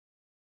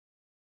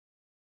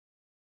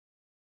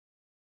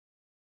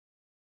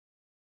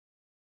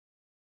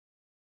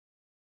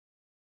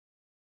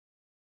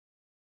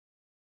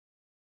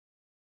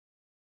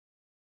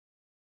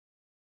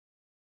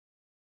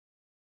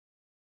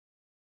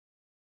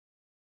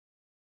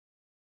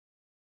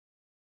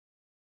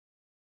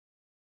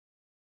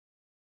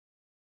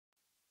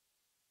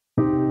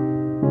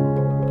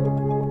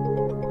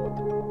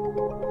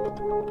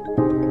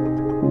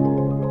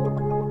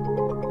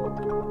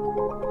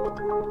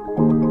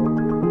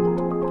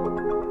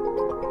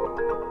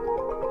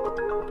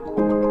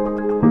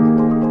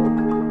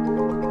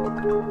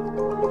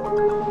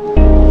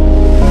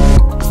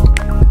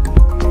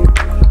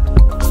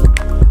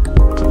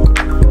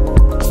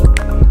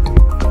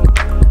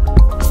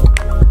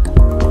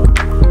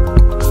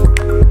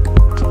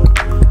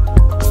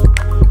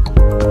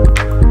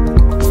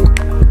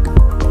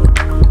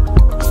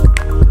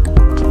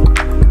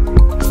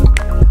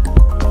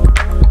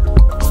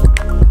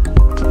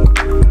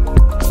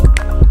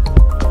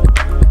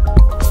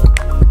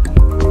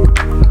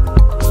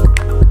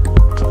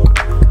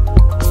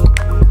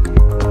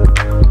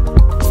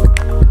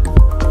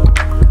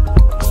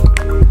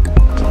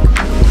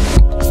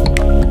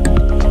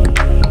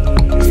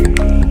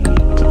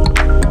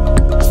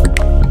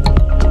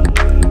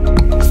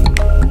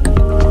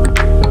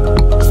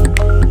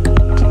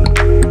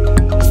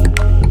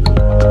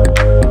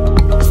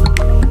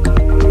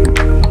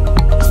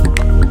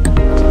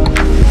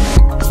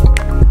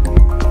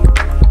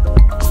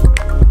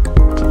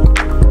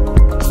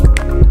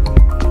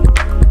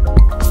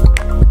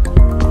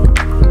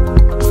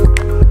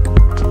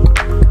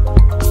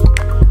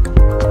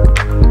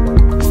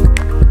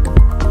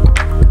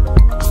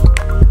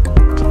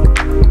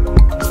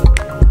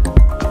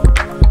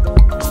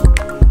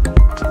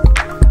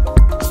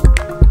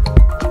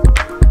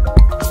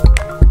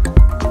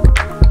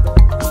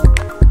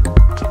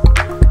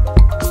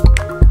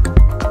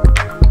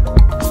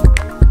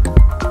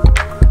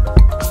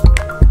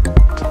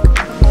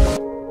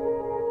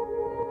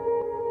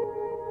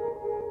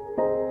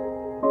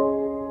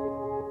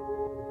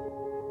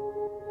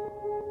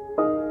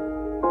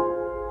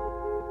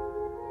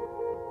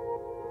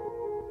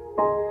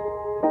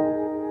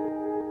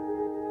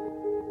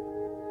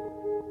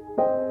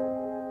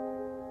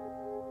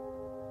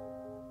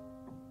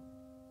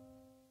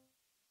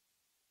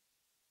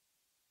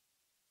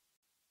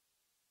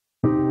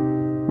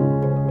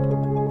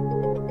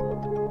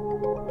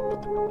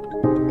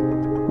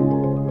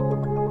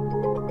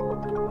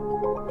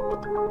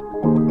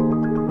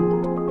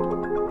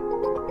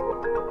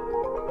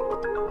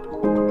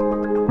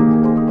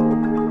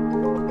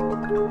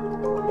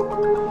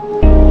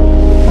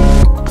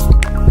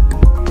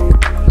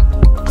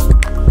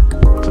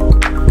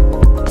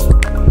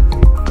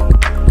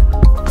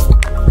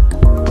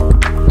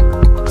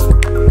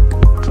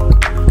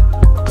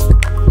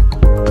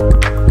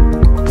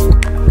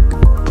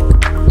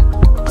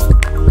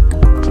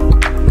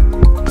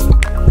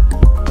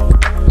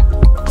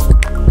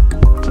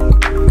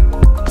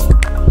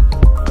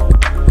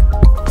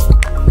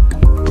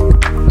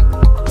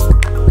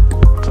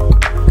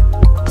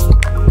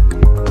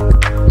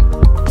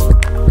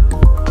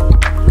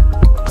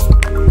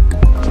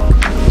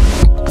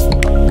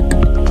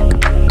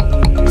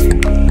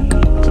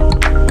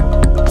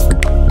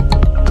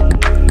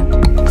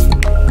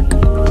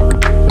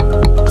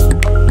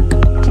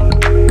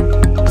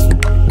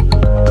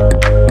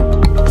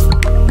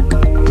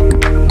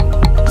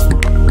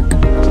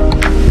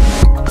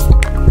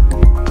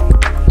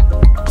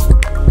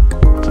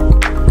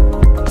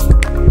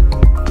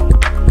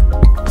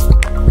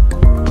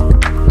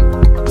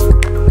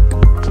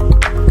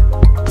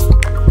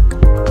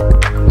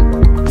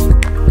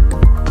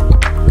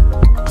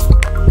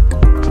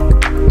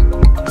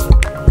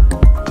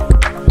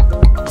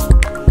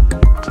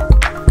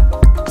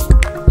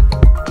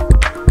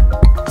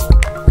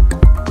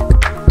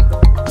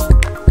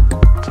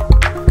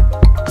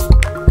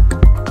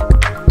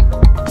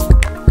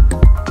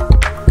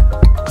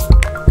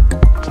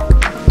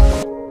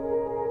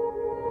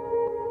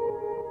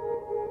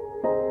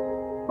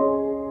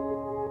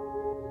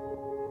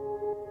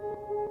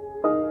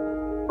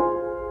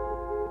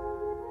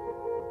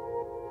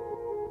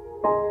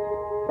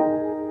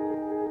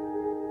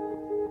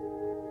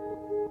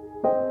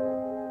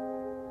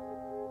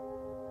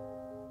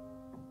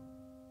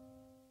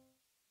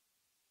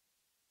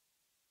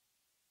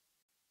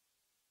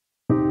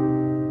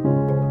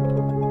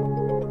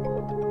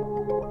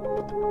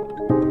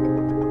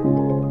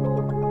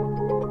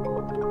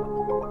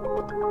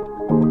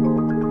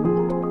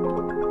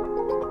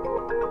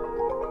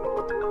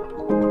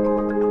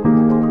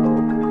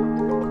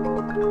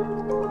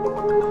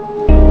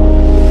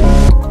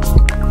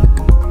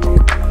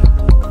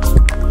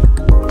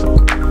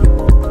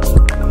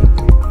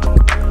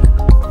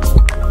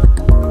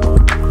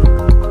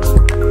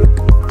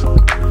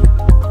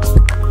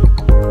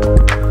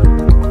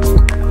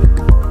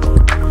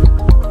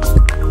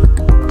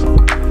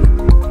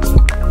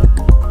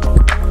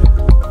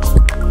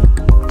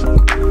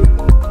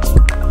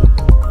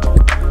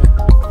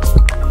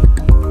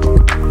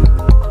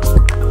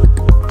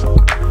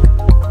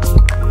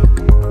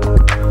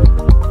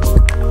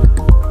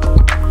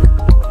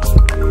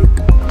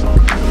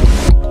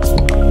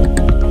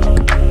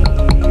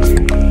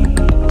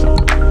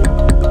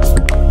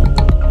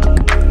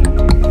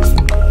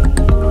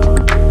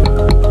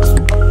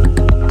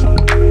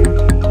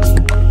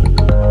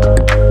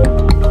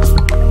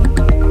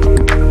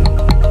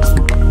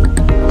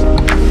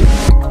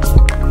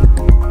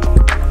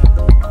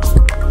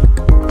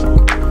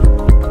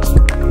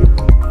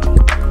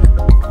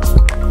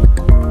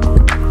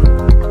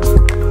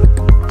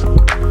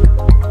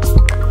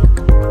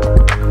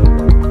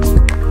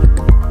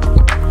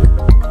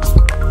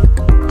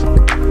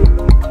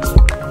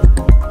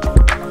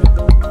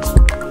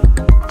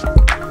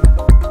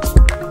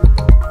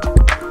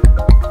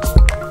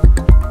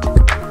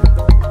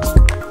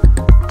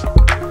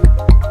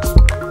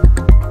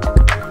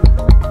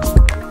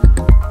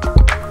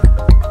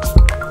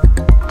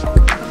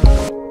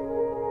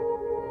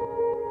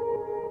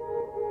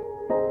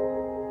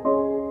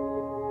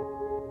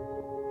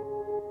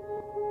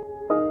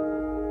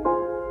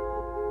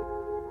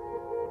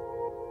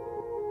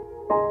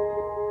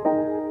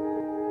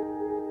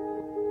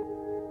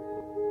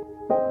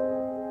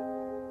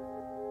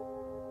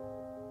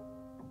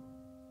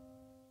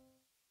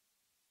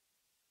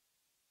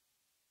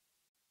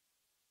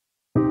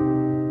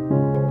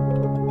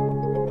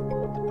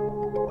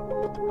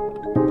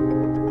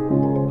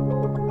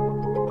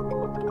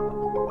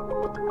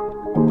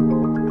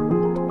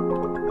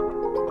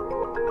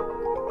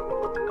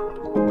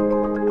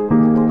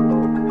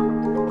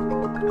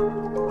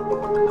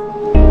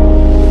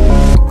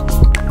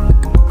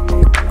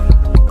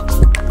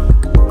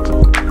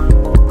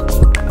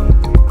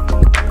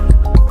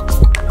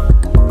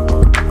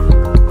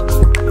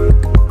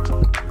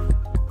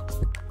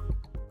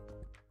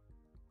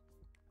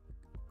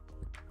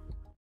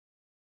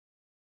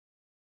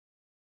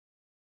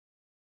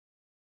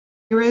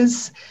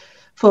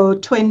For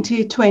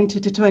 2020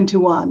 to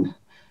 21.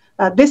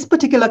 This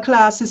particular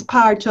class is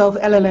part of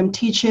LLM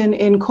teaching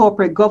in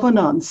corporate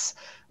governance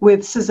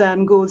with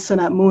Suzanne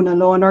Goldson at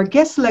MonaLaw. And our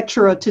guest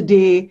lecturer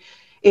today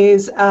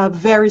is a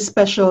very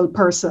special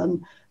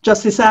person.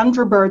 Justice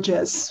Andrew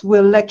Burgess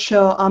will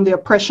lecture on the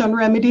oppression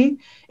remedy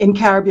in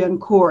Caribbean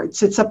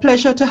courts. It's a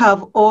pleasure to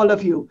have all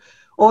of you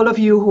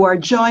who are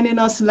joining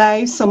us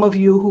live, some of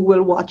you who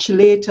will watch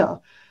later,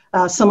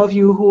 some of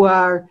you who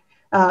are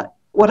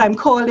what I'm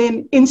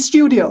calling in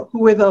studio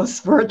with us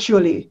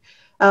virtually.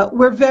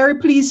 We're very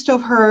pleased to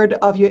have heard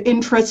of your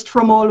interest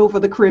from all over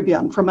the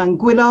Caribbean, from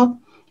Anguilla,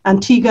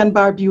 Antigua and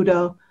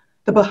Barbuda,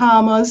 the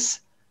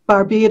Bahamas,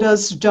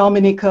 Barbados,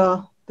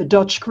 Dominica, the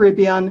Dutch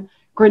Caribbean,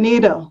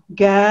 Grenada,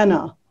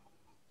 Guyana,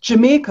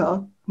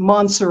 Jamaica,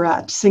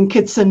 Montserrat, St.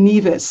 Kitts and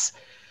Nevis,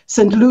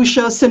 St.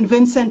 Lucia, St.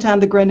 Vincent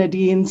and the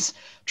Grenadines,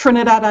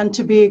 Trinidad and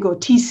Tobago,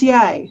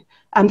 TCI,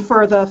 and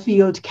further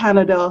afield,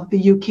 Canada,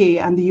 the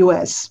UK, and the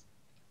US.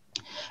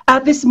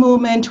 At this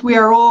moment, we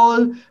are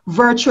all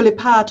virtually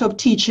part of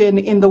teaching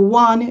in the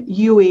One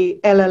UA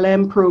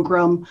LLM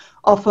program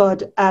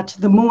offered at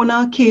the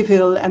Mona, Cave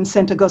Hill, and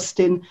St.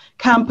 Augustine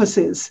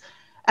campuses.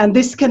 And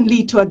this can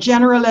lead to a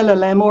general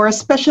LLM or a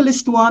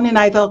specialist one in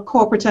either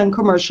corporate and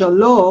commercial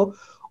law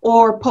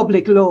or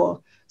public law.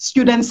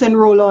 Students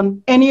enroll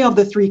on any of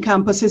the three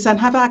campuses and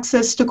have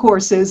access to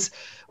courses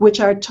which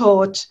are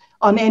taught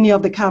on any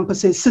of the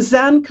campuses.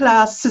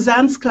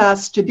 Suzanne's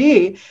class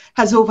today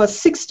has over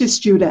 60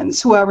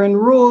 students who are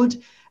enrolled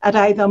at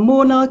either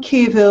Mona,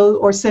 Cave Hill,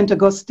 or St.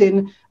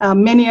 Augustine.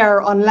 Many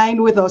are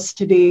online with us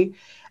today,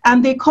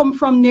 and they come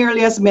from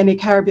nearly as many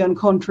Caribbean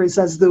countries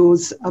as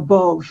those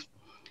above.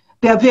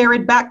 They have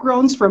varied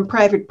backgrounds from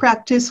private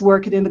practice,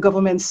 working in the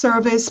government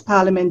service,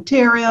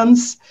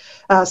 parliamentarians,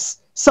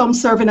 some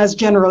serving as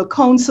general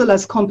counsel,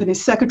 as company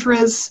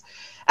secretaries,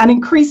 and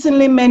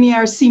increasingly many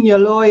are senior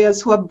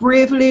lawyers who have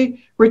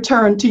bravely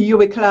returned to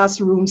UA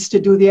classrooms to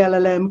do the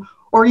LLM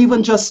or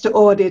even just to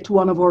audit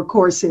one of our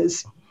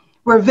courses.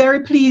 We're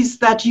very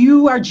pleased that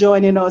you are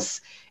joining us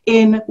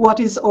in what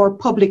is our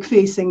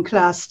public-facing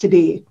class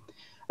today.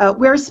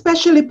 We're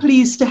especially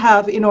pleased to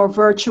have in our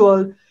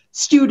virtual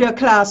studio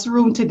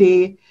classroom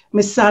today,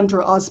 Ms.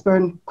 Sandra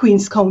Osborne,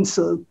 Queen's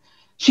Counsel.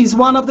 She's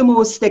one of the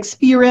most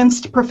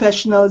experienced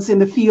professionals in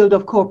the field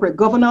of corporate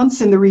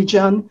governance in the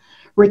region,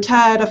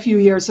 retired a few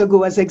years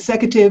ago as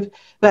Executive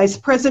Vice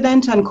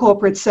President and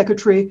Corporate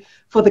Secretary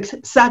for the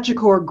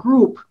Sagicor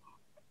Group.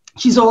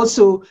 She's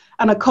also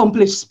an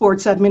accomplished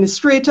sports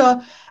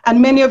administrator,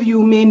 and many of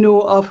you may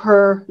know of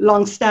her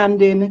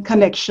long-standing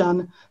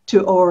connection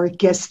to our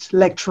guest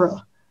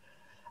lecturer.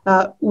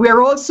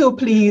 We're also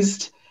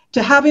pleased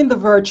to have in the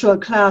virtual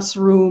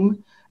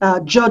classroom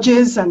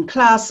judges and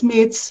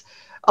classmates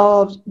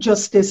of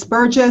Justice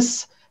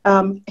Burgess.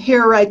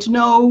 Here right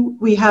now,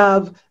 we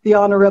have the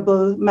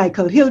Honorable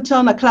Michael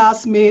Hilton, a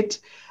classmate,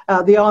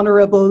 the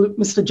Honorable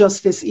Mr.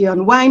 Justice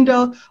Ian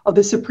Winder of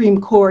the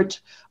Supreme Court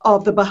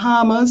of the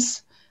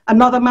Bahamas,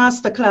 another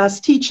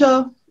masterclass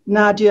teacher,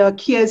 Nadia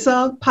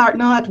Chiesa,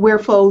 partner at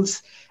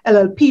Wearfolds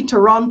LLP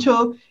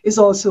Toronto, is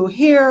also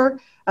here.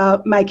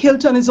 Mike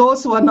Hilton is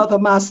also another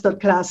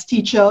masterclass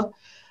teacher.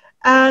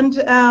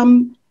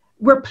 And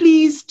we're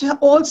pleased to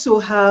also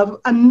have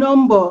a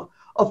number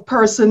of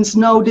persons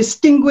now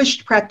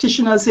distinguished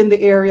practitioners in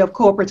the area of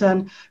corporate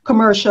and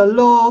commercial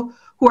law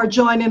who are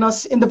joining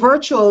us in the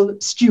virtual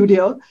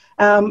studio,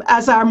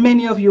 as are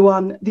many of you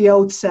on the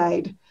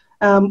outside.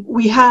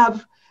 We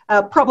have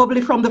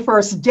probably from the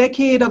first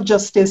decade of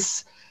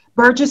Justice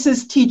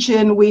Burgess's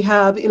teaching, we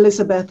have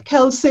Elizabeth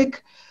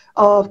Kelsick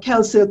of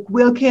Kelsick,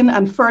 Wilkin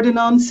and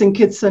Ferdinand, St.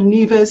 Kitts and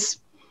Nevis,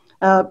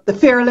 the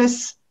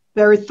fearless,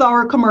 very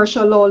thorough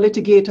commercial law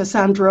litigator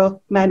Sandra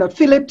Minot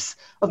Phillips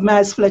of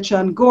Miles Fletcher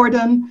and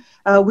Gordon.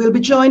 We'll be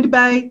joined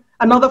by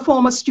another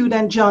former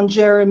student, John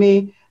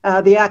Jeremy,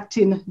 the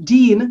acting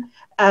dean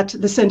at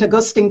the St.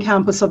 Augustine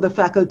campus of the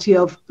Faculty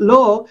of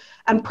Law,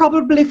 and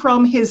probably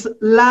from his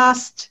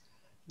last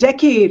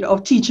decade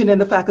of teaching in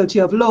the Faculty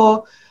of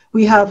Law,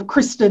 we have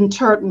Kristen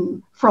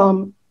Turton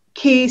from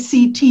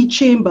KCT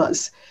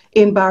Chambers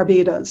in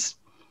Barbados.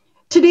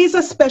 Today's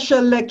a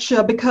special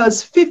lecture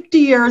because 50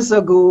 years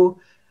ago,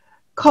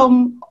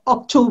 come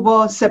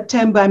October,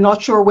 September, I'm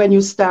not sure when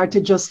you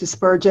started, Justice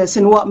Burgess,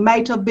 in what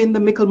might have been the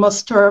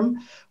Michaelmas term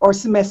or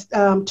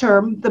semester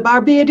term, the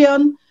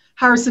Barbadian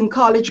Harrison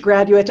College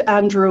graduate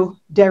Andrew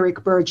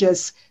Derrick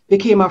Burgess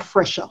became a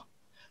fresher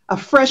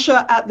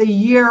at the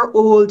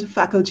year-old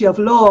Faculty of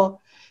Law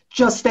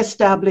just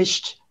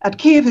established at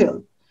Cave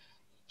Hill.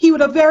 he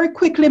would have very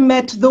quickly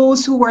met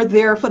those who were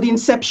there for the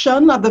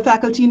inception of the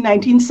faculty in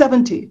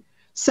 1970.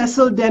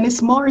 Cecil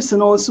Dennis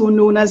Morrison, also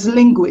known as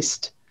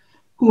linguist,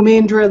 whom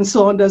Adrian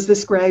Saunders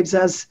describes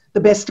as the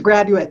best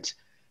graduate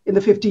in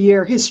the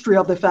 50-year history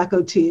of the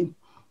faculty.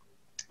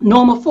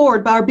 Norma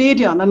Ford,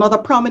 Barbadian, another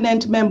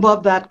prominent member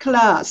of that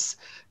class.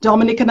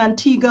 Dominican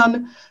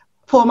Antiguan,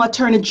 former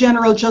Attorney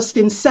General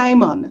Justin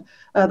Simon,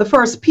 the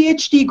first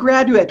PhD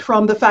graduate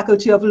from the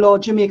Faculty of Law,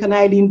 Jamaican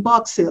Eileen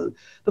Boxhill,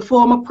 the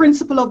former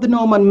principal of the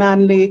Norman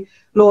Manley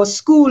Law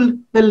School,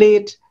 the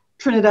late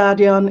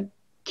Trinidadian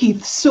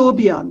Keith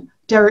Sobian.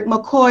 Derek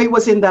McCoy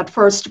was in that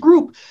first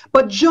group,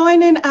 but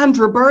joining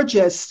Andrew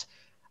Burgess,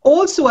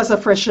 also as a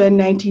fresher in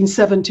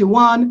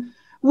 1971,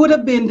 would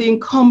have been the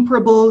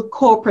incomparable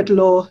corporate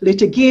law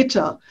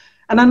litigator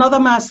and another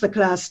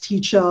masterclass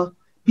teacher,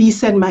 B.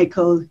 St.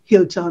 Michael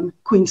Hilton,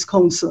 Queen's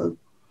Counsel.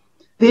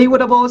 They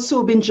would have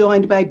also been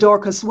joined by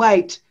Dorcas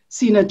White,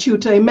 senior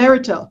tutor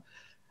emerita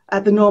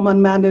at the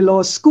Norman Manley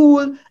Law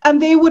School,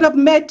 and they would have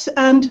met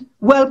and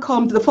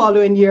welcomed the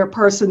following year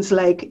persons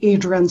like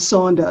Adrian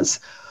Saunders.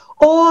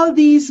 All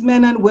these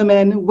men and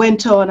women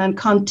went on and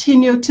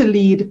continued to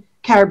lead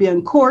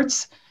Caribbean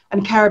courts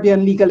and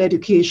Caribbean legal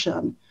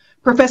education.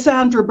 Professor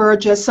Andrew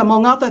Burgess,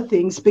 among other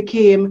things,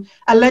 became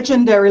a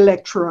legendary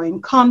lecturer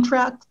in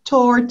contract,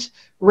 tort,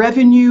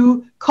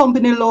 revenue,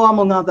 company law,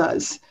 among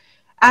others.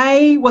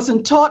 I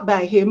wasn't taught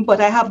by him, but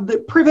I have the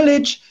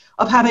privilege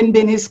of having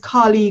been his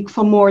colleague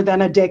for more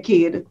than a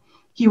decade.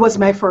 He was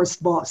my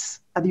first boss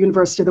at the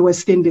University of the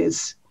West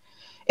Indies.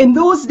 In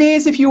those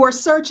days, if you were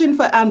searching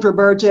for Andrew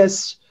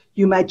Burgess,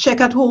 you might check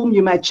at home,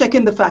 you might check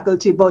in the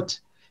faculty, but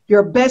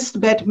your best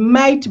bet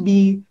might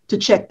be to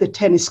check the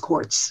tennis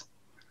courts,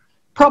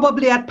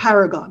 probably at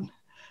Paragon.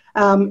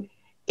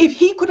 If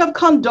he could have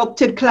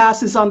conducted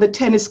classes on the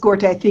tennis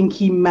court, I think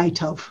he might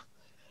have.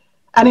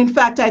 And in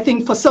fact, I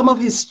think for some of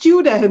his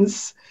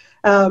students,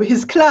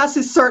 his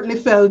classes certainly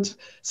felt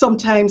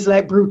sometimes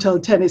like brutal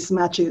tennis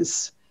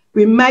matches.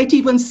 We might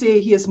even say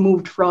he has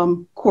moved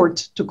from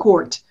court to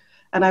court,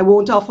 and I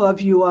won't offer a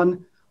view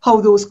on how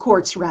those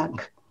courts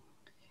rank.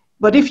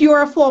 But if you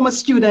are a former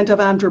student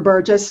of Andrew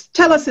Burgess,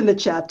 tell us in the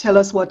chat, tell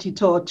us what he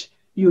taught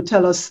you,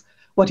 tell us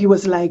what he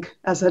was like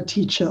as a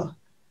teacher.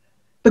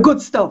 The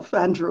good stuff,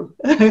 Andrew,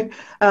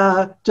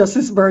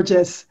 Justice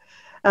Burgess.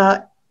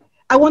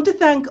 I want to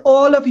thank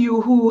all of you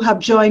who have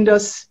joined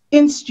us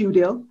in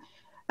studio,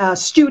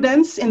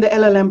 students in the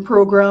LLM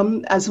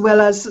program, as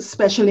well as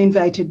specially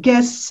invited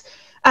guests,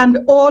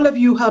 and all of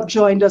you have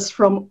joined us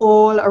from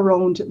all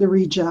around the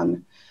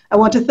region. I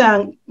want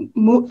to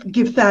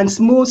give thanks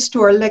most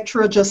to our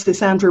lecturer,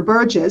 Justice Andrew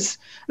Burgess,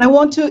 and I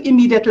want to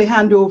immediately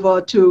hand over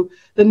to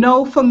the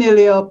now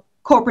familiar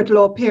corporate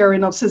law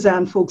pairing of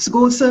Suzanne Ffolkes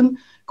Goldson,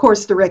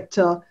 course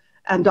director,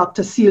 and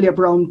Dr. Celia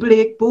Brown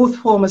Blake, both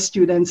former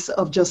students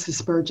of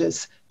Justice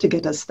Burgess, to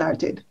get us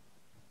started.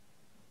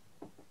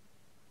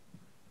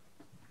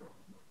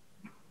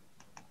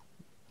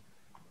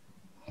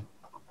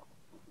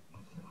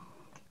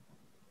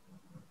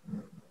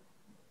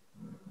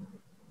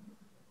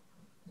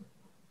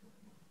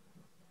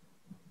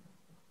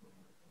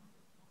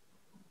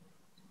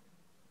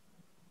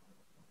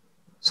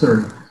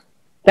 Sorry.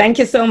 Thank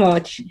you so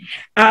much.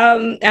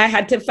 I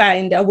had to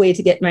find a way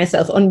to get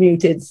myself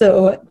unmuted.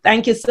 So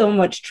thank you so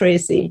much,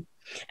 Tracy.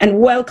 And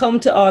welcome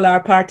to all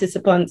our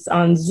participants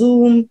on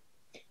Zoom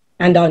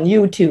and on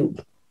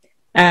YouTube.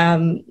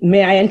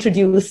 May I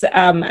introduce,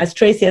 as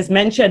Tracy has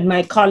mentioned,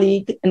 my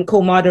colleague and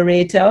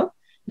co-moderator,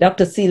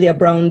 Dr. Celia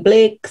Brown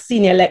Blake,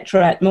 senior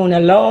lecturer at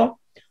MonaLaw,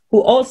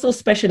 who also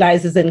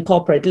specializes in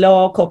corporate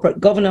law, corporate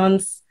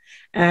governance,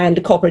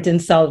 and corporate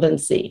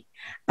insolvency.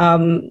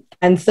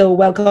 And so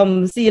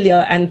welcome,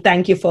 Celia, and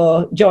thank you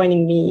for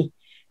joining me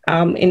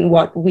in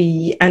what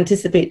we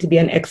anticipate to be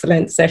an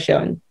excellent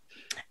session.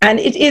 And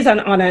it is an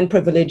honor and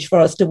privilege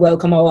for us to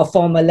welcome our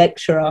former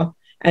lecturer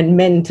and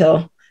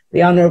mentor,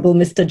 the Honorable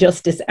Mr.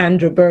 Justice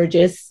Andrew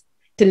Burgess,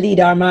 to lead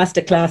our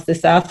masterclass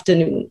this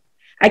afternoon.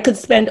 I could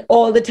spend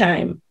all the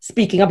time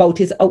speaking about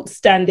his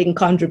outstanding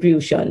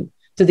contribution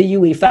to the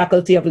UWI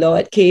Faculty of Law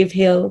at Cave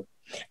Hill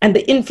and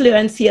the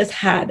influence he has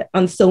had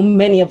on so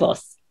many of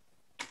us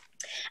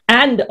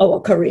and our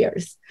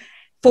careers,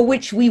 for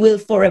which we will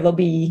forever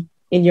be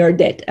in your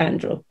debt,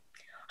 Andrew.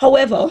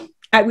 However,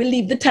 I will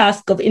leave the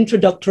task of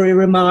introductory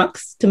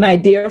remarks to my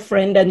dear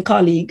friend and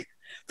colleague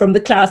from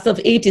the class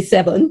of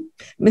 '87,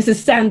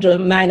 Mrs. Sandra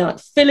Minot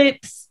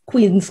Phillips,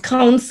 Queen's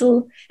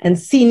Counsel and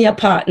senior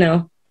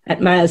partner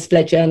at Miles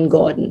Fletcher and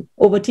Gordon.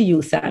 Over to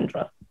you,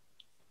 Sandra.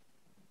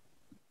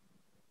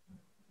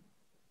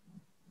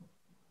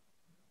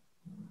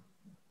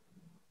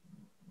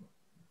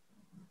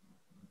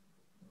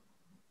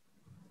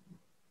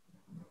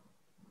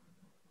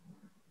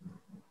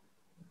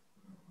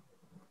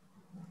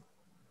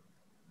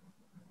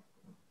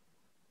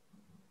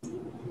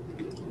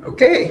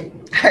 Okay,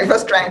 I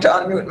was trying to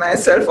unmute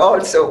myself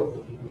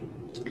also.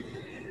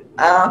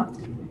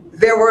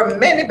 There were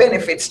many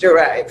benefits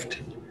derived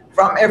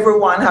from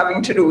everyone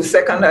having to do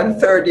second and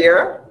third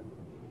year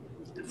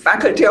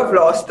Faculty of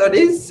Law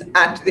Studies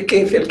at the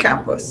Cayfield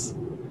campus.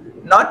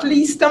 Not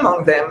least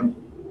among them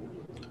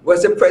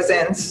was the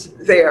presence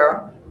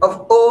there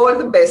of all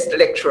the best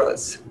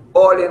lecturers,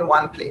 all in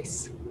one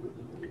place.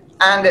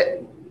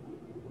 And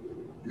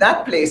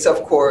that place,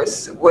 of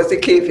course, was the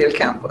Cayfield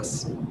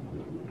campus.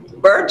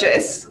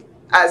 Burgess,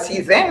 as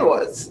he then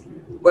was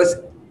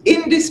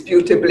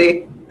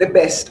indisputably the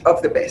best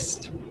of the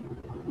best.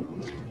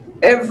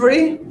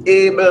 Every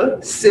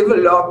able civil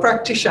law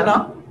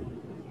practitioner,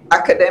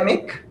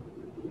 academic,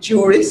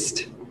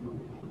 jurist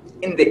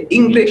in the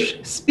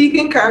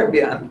English-speaking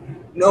Caribbean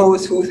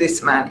knows who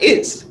this man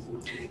is.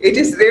 It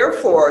is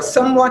therefore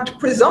somewhat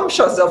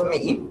presumptuous of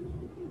me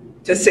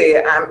to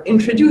say I'm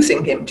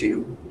introducing him to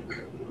you.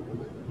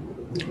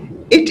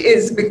 It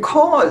is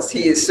because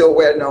he is so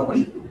well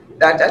known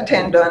that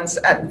attendance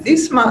at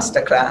this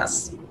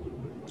masterclass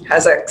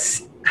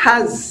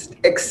has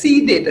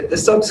exceeded the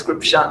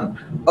subscription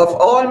of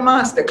all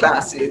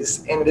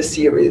masterclasses in the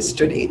series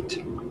to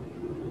date.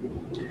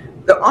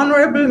 The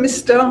Honorable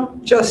Mr.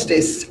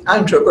 Justice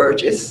Andrew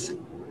Burgess,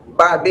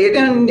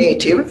 Barbadian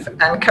native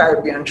and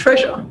Caribbean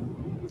treasure,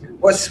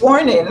 was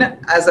sworn in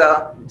as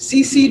a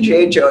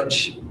CCJ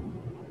judge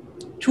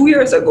 2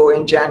 years ago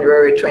in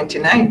January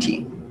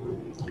 2019.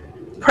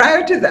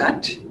 Prior to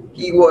that,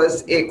 he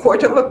was a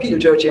Court of Appeal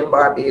judge in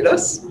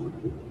Barbados,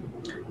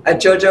 a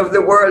judge of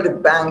the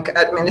World Bank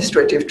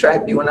Administrative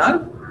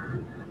Tribunal,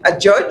 a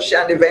judge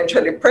and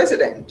eventually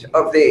president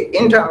of the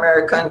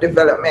Inter-American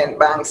Development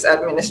Bank's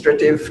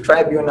Administrative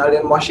Tribunal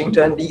in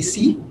Washington,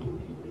 D.C.,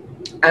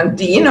 and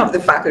dean of the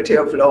Faculty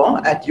of Law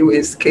at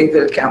UWI's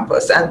Cayfield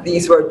campus. And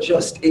these were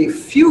just a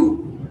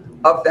few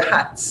of the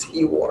hats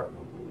he wore.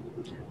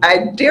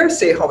 I dare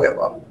say,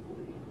 however,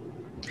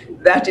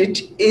 that it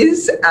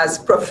is as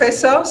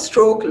professor,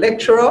 stroke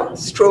lecturer,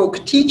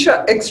 stroke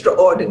teacher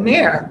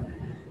extraordinaire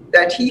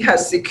that he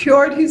has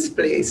secured his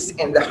place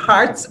in the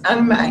hearts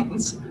and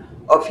minds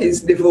of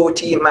his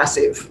devotee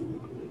massive.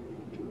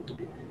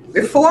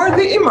 Before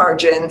the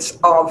emergence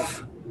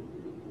of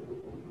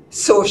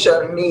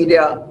social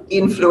media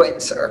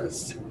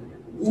influencers,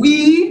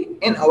 we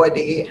in our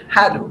day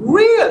had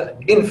real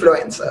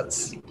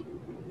influencers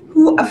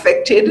who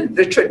affected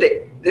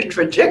the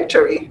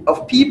trajectory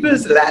of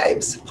people's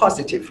lives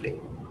positively.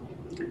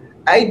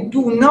 I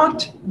do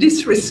not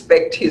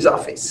disrespect his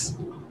office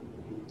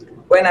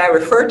when I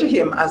refer to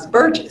him as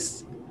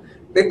Burgess,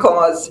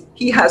 because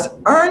he has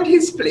earned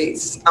his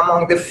place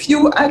among the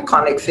few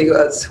iconic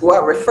figures who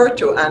are referred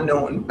to and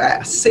known by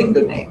a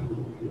single name.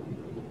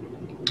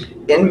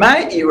 In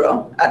my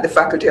era at the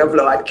Faculty of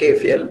Law at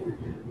Cayfield,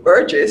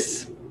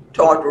 Burgess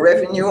taught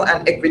revenue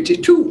and equity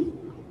too.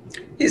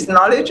 His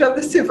knowledge of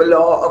the civil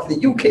law of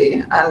the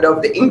UK and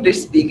of the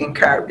English-speaking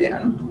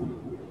Caribbean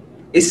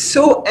is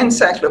so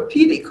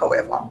encyclopedic,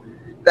 however,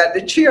 that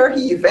the chair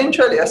he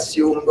eventually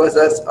assumed was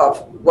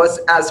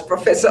as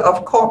Professor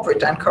of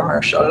Corporate and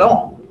Commercial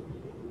Law.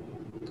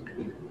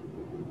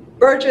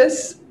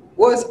 Burgess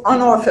was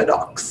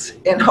unorthodox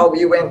in how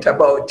he went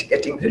about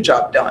getting the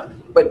job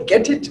done, but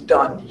get it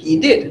done he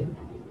did,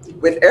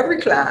 with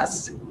every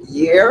class,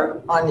 year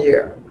on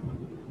year.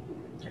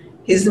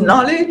 His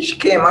knowledge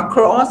came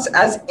across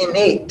as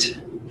innate.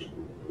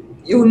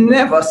 You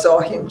never saw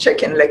him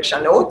checking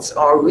lecture notes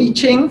or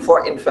reaching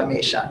for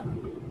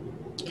information.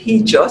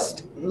 He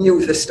just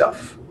knew the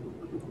stuff.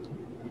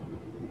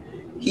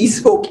 He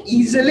spoke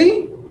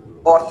easily,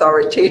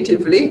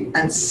 authoritatively,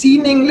 and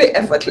seemingly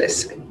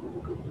effortlessly.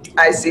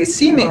 I say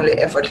seemingly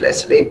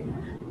effortlessly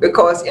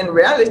because in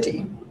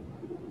reality,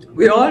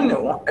 we all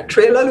know a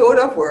trailer load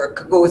of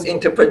work goes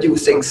into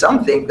producing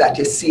something that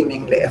is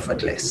seemingly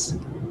effortless.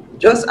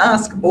 Just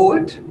ask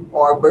Bolt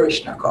or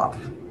Bershnikov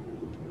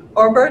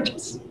or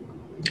Burgess.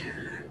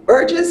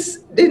 Burgess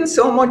didn't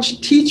so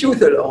much teach you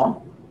the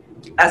law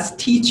as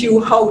teach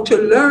you how to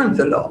learn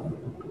the law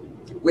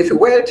with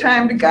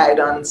well-timed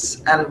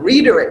guidance and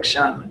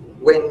redirection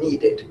when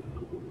needed.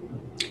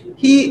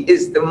 He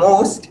is the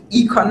most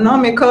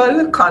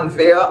economical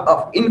conveyor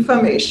of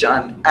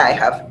information I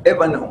have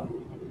ever known.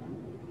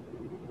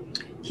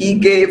 He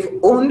gave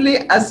only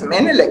as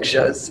many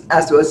lectures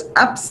as was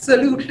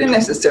absolutely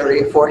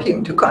necessary for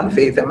him to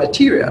convey the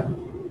material.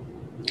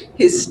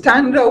 His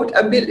standout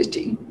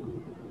ability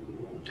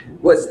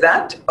was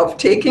that of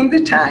taking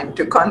the time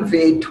to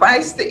convey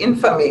twice the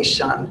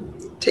information,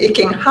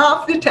 taking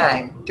half the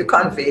time to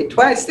convey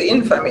twice the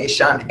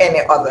information any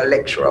other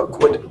lecturer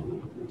could.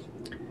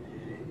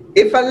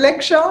 If a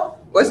lecture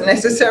was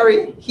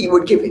necessary, he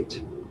would give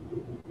it.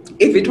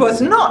 If it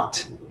was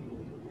not,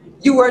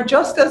 you were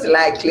just as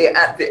likely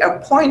at the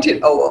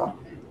appointed hour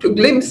to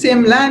glimpse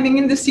him landing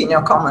in the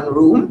senior common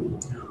room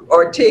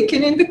or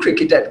taking in the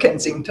cricket at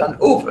Kensington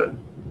Oval.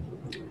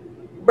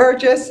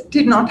 Burgess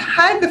did not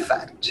hide the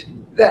fact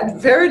that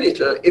very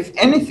little, if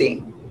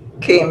anything,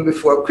 came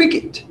before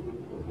cricket.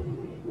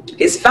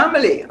 His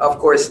family, of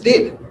course,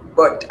 did,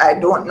 but I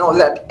don't know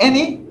that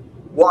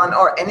anyone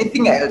or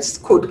anything else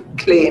could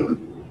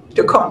claim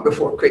to come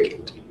before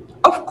cricket.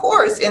 Of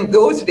course, in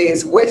those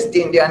days, West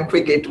Indian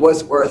cricket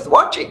was worth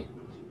watching.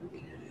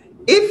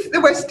 If the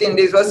West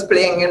Indies was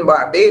playing in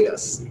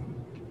Barbados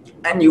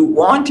and you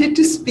wanted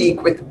to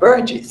speak with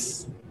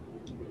Burgess,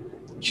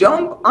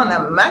 jump on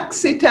a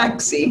maxi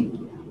taxi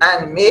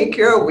and make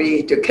your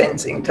way to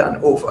Kensington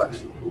Oval.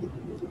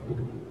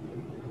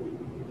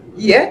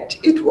 Yet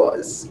it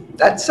was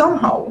that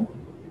somehow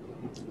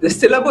the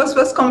syllabus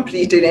was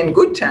completed in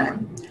good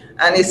time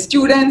and his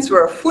students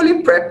were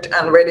fully prepped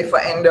and ready for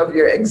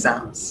end-of-year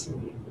exams.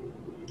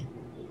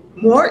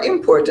 More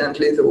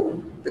importantly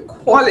though, the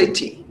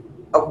quality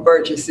of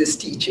Burgess's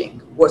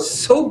teaching was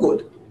so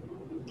good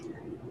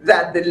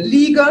that the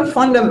legal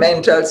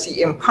fundamentals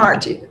he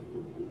imparted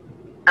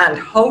and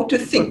how to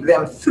think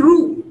them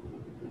through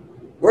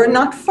were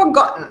not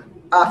forgotten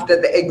after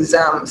the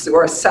exams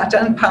were sat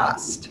and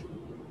passed,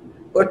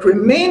 but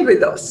remained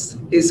with us,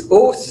 his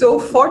oh so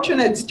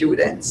fortunate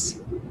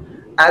students,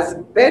 as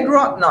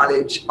bedrock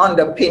knowledge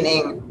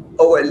underpinning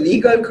our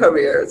legal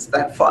careers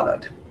that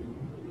followed.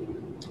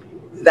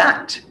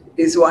 That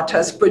is what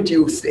has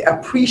produced the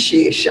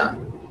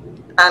appreciation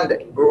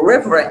and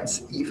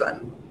reverence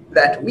even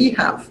that we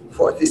have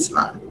for this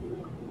man.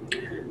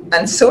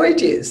 And so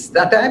it is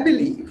that I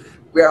believe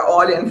we are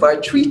all in for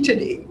a treat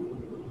today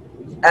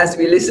as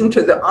we listen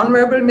to the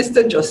Honorable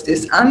Mr.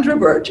 Justice Andrew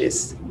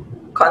Burgess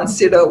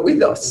consider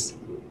with us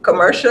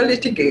commercial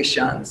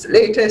litigation's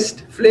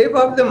latest flavor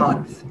of the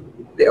month,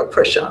 the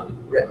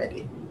oppression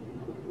remedy.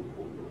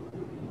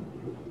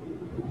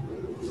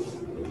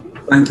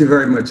 Thank you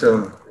very much,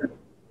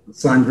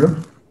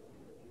 Sandra.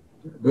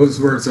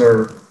 Those words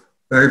are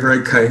very,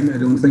 very kind. I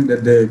don't think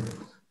that they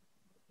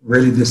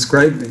really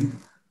describe me,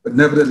 but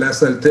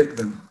nevertheless, I'll take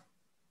them.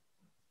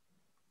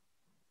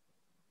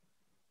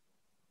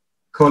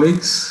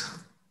 Colleagues,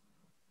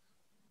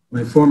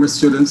 my former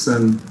students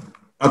and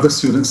other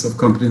students of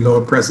company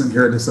law present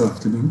here this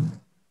afternoon,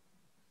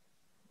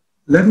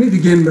 let me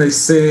begin by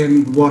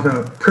saying what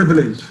a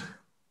privilege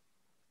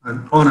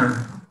and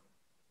honor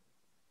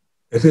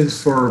it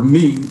is for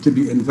me to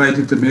be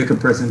invited to make a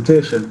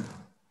presentation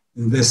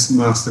in this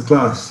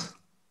masterclass.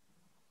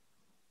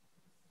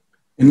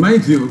 In my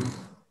view,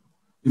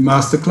 the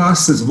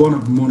masterclass is one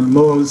of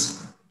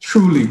MonaLaw's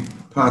truly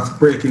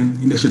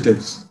path-breaking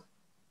initiatives.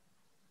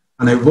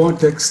 And I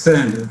want to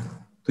extend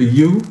to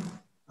you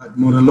at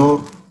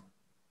MonaLaw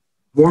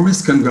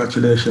warmest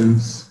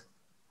congratulations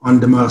on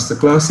the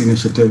masterclass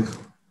initiative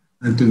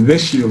and to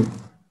wish you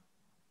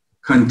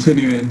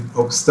continuing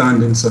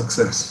outstanding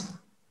success.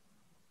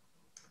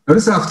 Now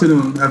this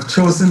afternoon, I've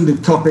chosen the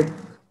topic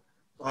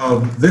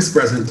of this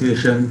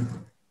presentation,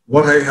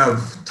 what I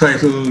have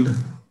titled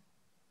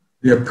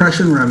The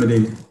Oppression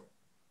Remedy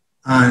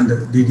and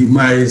the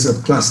Demise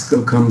of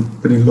Classical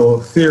Company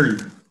Law Theory.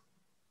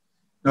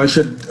 Now I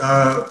should,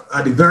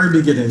 at the very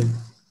beginning,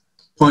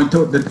 point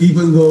out that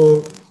even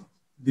though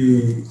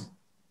the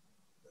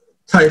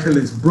title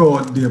is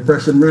broad, the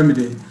oppression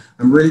remedy,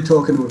 I'm really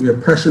talking about the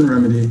oppression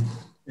remedy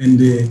in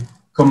the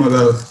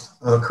Commonwealth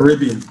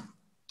Caribbean.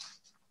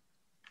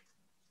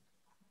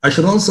 I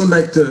should also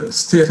like to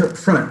state up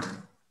front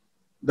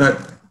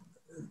that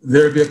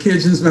there will be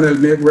occasions when I'll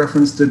make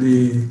reference to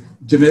the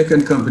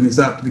Jamaican Companies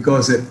Act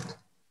because it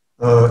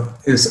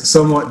is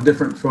somewhat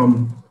different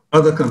from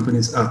other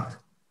Companies Act.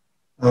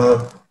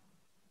 On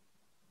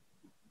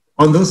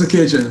those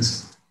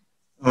occasions,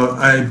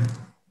 I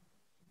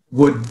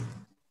would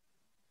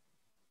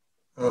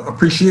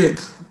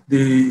appreciate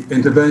the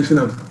intervention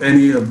of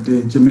any of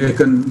the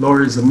Jamaican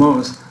lawyers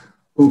amongst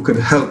who could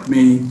help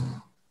me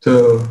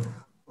to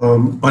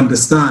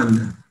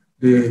understand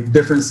the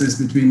differences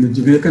between the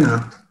Jamaican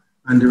Act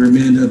and the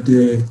remainder of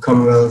the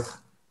Commonwealth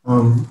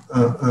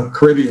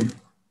Caribbean.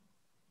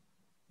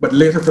 But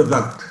later for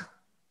that,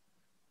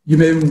 you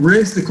may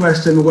raise the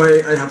question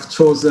why I have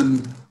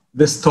chosen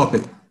this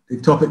topic, the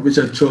topic which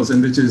I've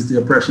chosen, which is the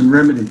oppression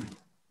remedy.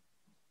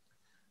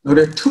 Now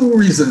there are two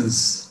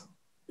reasons,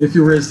 if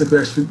you raise the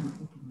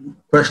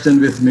question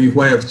with me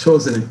why I've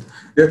chosen it,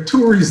 there are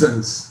two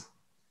reasons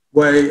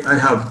why I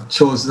have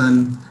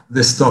chosen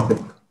this topic.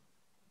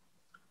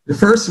 The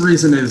first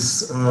reason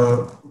is,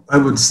 I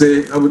would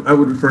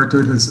refer to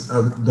it as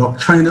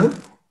doctrinal,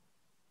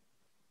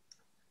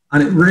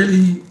 and it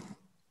really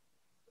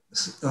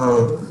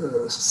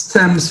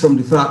stems from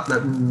the fact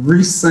that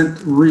recent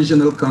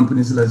regional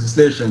companies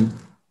legislation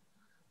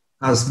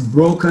has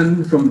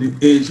broken from the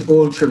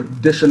age-old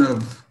tradition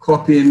of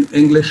copying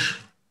English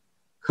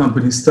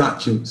company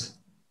statutes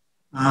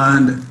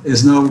and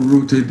is now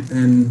rooted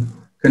in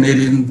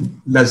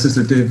Canadian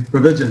legislative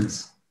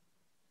provisions.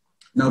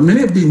 Now,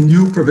 many of the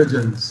new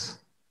provisions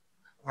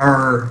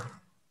are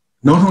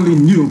not only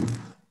new,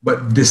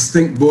 but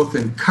distinct both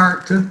in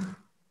character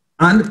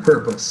and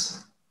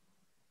purpose.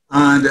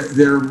 And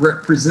they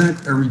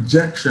represent a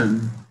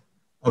rejection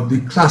of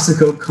the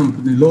classical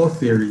company law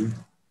theory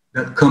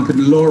that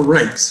company law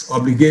rights,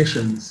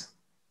 obligations,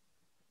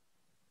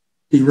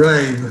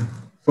 derive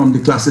from the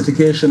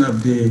classification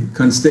of the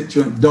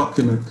constituent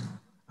document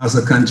as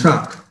a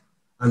contract,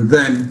 and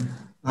then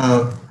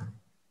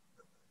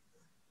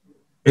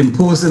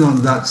imposing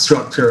on that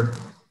structure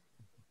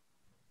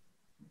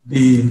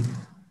the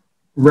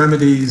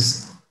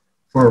remedies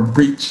for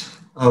breach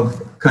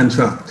of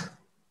contract.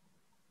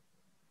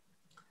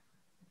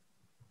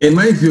 In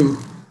my view,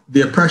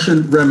 the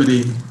oppression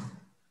remedy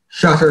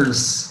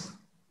shatters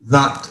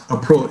that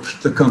approach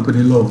to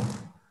company law.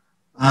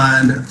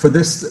 And for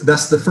this,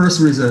 that's the first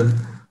reason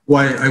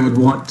why I would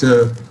want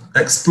to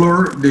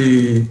explore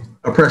the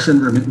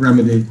oppression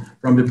remedy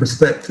from the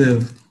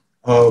perspective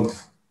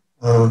of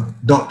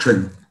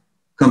doctrine,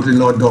 company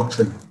law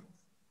doctrine.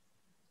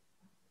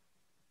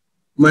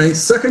 My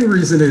second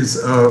reason is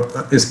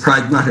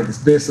pragmatic. It's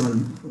based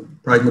on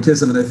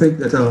pragmatism, and I think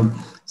that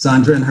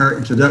Sandra in her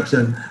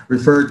introduction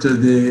referred to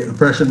the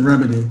oppression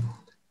remedy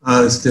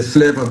as the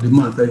flavor of the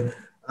month.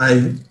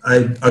 I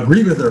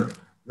agree with her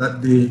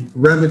that the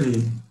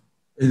remedy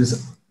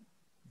is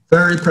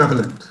very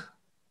prevalent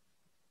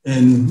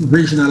in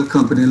regional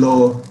company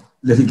law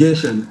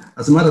litigation.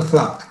 As a matter of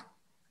fact,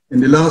 in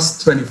the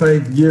last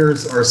 25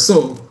 years or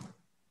so,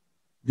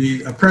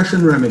 the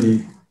oppression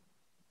remedy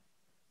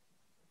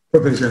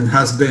provision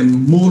has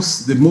been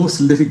the most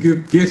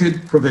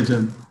litigated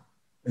provision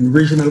in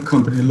regional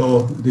company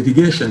law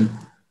litigation.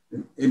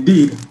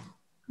 Indeed,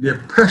 the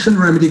oppression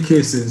remedy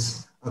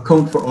cases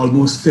account for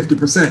almost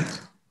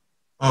 50%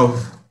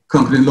 of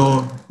company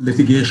law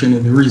litigation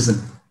in the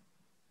region.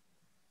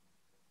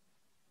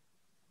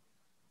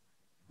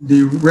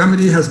 The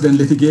remedy has been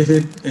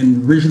litigated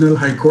in regional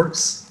high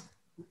courts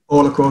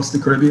all across the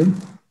Caribbean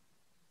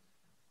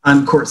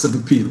and courts of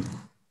appeal,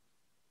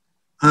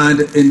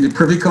 and in the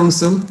Privy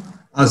Council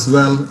as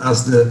well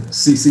as the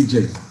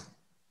CCJ.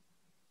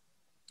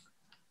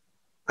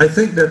 I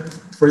think that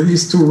for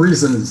these two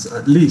reasons,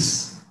 at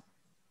least,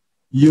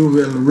 you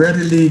will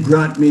readily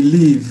grant me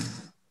leave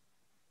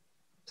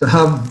to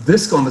have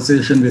this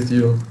conversation with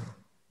you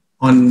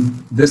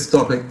on this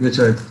topic which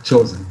I've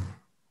chosen.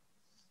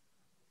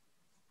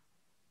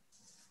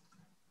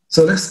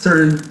 So let's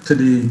turn to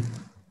the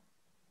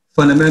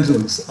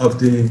fundamentals of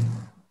the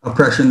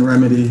oppression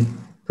remedy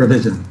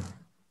provision.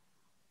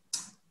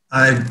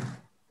 I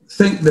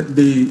think that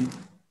the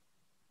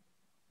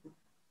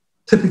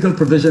typical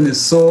provision is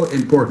so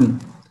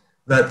important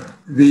that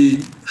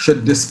we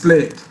should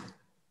display it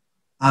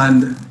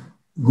and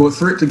go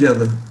through it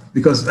together,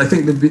 because I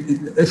think that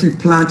if we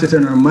plant it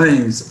in our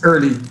minds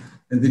early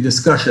in the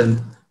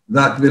discussion,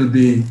 that will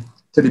be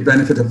to the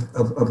benefit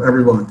of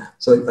everyone.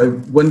 So I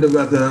wonder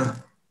whether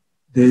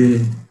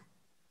the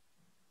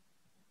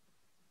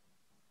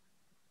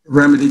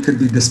remedy could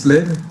be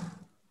displayed.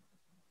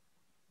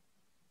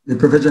 The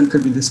provision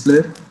could be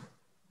displayed.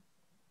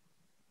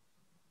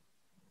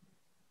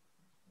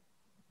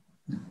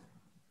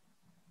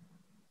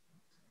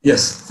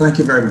 Yes, thank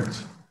you very much.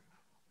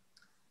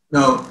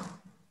 Now,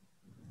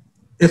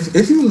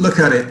 if you look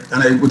at it,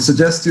 and I would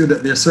suggest to you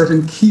that there are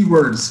certain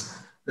keywords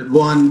that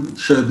one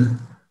should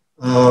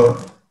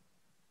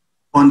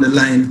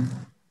underline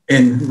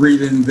in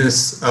reading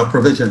this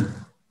provision.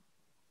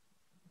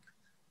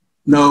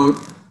 Now,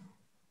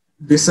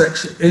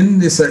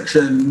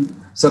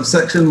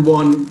 subsection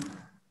 1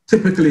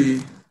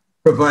 typically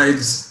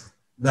provides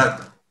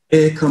that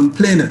a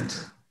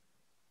complainant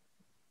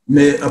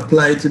may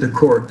apply to the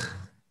court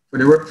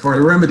for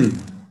a remedy.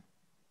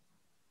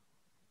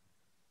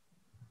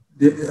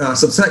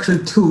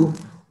 Subsection 2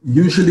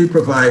 usually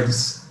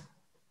provides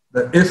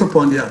that if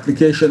upon the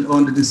application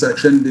under this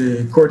section,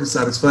 the court is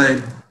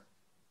satisfied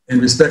in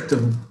respect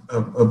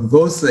of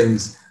those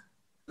things,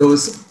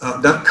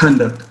 that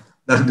conduct,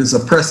 that it is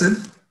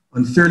oppressive,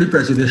 unfairly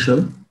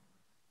prejudicial,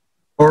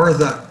 or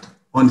that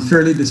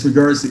unfairly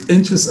disregards the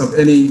interests of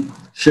any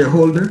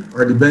shareholder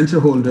or debenture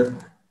holder,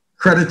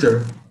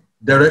 creditor,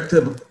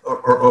 director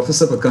or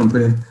officer of a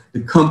company, the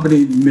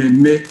company may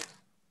make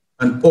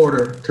an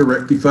order to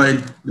rectify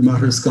the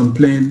matters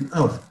complained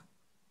of.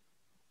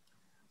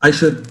 I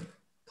should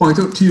point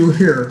out to you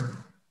here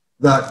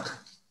that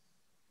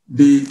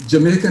the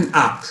Jamaican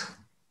Act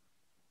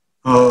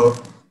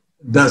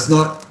does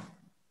not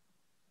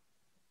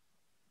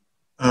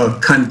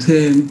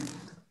contain,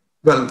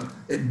 well,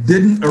 it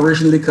didn't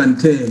originally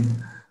contain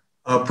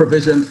a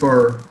provision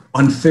for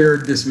unfair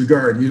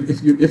disregard.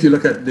 If you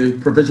look at the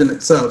provision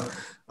itself,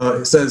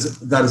 it says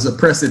that is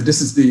oppressive.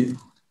 This is the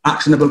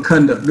actionable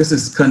conduct. This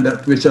is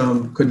conduct which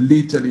could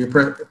lead to the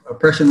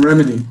oppression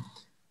remedy.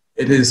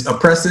 It is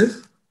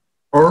oppressive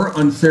or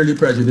unfairly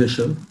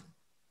prejudicial,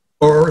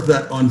 or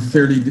that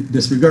unfairly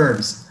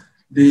disregards.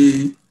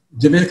 The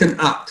Jamaican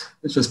Act,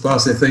 which was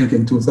passed, I think,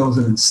 in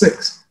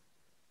 2006,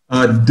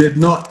 did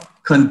not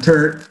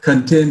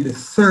contain the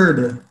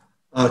third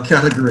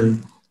category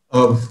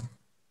of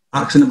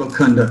actionable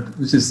conduct,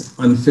 which is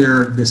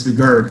unfair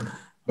disregard.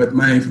 But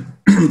my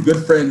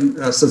good friend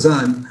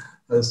Suzanne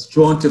has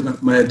drawn to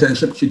my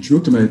attention, she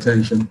drew to my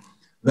attention,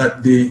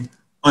 that the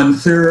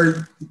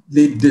unfairly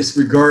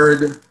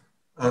disregard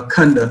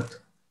conduct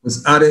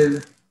was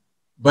added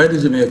by the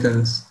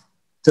Jamaicans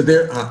to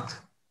their act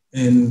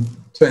in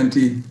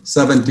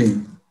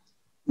 2017.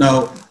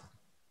 Now,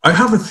 I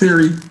have a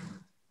theory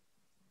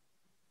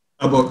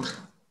about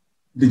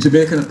the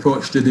Jamaican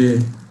approach to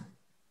the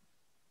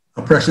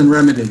oppression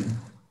remedy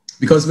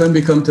Because when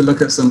we come to look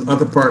at some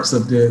other parts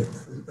of it,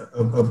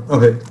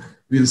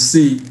 we'll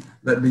see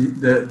that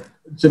the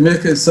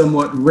Jamaica is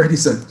somewhat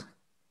reticent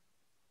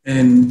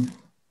in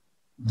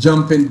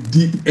jumping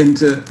deep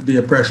into the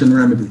oppression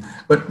remedy.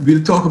 But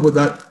we'll talk about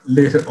that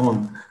later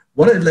on.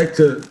 What I'd like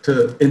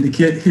to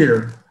indicate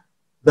here,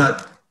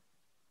 that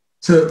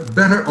to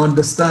better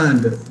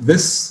understand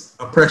this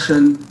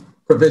oppression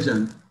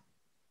provision,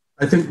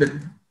 I think that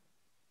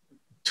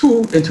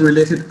two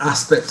interrelated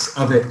aspects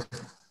of it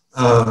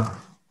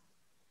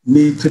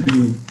need to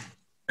be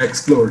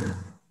explored.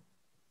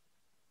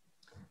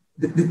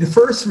 The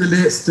first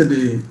relates to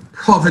the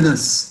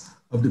provenance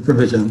of the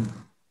provision,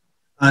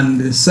 and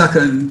the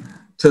second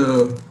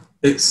to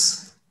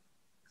its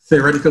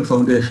theoretical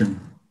foundation.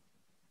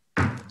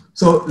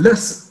 So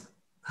let's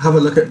have a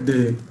look at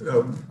the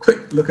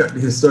quick look at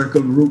the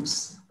historical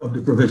roots of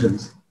the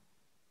provisions.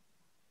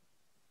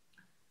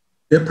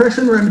 The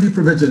oppression remedy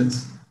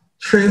provisions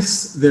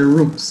trace their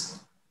roots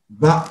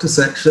back to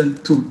Section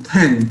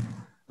 210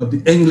 of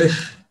the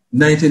English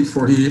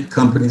 1948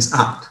 Companies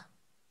Act.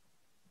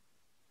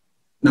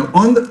 Now,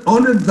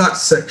 under that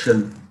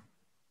section,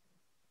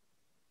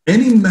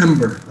 any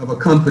member of a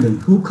company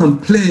who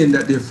complained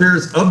that the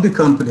affairs of the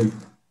company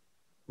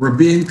were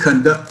being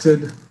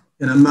conducted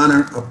in a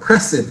manner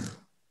oppressive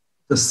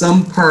to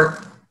some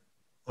part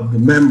of the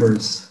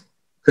members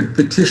could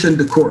petition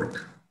the court.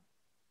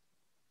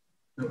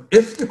 Now,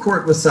 if the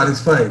court was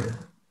satisfied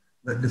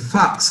that the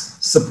facts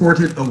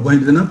supported a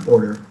winding up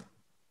order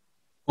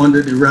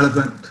under the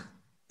relevant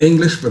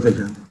English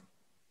provision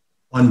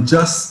on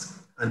just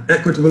and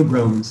equitable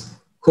grounds,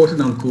 quote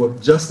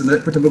unquote, just and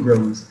equitable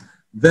grounds,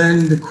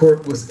 then the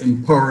court was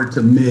empowered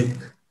to make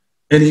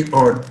any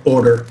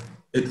order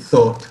it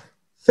thought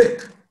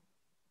fit.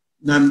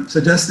 And I'm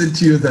suggesting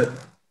to you that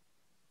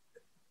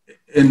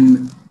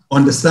in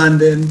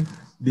understanding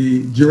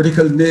the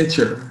juridical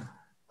nature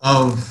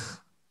of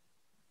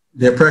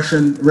the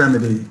oppression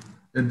remedy,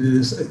 it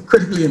is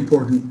critically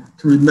important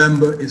to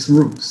remember its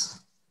roots.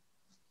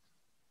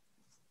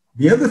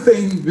 The other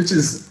thing which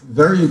is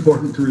very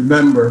important to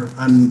remember,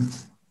 and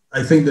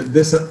I think that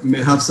this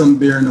may have some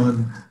bearing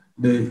on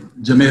the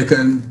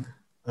Jamaican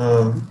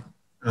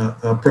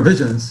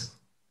provisions,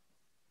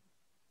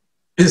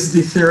 is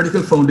the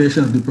theoretical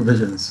foundation of the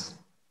provisions.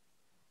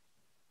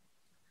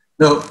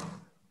 Now,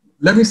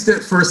 let me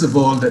state first of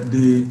all that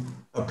the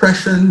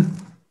oppression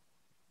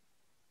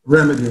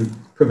remedy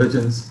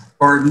provisions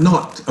are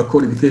not a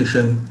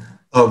codification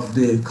of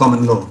the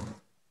common law.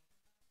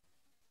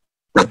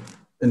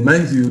 In my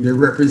view, they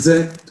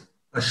represent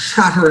a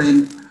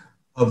shattering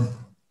of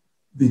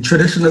the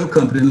traditional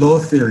company law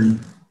theory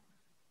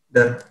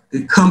that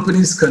the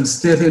company's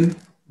constituting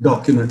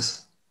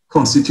documents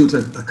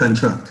constituted a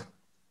contract.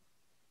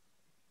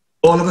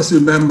 All of us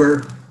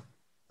remember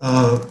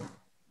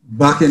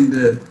back in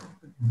the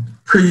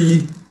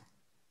pre-Modern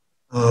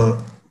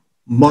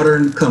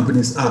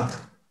Companies Act,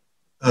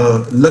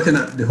 looking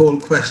at the whole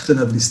question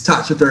of the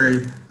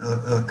statutory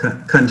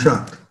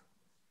contract.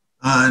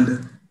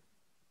 And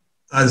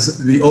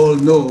as we all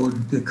know,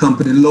 the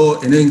company law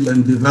in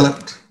England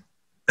developed,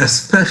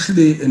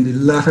 especially in the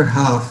latter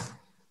half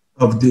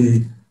of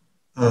the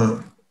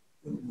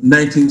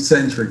 18th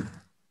century,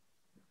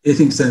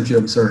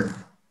 I'm sorry.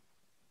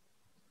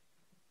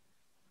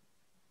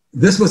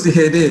 This was the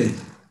heyday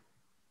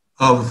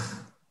of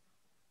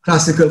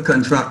classical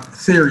contract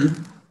theory,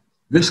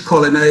 which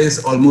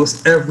colonized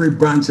almost every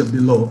branch of the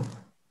law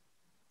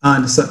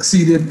and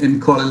succeeded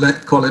in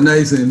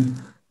colonizing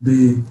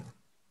the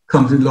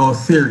company law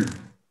theory.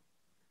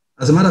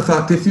 As a matter of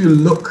fact, if you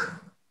look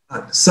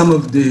at some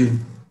of the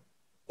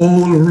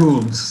old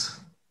rules,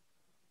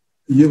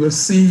 you will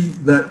see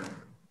that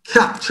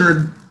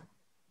captured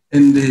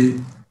in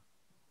the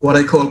what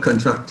I call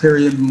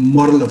contractarian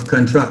model of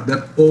contract,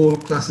 that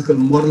old classical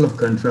model of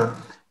contract,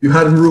 you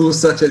had rules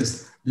such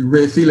as the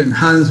Rayfield and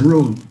Hans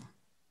rule,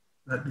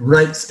 that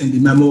rights in the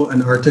memo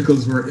and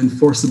articles were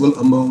enforceable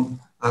among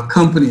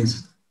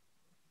companies,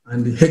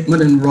 and the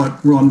Hickman and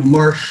Romney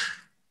Marsh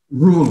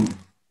rule,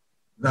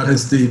 that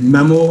is the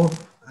memo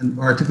and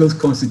articles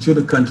constitute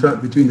a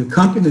contract between the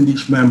company and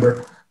each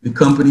member. The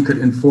company could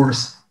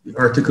enforce the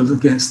articles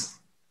against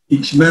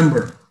each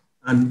member.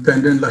 And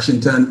Pender and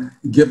Lushington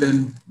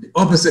given the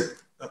opposite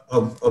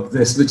of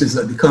this, which is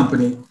that the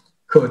company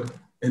could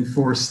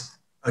enforce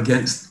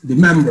against the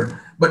member.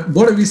 But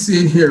what are we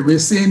seeing here? We're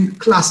seeing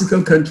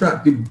classical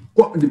contract,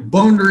 the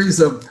boundaries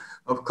of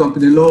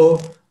company law,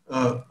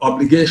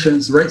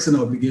 obligations, rights and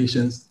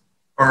obligations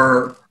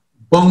are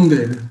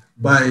bounded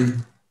by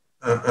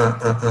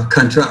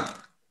contract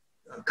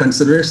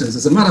considerations.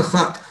 As a matter of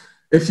fact,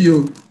 if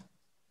you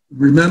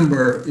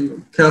remember,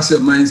 cast your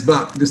minds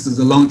back, this is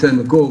a long time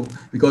ago,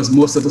 because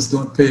most of us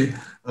don't pay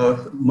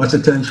much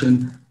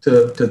attention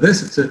to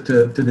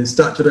the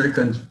statutory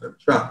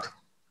contract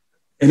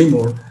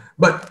anymore.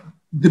 But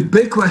the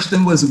big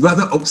question was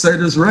whether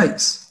outsiders'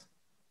 rights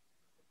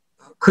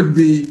could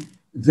be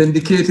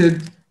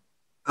vindicated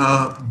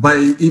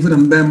by even a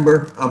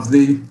member of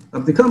the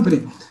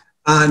company.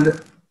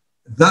 And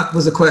that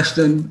was a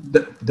question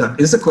that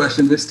is a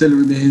question which still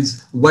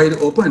remains wide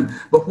open.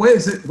 But why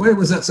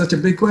was that such a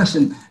big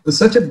question? It was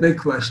such a big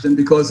question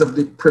because of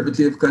the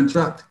privity of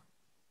contract.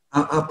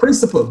 A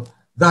principle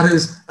that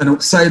is, an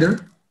outsider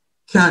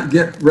can't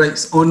get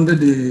rights under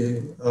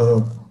the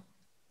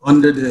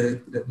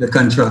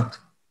contract,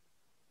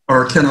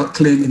 or cannot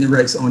claim any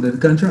rights under the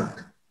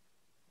contract.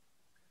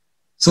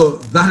 So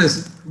that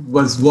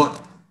was what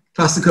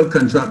classical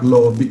contract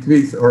law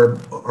bequeathed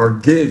or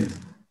gave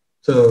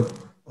to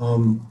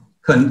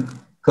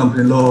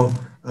company law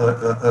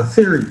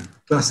theory,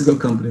 classical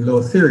company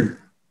law theory.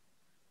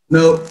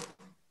 Now,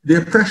 the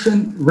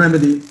oppression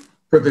remedy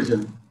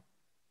provisions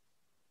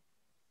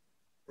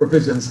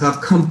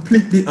have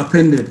completely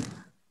upended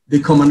the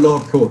common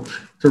law approach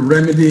to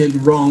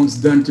remedying wrongs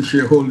done to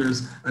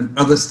shareholders and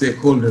other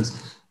stakeholders.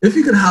 If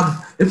you could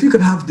have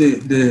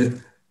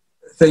the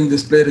thing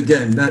displayed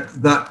again,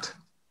 that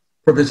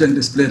provision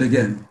displayed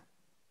again.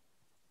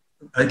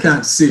 I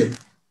can't see it.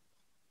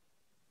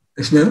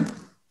 Ishmael?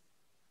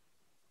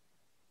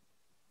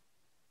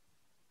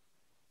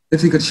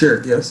 If you could share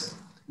it, yes.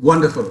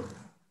 Wonderful.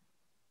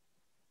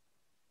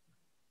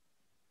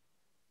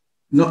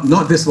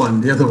 Not this one,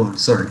 the other one,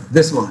 sorry,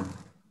 this one.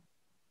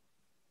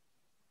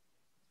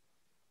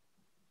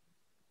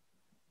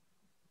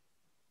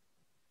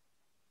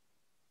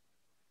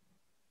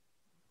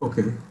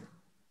 Okay.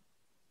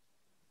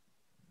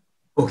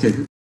 Okay.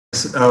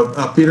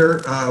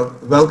 Peter,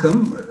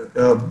 welcome.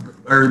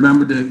 I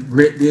remember the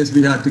great days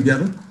we had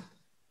together.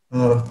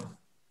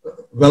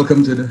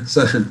 Welcome to the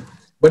session.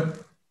 But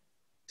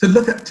to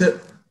look at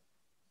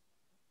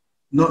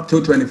not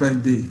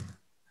 225D,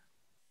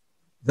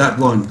 that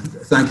one,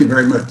 thank you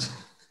very much.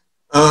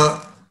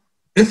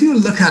 If you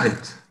look at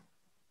it,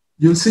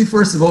 you'll see,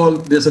 first of all,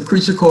 there's a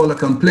creature called a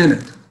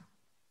complainant.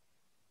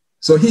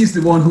 So he's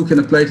the one who can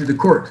apply to the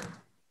court.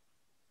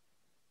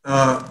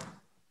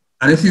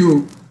 And if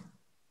you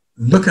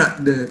look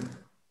at the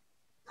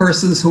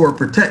persons who are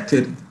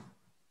protected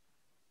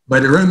by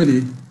the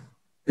remedy,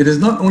 it is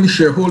not only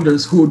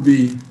shareholders who would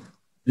be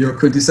your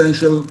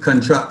quintessential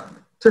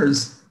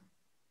contractors,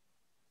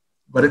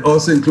 but it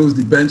also includes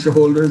the venture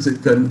holders,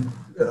 it can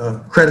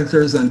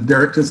creditors and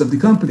directors of the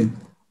company.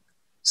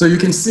 So you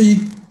can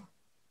see,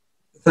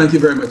 thank you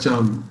very much,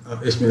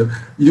 Ishmael.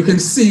 You can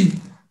see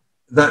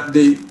that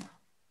the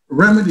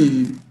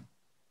remedy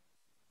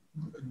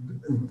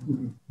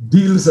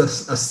deals a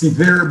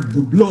severe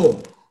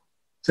blow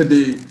to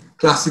the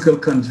classical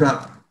company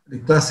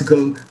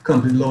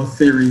law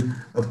theory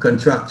of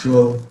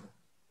contractual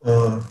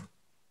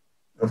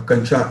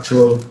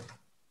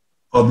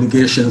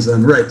obligations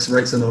and rights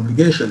and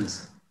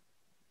obligations.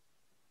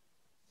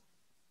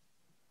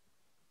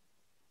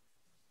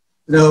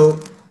 Now,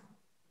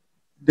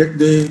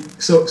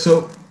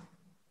 so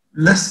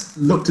let's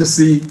look to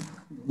see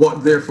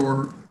what,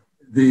 therefore,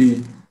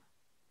 the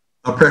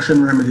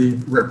oppression remedy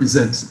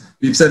represents.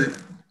 We've said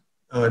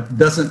it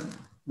doesn't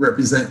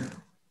represent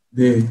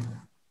the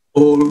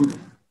old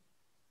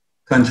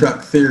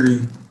contract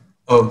theory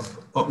of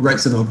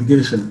rights and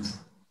obligations.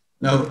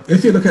 Now,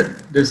 if you look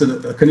at, there's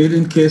a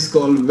Canadian case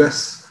called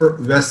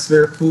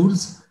Westfair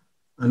Foods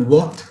and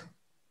What.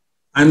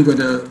 I'm going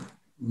to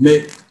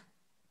make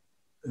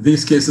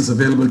these cases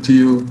available to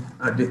you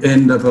at the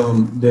end of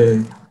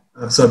the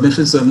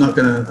submission, so I'm not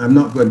going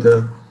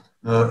to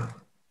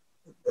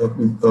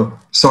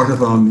sort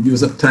of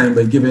use up time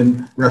by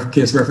giving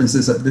case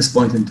references at this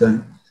point in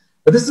time.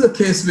 But this is a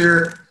case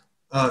where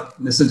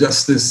Mr.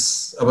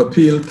 Justice of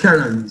Appeal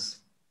Cairns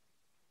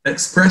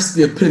expressed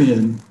the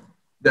opinion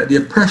that the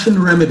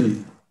oppression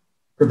remedy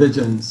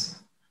provisions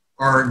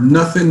are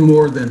nothing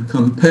more than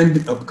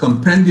a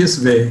compendious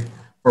way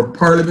for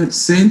Parliament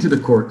saying to the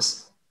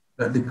courts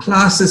that the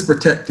classes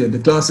protected, the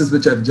classes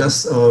which I've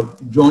just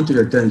drawn to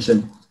your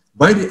attention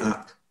by the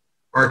Act,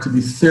 are to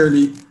be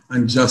fairly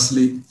and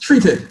justly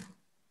treated.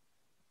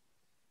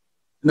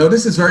 Now,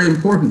 this is very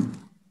important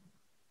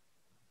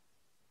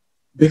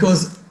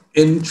because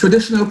in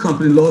traditional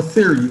company law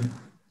theory,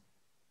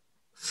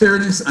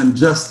 fairness and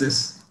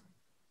justice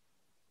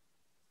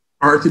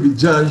are to be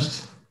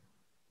judged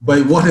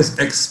by what is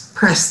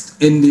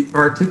expressed in the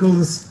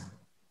articles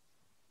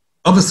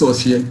of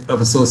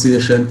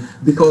association,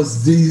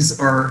 because these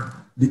are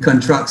the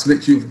contracts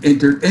which you've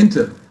entered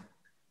into.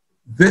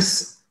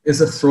 This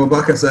is a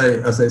throwback, as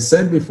I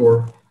said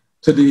before,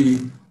 to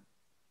the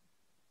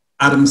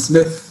Adam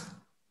Smith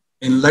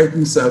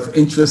enlightened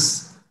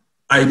self-interest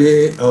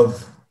idea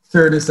of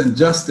fairness and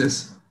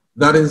justice.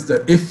 That is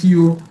that if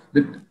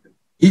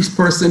each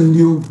person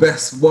knew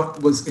best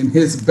what was in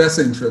his best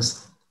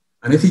interest,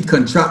 and if he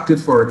contracted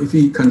for it, if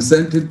he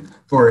consented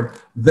for it,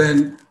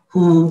 then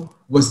who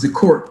was the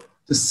court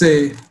to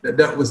say that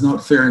that was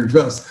not fair and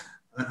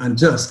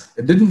just?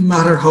 It didn't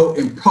matter how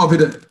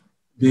improvident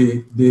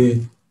the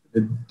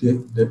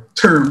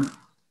term,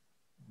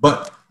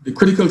 but the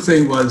critical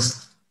thing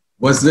was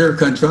there a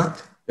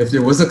contract? If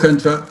there was a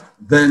contract,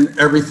 then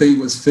everything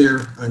was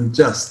fair and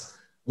just.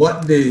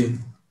 What the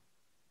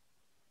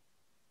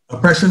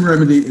oppression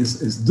remedy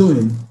is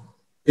doing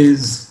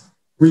is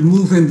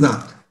removing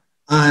that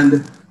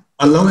and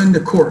allowing the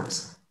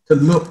courts to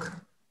look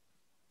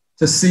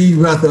to see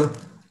whether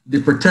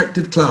the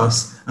protected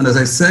class, and as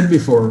I said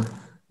before,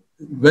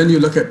 when you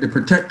look at the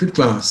protected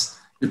class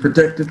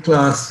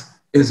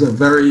is a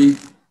very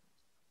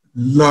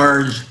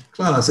large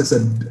class. It's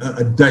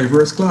a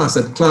diverse class,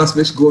 a class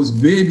which goes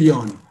way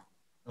beyond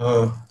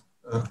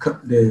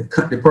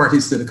the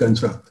parties to the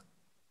contract.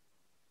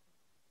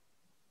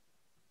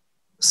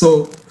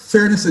 So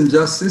fairness and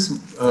justice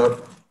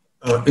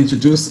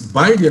introduced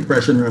by the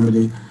oppression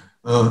remedy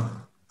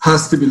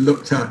has to be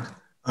looked at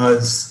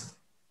as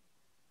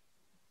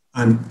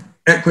an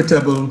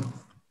equitable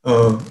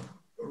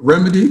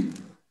remedy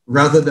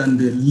rather than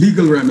the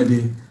legal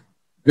remedy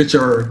which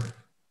are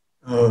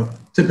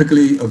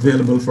typically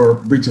available for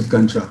breach of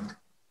contract.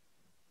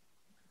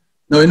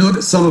 Now, I know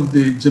that some of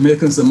the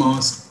Jamaicans among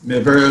us may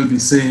very well be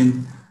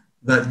saying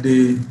that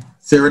the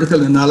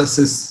theoretical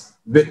analysis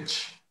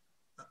which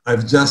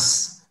I've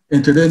just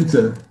entered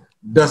into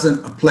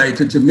doesn't apply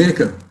to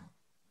Jamaica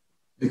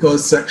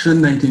because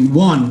Section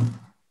 19(1)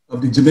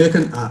 of the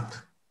Jamaican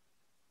Act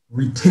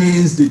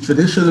retains the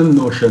traditional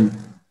notion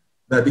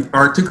that the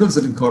Articles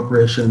of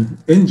Incorporation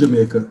in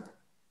Jamaica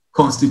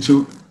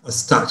constitute a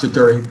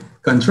statutory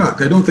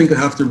contract. I don't think I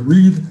have to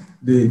read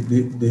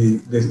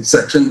the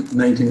Section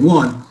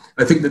 19(1).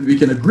 I think that we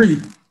can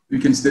agree, we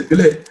can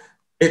stipulate,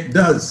 it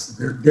does.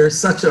 There's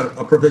such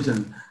a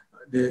provision,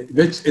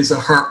 which is a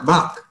hark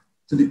back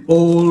to the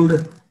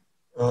old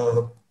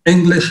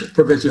English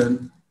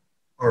provision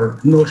or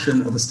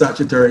notion of a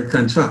statutory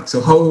contract.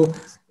 So how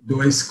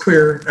do I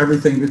square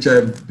everything which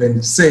I've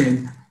been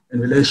saying in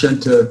relation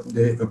to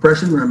the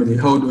oppression remedy?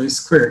 How do I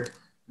square it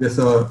with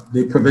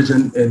the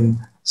provision in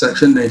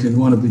Section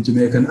 19(1) of the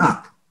Jamaican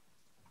Act?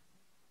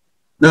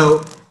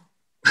 Now,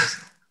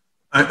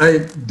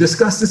 I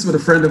discussed this with a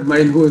friend of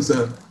mine who is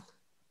an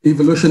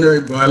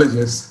evolutionary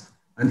biologist,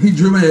 and he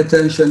drew my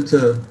attention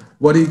to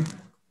what he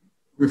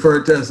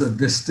referred to as a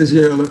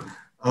vestigial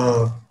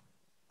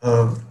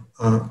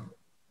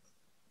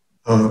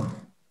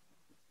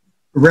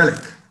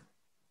relic.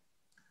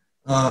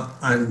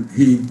 And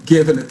he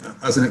gave it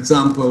as an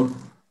example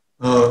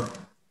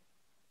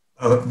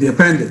the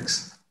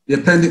appendix. The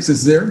appendix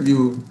is there.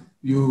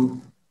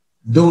 You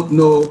don't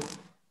know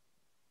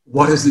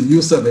what is the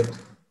use of it,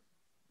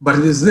 but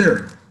it is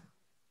there.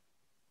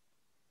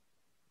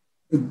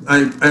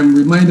 I'm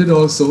reminded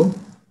also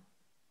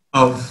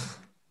of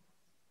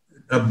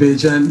a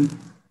Bajan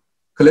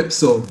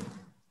calypso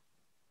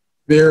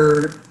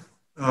where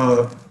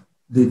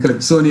the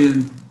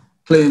calypsonian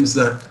claims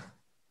that,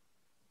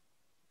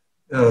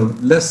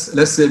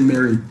 let's say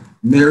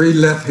Mary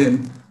left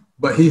him,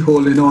 but he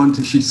holding on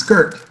to she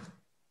skirt.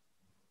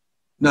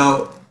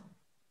 Now,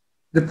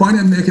 the point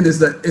I'm making is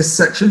that is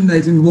Section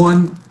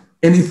 19(1)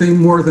 anything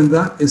more than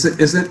that?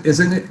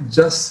 Isn't it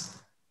just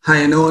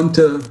hanging on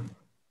to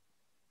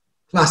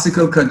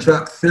classical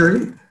contract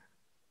theory?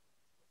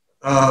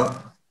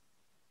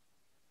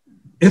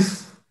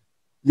 If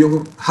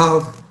you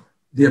have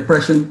the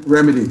oppression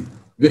remedy,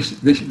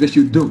 which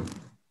you do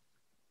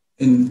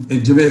in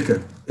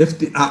Jamaica, if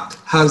the Act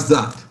has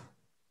that,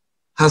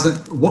 how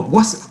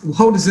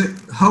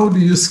do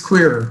you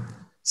square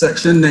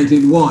Section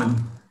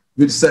 19(1)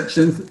 with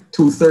Section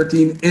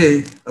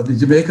 213A of the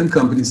Jamaican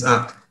Companies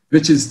Act,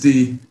 which is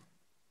the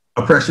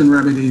oppression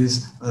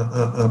remedies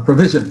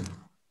provision?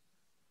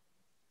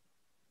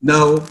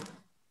 Now,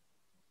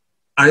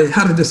 I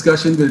had a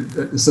discussion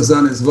with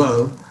Suzanne as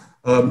well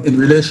in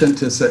relation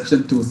to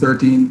Section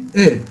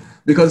 213A,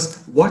 because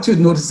what you'd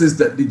notice is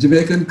that the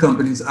Jamaican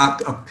Companies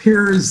Act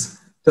appears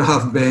to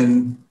have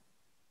been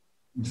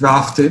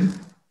drafted,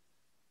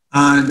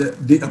 and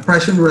the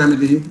oppression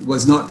remedy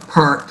was not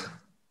part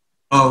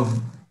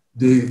of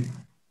the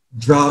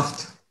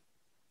draft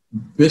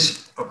which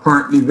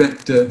apparently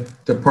went to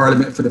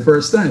Parliament for the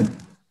first time.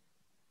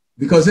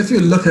 Because if you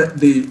look at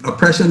the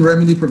oppression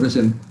remedy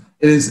provision,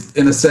 it is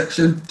in a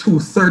Section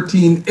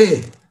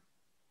 213A,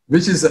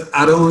 which is an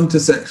add-on to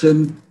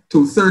Section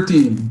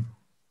 213.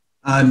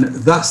 And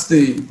that's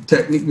the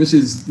technique which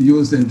is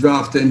used in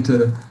drafting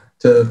to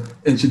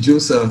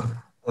introduce a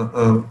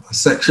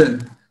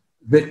section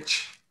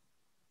which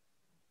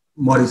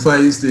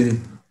modifies the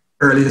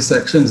earlier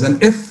sections.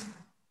 And if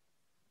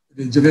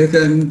the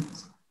Jamaican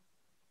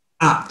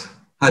Act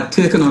had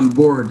taken on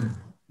board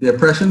the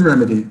oppression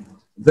remedy,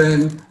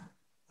 then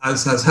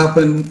as had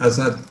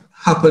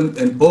happened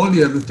in all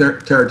the other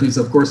territories,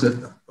 of course,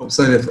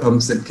 outside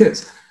of St.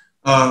 Kitts,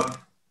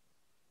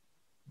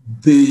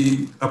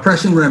 the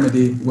oppression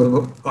remedy would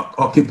have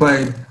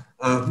occupied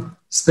a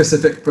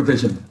specific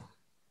provision.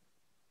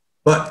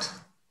 But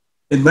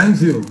in my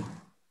view,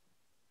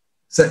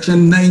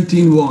 Section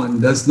 19(1)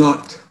 does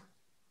not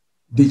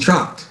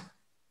detract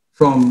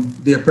from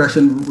the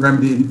oppression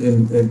remedy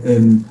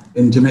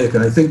in Jamaica.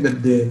 I think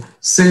that the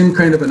same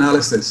kind of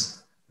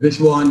analysis which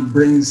one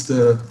brings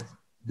the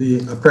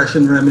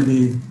oppression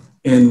remedy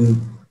in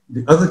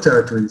the other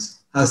territories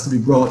has to be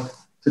brought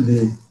to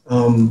the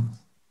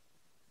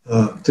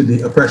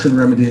oppression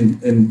remedy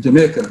in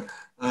Jamaica.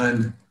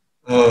 And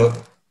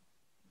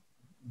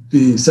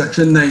the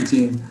Section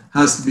 19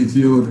 has to be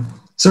viewed,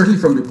 certainly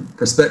from the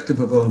perspective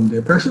of the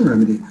oppression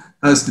remedy,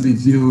 has to be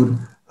viewed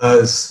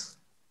as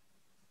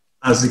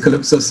the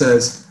Calypso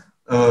says,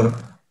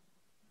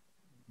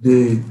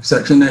 the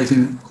Section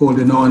 19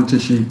 holding on to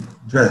she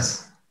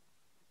dress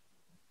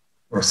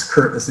or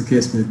skirt, as the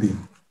case may be.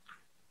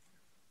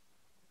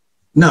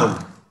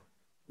 Now,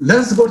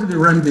 let's go to the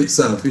remedy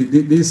itself.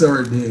 These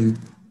are the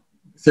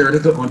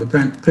theoretical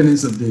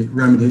underpinnings of the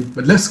remedy,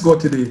 but let's go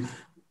to the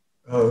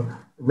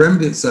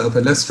remedy itself,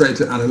 and let's try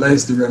to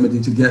analyze the remedy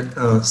to get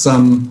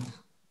some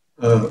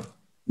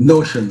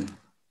notion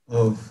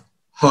of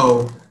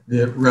how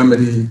the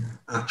remedy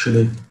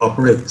actually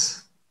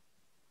operates.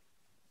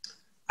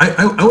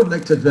 I would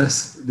like to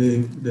address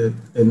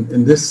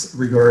in this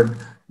regard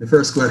the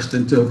first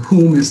question: to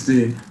whom is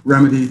the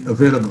remedy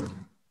available?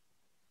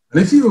 And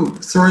if you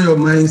throw your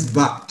minds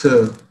back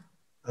to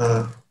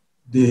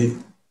the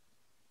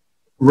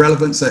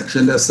relevant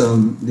section, that's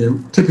the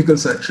typical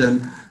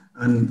section,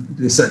 and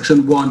the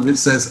section 1, which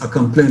says a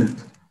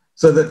complainant,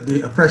 so that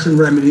the oppression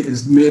remedy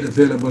is made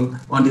available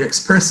on the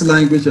express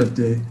language of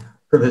the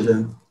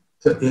provision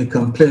to a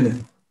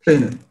complainant.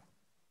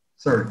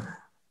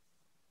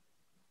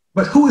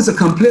 But who is a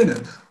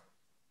complainant?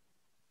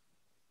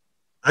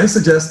 I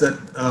suggest that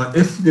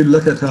if you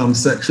look at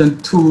section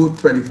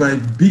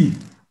 225B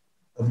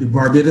of the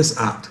Barbados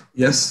Act,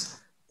 yes,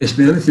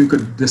 Ishmael, if you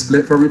could display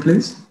it for me,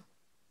 please.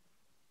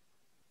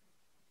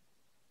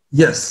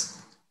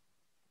 Yes.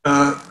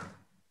 I'm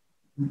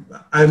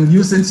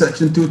using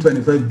section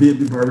 225B of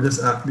the Barbados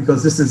Act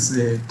because this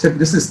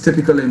is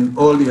typical in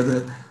all the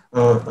other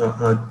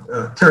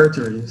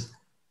territories,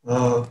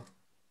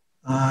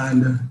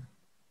 and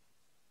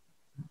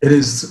it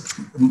is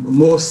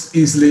most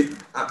easily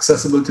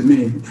accessible to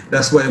me.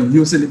 That's why I'm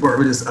using the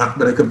Barbados Act,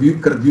 but I could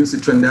have used the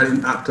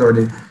Trinidadian Act or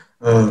the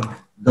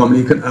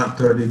Dominican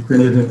Act or the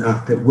Grenadian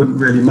Act. It wouldn't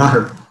really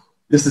matter.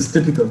 This is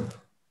typical,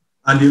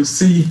 and you'll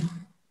see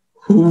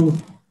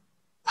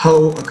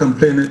how a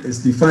complainant is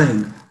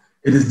defined.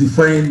 It is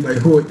defined by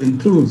who it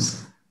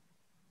includes.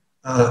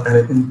 And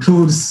it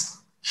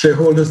includes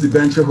shareholders,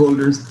 debenture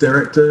holders,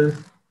 director,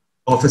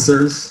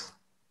 officers,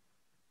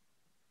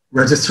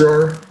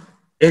 registrar,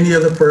 any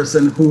other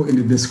person who in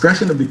the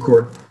discretion of the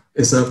court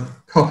is a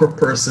proper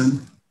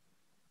person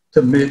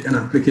to make an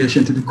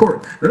application to the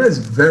court. Now, that is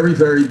very,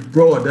 very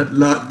broad.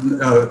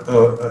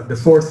 The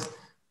fourth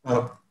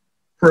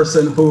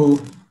person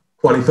who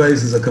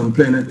qualifies as a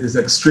complainant is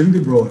extremely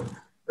broad.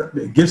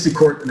 It gives the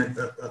court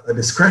a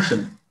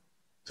discretion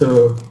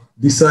to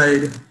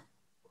decide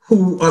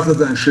who, other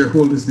than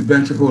shareholders,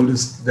 debenture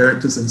holders,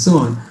 directors, and so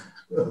on,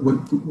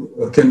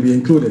 can be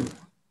included.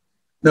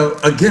 Now,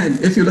 again,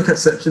 if you look at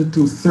section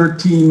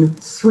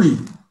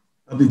 213.3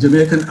 of the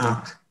Jamaican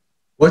Act,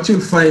 what you'll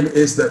find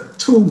is that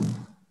two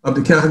of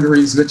the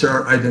categories which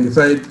are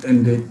identified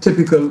in the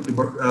typical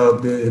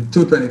the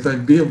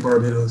 225B of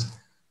Barbados,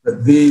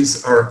 that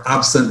these are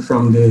absent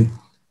from the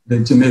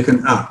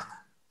Jamaican Act.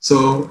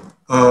 So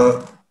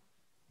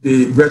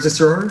the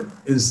registrar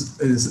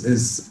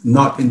is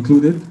not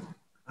included,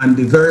 and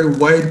the very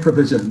wide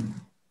provision,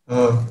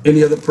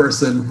 any other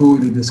person who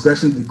in the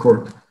discretion of the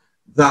court,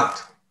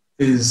 that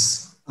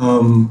is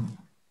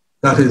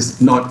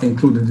not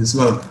included as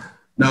well.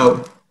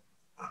 Now,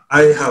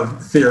 I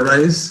have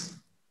theorized,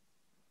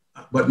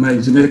 but my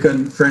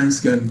Jamaican friends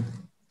can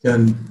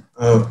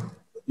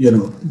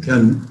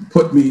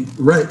put me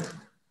right.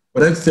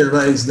 But I've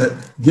theorized that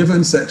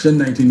given section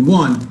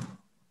 19.1,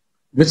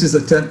 which is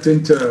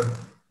attempting to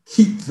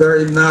keep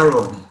very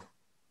narrow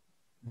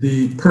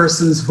the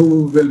persons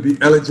who will be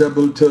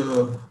eligible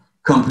to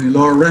company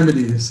law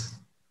remedies,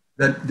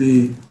 that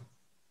the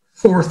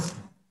fourth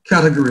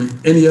category,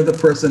 any other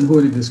person who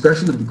in the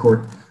discretion of the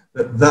court,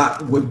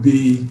 that would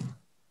be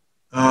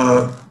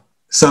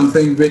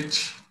something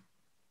which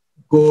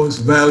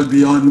goes well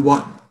beyond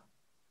what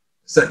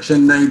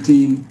section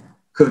 19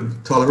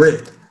 could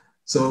tolerate.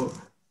 So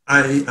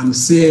I am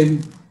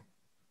seeing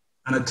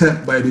an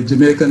attempt by the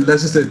Jamaican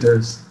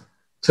legislators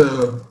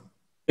to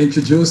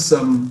introduce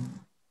some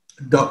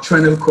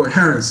doctrinal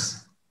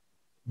coherence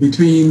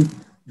between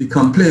the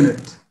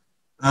complainant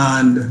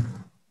and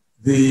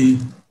the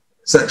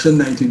section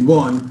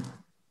 19.1,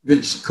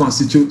 which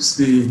constitutes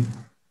the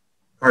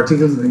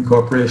articles of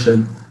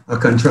incorporation, a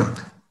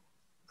contract.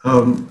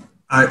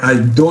 I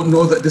don't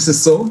know that this is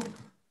so,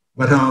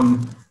 but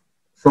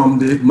from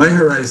my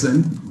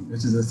horizon,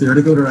 which is a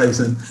theoretical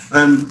horizon,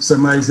 I'm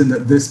surmising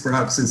that this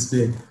perhaps is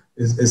the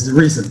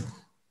reason.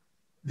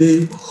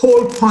 The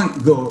whole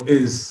point, though,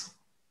 is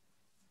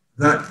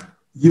that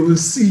you will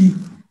see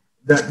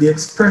that the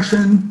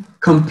expression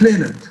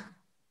complainant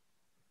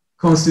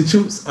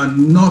constitutes a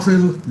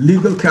novel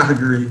legal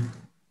category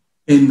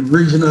in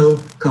regional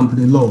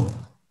company law.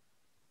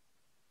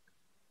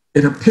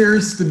 It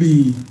appears to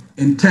be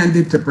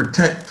intended to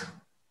protect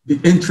the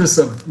interests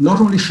of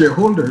not only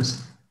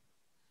shareholders,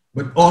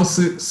 but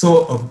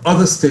also of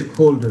other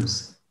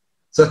stakeholders,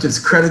 such as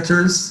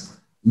creditors,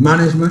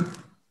 management,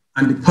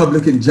 and the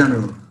public in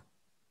general,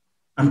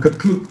 and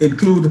could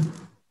include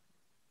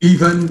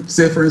even,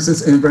 say, for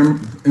instance,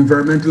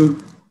 environmental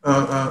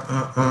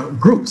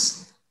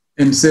groups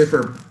in, say,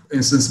 for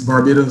instance,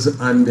 Barbados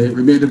and the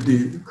remainder of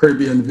the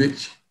Caribbean,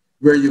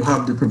 where you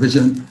have the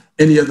provision,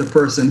 any other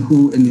person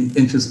who in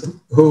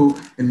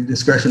the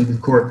discretion of the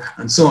court,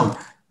 and so on.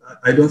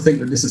 I don't think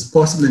that this is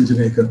possible in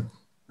Jamaica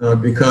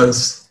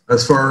because,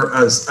 as far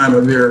as I'm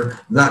aware,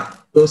 that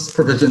those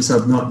provisions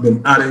have not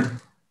been added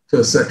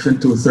to Section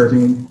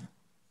 213,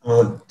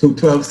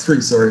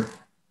 212.3, sorry,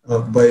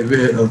 by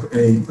way of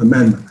an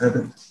amendment. I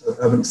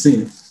haven't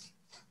seen it.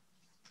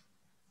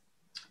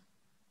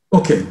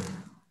 Okay.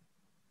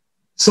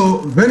 So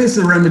when is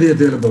the remedy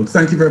available?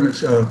 Thank you very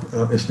much,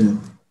 Ishmael.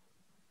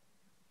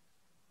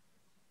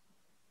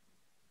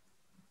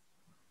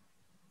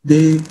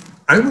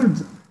 I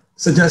would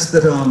suggest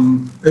that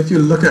if you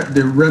look at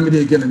the remedy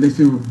again, and if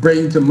you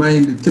bring to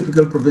mind the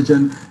typical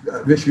provision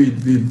which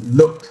we've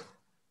looked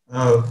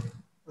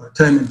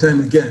time and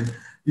time again,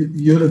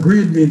 you'll agree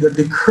with me that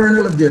the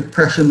kernel of the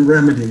oppression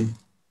remedy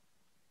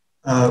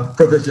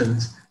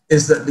provisions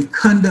is that the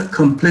conduct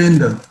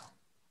complained of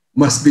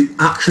must be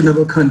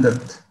actionable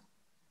conduct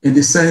in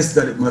the sense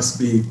that it must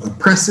be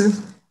oppressive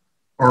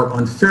or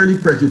unfairly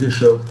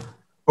prejudicial,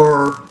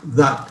 or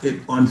that it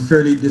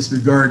unfairly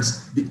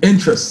disregards the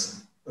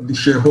interests of the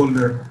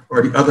shareholder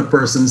or the other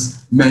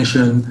persons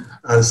mentioned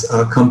as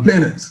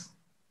complainants.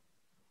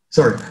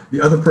 Sorry,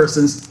 the other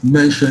persons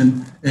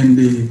mentioned in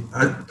the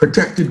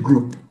protected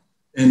group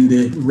in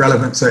the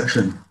relevant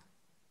section.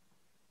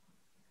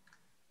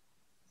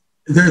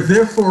 There are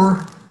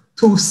therefore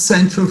two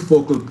central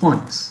focal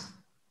points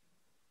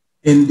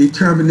in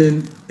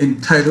determining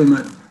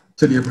entitlement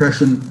to the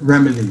oppression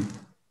remedy.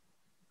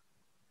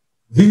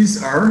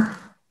 These are,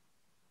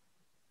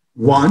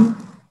 one,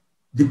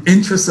 the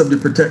interests of the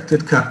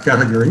protected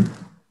category,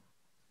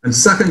 and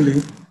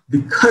secondly,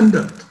 the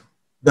conduct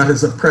that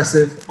is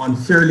oppressive,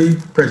 unfairly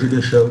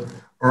prejudicial,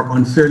 or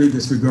unfairly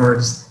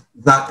disregards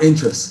that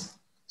interest.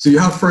 So you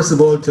have, first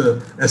of all,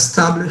 to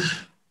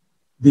establish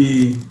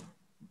that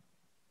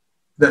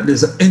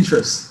there's an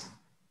interest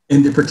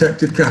in the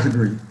protected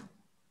category,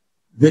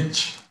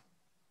 which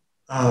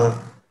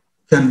can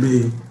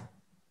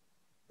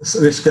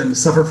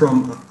suffer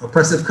from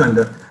oppressive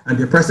conduct, and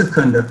the oppressive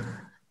conduct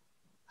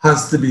there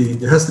has to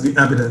be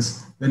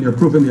evidence when you're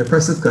proving the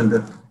oppressive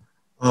conduct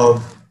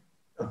of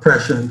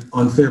oppression,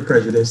 unfair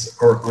prejudice,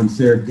 or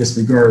unfair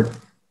disregard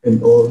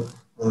in all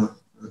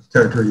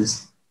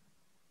territories.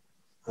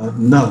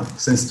 Now,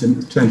 since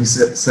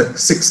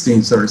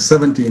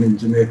 17 in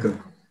Jamaica,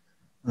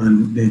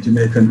 and the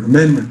Jamaican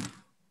Amendment.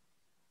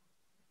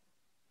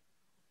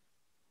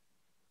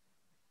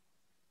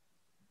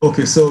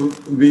 Okay, so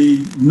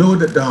we know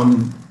that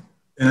in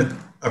an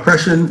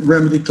oppression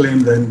remedy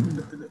claim,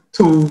 then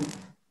two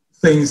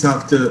things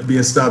have to be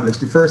established.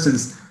 The first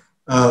is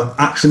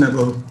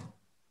actionable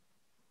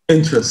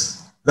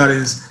interest. That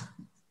is,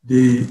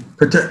 you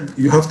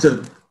have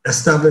to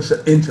establish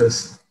an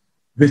interest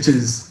which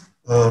is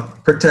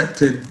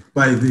protected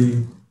by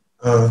the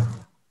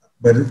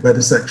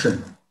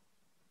section.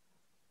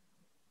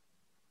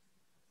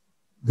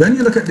 When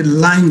you look at the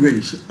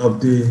language of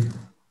the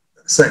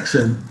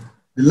section,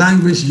 the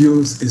language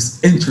used is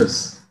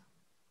interest.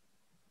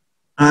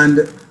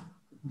 And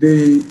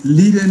the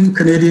leading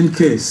Canadian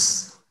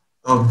case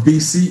of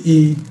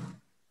BCE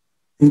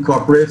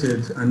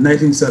Incorporated and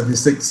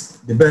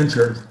 1976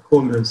 debenture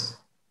holders,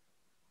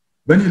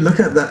 when you look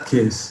at that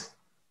case,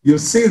 you'll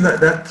see that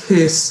that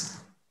case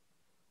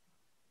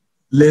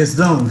lays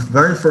down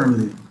very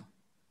firmly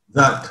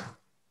that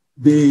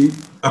the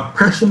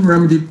oppression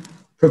remedy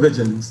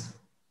provisions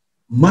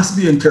must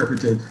be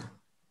interpreted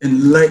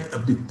in light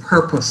of the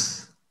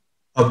purpose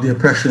of the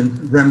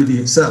oppression remedy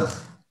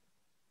itself.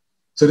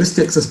 So this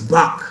takes us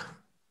back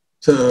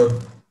to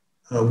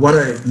what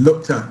I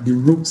looked at, the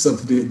roots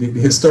of the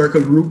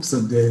historical roots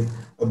of the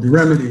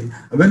remedy.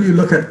 And when you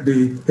look at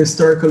the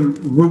historical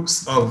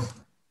roots of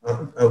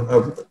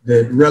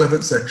the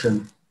relevant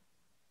section,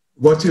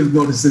 what you'll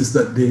notice is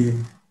that the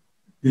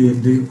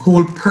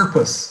whole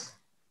purpose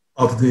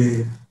of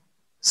the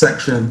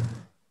section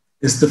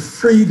is to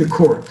free the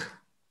court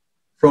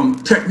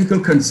from technical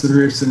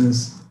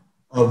considerations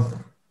of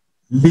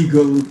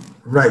legal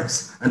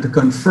rights and to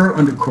confer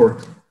on the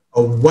court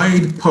a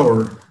wide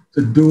power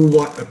to do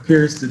what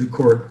appears to the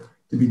court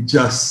to be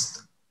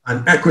just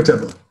and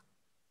equitable.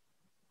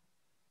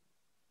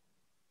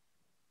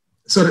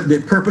 So that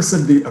the purpose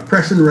of the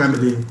oppression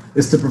remedy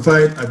is to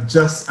provide a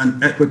just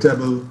and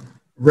equitable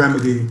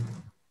remedy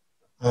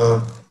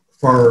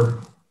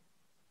for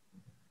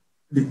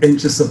the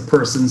interests of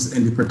persons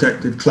in the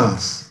protected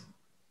class.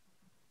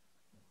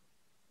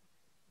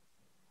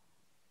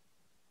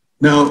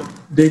 Now,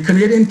 the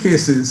Canadian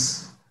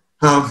cases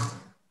have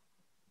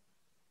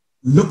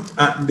looked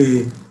at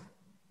the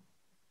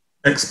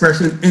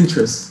expression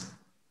interest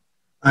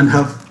and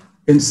have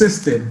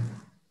insisted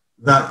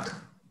that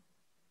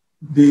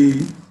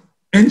the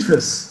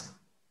interest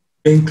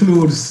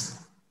includes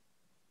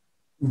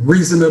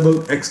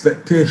reasonable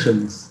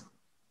expectations.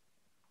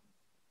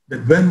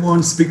 That when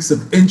one speaks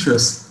of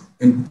interest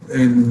in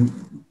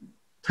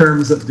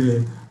terms of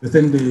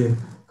within the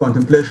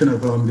contemplation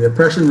of the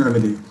oppression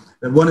remedy,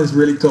 that one is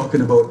really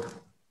talking about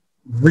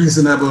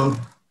reasonable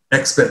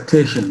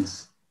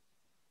expectations.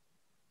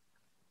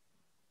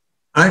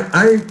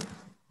 I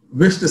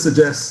wish to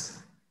suggest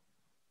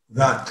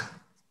that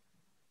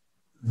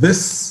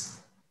this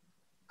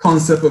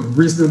concept of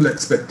reasonable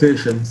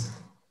expectations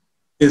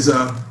is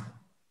a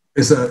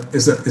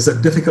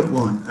difficult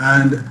one,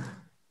 and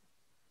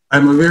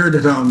I'm aware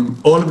that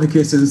all of the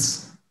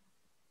cases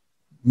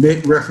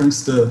make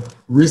reference to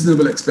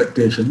reasonable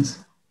expectations,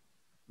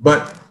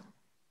 but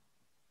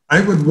I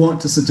would want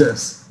to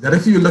suggest that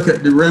if you look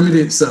at the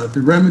remedy itself,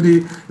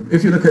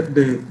 if you look at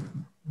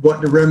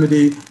what the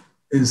remedy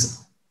is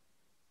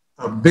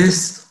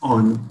based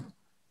on,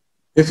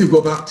 if you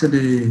go back to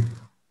the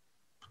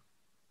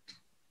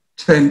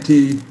to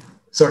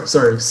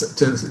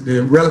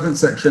the relevant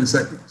section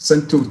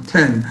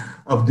 210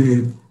 of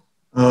the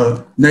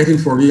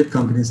 1948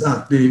 Companies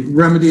Act, the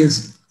remedy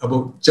is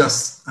about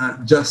just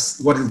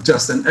what is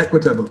just and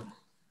equitable.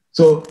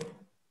 So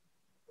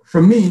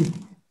for me,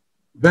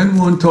 when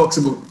one talks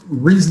about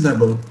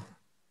reasonable,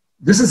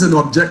 this is an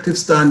objective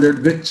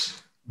standard which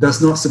does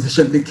not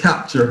sufficiently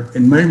capture,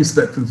 in my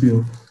respectful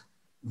view,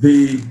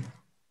 the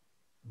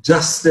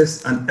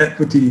justice and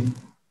equity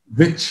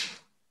which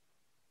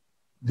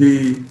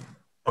the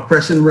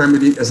oppression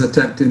remedy is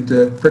attempting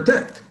to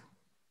protect.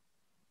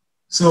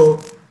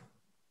 So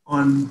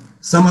on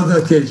some other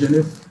occasion,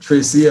 if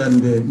Tracy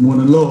and the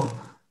MonaLaw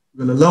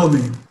will allow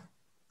me,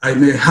 I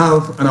may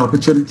have an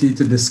opportunity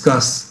to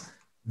discuss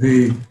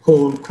the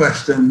whole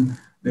question,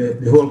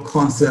 the whole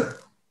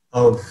concept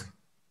of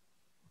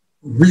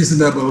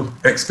reasonable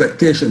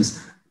expectations.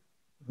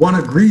 One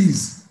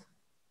agrees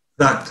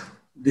that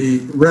the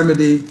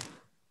remedy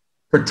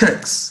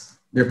protects,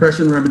 the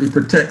oppression remedy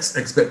protects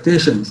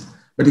expectations,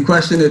 but the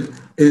question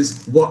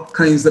is what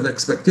kinds of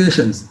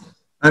expectations?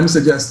 I'm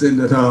suggesting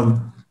that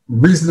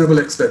reasonable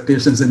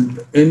expectations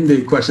in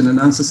the question and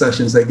answer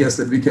sessions, I guess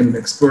that we can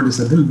explore this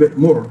a little bit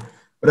more,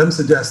 but I'm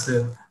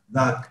suggesting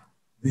that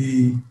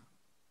the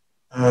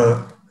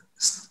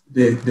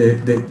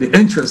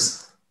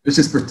interest which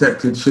is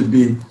protected should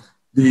be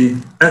the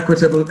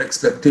equitable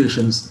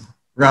expectations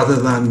rather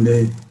than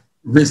the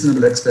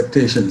reasonable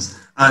expectations.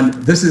 And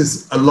this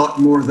is a lot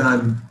more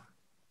than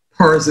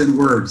parsing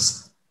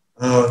words.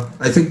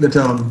 I think that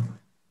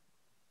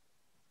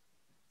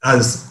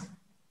as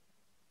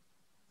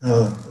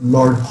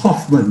Lord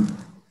Hoffman,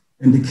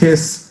 in the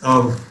case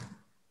of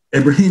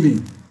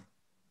Ibrahimi,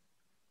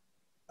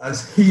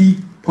 as he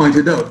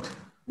pointed out,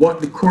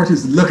 what the court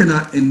is looking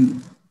at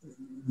in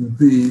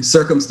the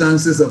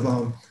circumstances of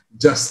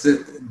just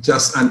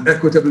and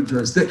equitable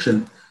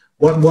jurisdiction,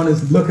 what one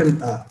is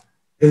looking at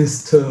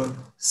is to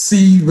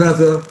see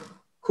whether,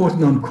 quote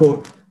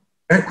unquote,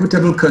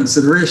 equitable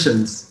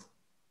considerations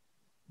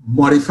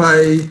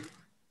modify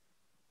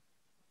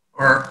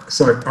or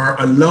are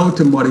allowed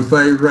to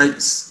modify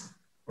rights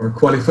or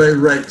qualify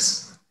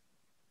rights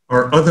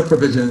or other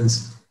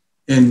provisions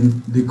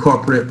in the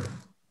corporate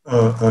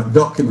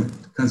document,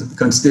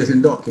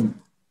 constating document.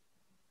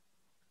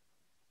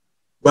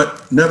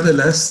 But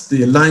nevertheless,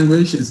 the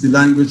language is the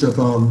language of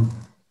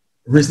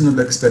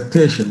reasonable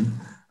expectation.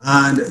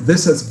 And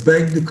this has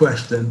begged the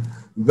question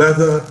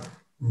whether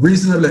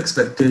reasonable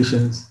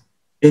expectations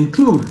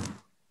include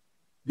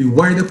the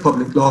wider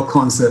public law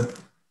concept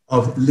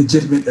of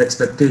legitimate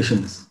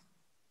expectations.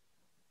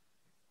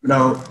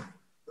 Now,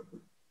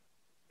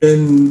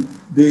 in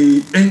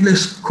the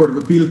English Court of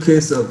Appeal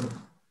case of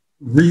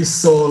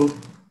Rees-Saul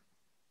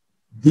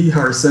D.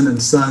 Harrison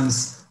and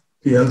Sons,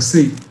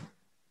 PLC,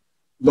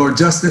 Lord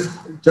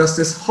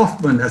Justice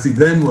Hoffman, as he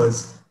then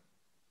was,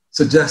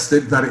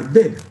 suggested that it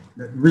did,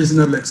 that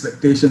reasonable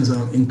expectations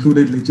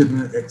included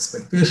legitimate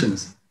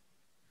expectations.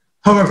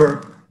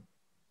 However,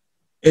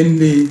 in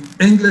the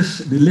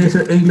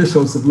later English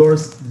House of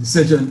Lords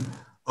decision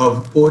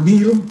of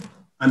O'Neill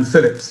and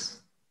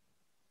Phillips,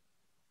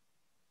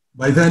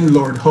 by then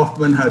Lord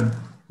Hoffman had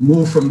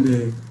moved from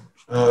the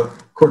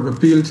Court of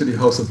Appeal to the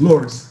House of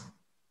Lords,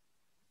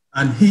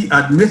 and he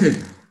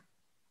admitted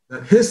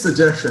that his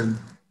suggestion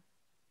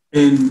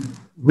in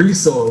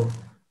Rees-Saul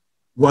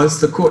was,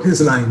 to quote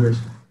his language,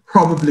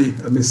 probably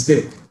a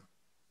mistake.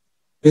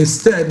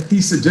 Instead,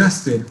 he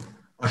suggested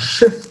a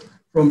shift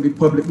from the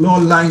public law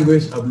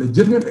language of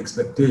legitimate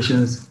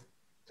expectations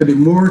to the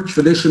more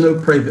traditional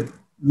private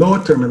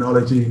law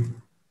terminology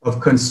of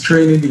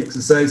constraining the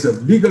exercise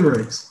of legal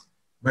rights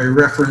by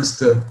reference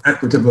to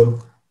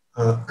equitable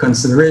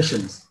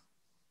considerations.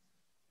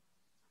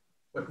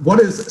 But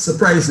what is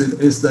surprising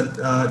is that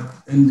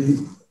in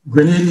the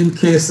Grenadian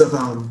case of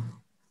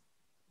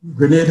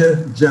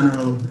Grenada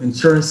General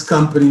Insurance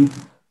Company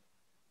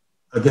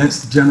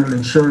against General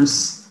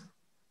Insurance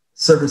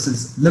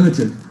Services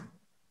Limited,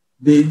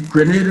 the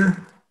Grenada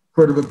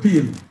Court of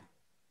Appeal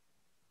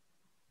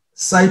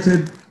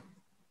cited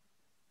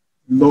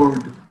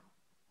Lord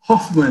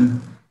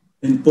Hoffman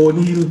in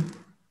O'Neill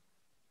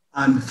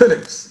and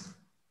Phillips,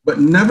 but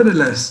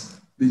nevertheless,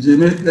 the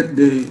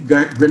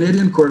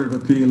Grenadian Court of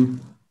Appeal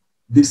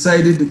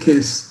decided the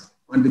case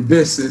on the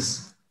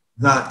basis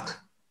that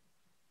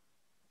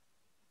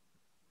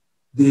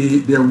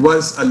there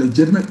was a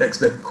legitimate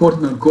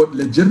quote-unquote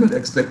legitimate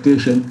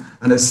expectation,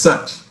 and as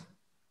such,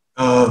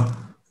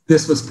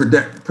 this was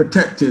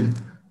protected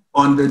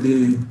under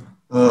the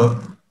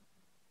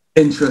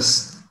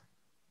interest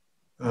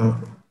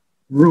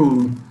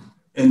rule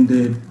in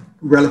the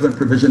relevant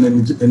provision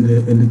in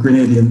the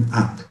Grenadian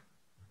Act.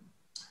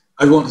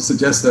 I want to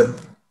suggest that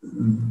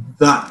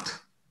that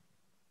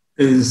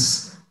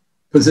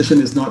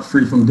position is not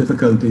free from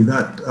difficulty.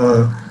 That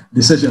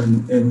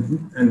decision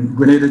in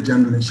Grenada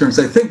General Insurance,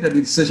 I think that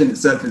the decision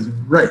itself is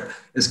right,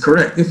 is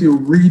correct. If you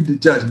read the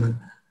judgment,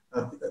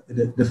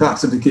 the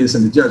facts of the case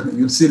and the judgment,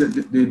 you'll see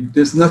that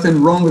there's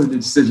nothing wrong with the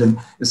decision.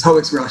 It's how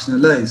it's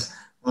rationalized.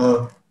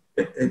 I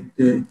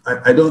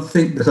don't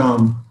think that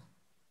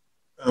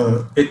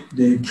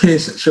the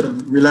case should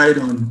have relied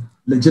on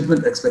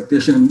legitimate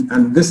expectation,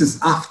 and this is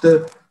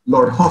after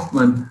Lord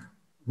Hoffman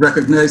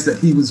recognized that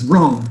he was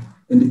wrong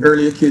in the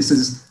earlier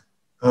cases,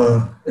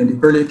 in the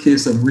earlier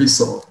case of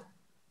Resol.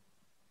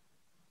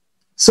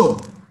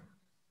 So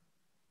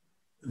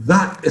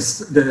that is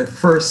the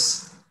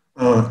first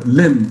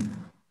limb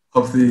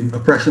of the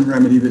oppression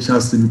remedy which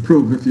has to be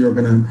proved if you're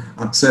going to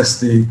access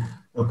the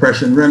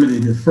oppression remedy.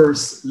 The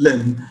first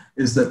limb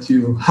is that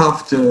you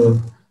have to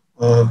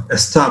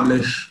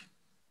establish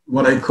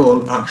what I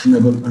call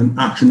an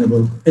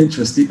actionable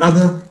interest. The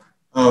other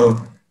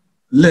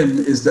limb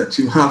is that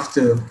you have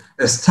to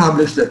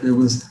establish that there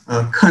was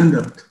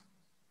conduct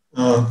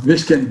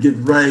which can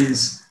give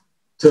rise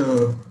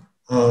to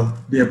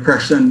the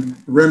oppression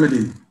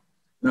remedy.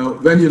 Now,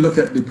 when you look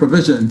at the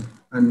provision,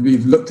 and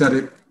we've looked at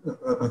it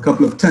a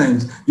couple of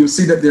times, you'll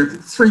see that there are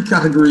three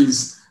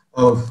categories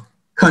of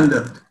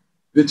conduct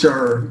which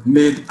are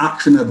made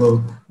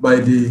actionable by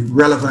the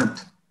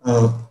relevant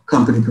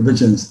company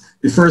provisions.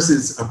 The first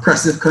is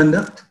oppressive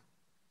conduct,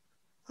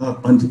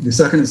 the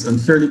second is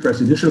unfairly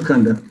prejudicial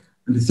conduct,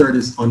 and the third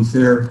is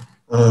unfair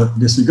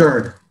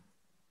disregard.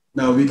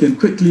 Now we can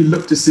quickly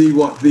look to see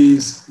what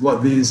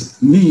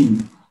these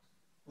mean.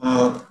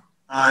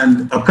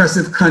 And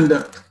oppressive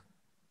conduct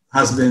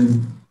has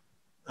been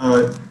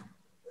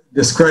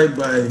described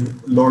by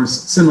Lord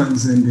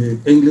Simmons in the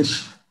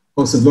English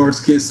House of Lords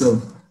case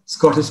of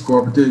Scottish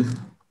Cooperative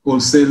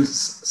Wholesale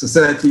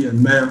Society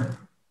and Mayor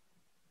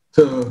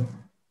to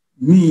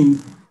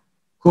mean,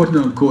 quote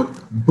unquote,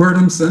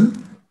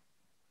 burdensome,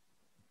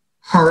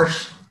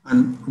 harsh,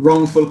 and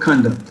wrongful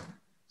conduct.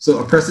 So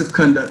oppressive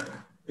conduct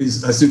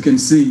is, as you can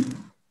see,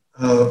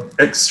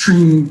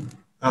 extreme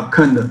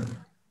conduct,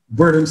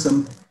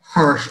 burdensome,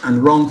 harsh,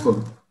 and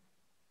wrongful.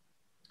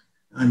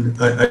 And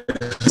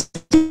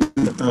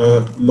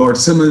Lord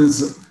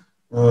Simmons'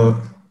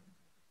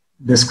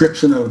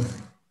 description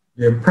of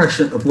the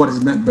oppression, of what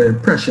is meant by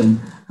oppression,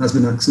 has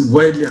been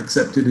widely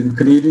accepted in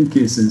Canadian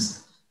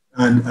cases,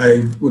 and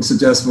I would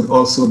suggest would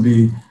also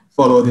be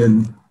followed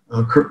in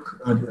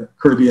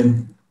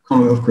Caribbean,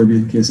 Commonwealth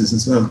Caribbean cases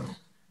as well.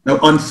 Now,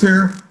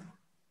 unfair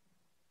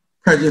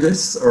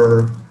prejudice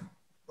or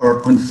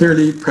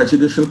unfairly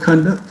prejudicial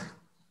conduct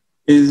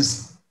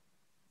is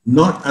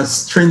not as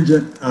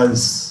stringent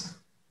as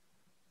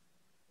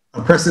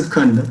oppressive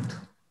conduct,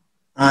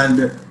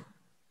 and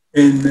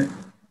in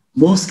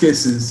most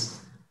cases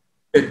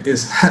it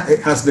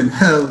has been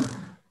held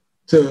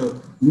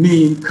to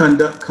mean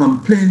conduct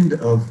complained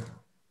of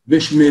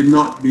which may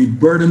not be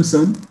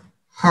burdensome,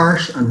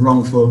 harsh, and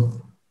wrongful,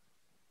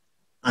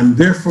 and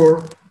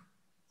therefore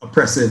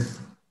oppressive,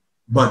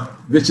 but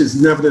which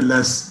is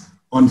nevertheless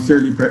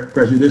unfairly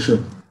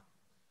prejudicial.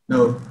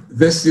 Now,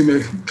 this you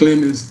may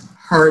claim is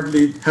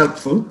hardly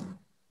helpful,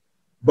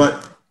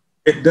 but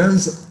it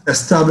does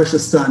establish a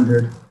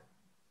standard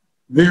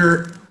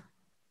where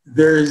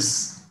there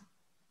is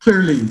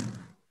clearly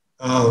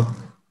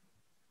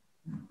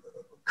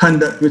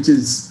conduct which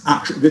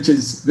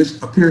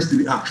appears to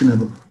be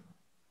actionable.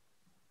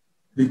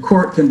 The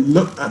court can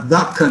look at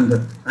that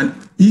conduct, and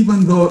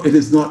even though it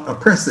is not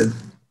oppressive,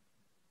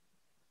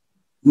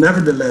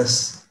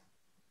 nevertheless,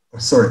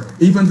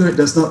 even though it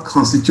does not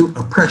constitute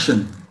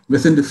oppression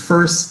within the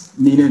first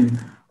meaning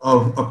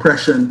of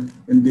oppression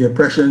in the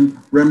oppression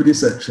remedy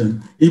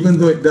section, even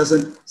though it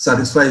doesn't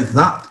satisfy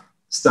that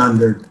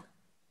standard,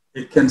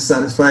 it can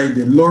satisfy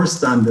the lower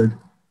standard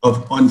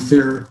of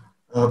unfair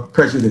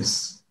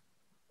prejudice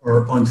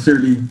or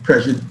unfairly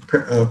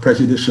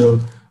prejudicial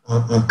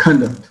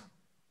conduct.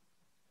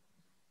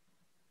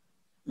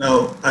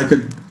 Now, I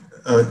could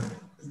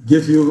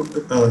give you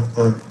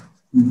a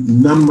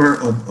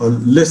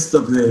list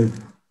of the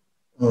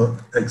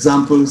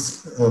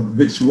examples of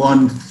which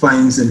one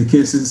finds in the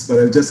cases, but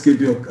I'll just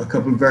give you a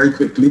couple very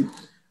quickly.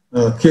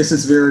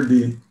 Cases where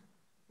the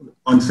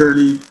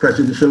unfairly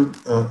prejudicial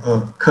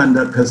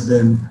conduct has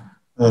been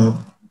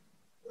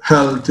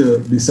held to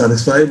be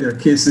satisfied. There are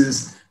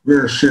cases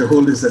where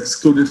shareholders are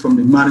excluded from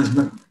the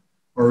management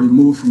or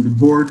removed from the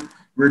board,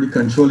 where the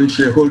controlling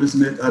shareholders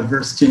made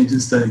adverse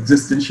changes to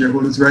existing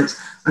shareholders' rights.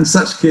 And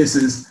such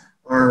cases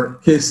are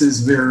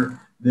cases where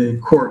the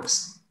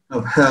courts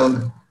have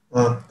held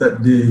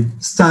that the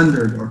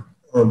standard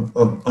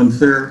of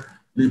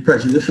unfairly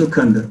prejudicial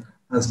conduct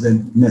has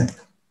been met.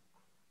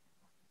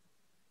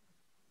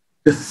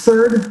 The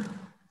third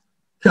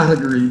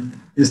category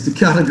is the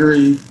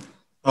category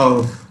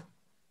of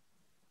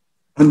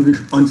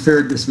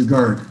unfair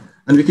disregard.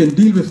 And we can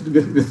deal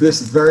with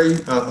this very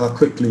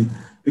quickly,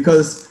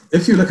 because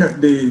if you look at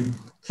the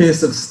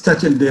case of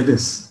Stetchen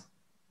Davis,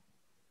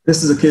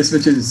 this is a case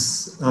which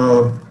is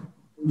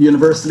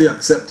universally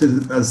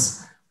accepted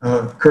as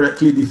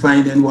correctly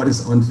defined in what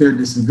is unfair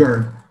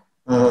disregard.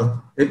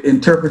 That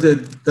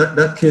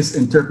case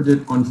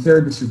interpreted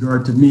unfair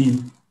disregard to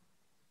mean,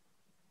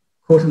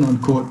 quote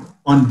unquote,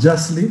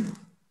 unjustly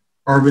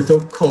or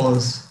without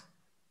cause,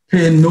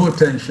 paying no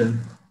attention,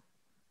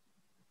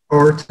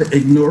 or to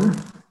ignore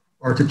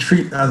or to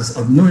treat as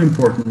of no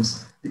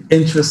importance the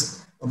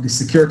interests of the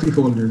security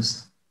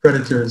holders,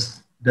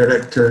 creditors,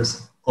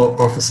 directors, or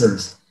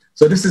officers.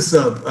 So this is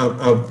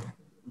a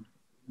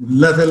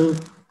level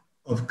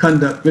of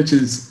conduct which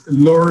is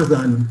lower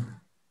than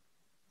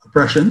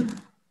oppression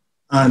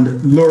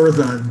and lower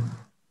than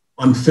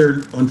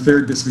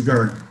unfair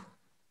disregard.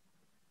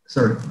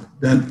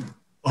 Then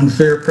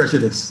unfair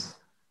prejudice.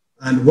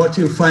 And what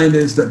you'll find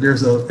is that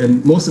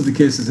in most of the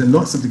cases, in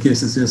lots of the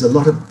cases, there's a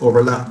lot of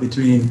overlap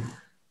between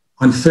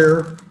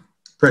unfair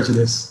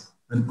prejudice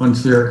and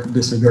unfair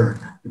disregard.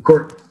 The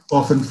court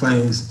often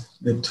finds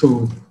the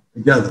two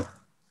together.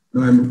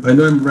 Now, I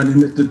know I'm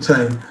running into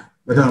time,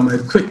 but I'd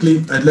like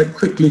quickly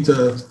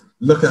to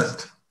look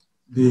at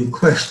the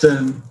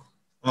question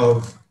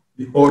of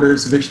the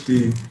orders which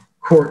the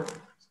court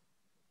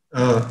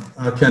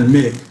can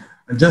make.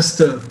 And just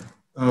to,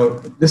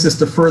 this is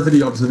to further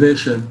the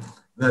observation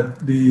that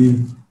the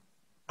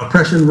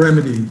oppression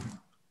remedy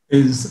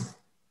is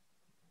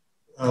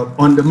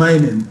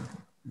undermining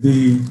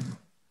the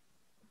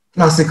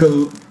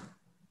classical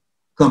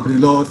company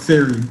law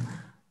theory.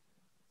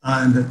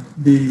 And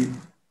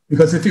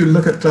because if you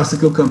look at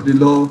classical company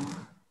law,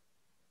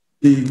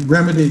 the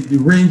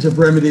range of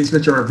remedies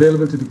which are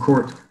available to the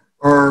court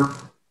are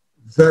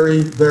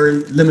very,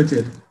 very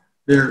limited.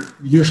 They're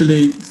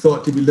usually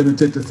thought to be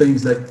limited to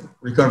things like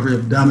recovery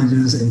of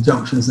damages,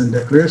 injunctions, and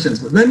declarations.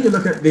 But when you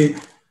look at the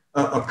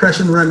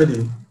oppression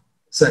remedy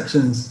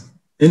sections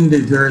in the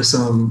various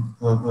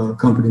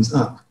Companies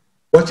Act,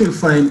 what you'll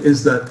find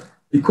is that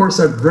the courts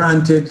are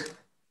granted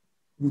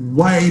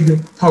wide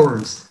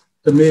powers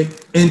to make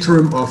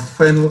interim or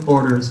final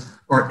orders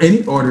or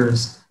any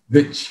orders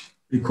which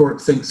the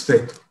court thinks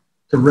fit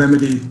to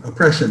remedy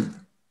oppression.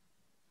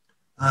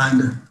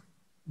 And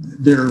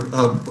there are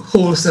a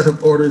whole set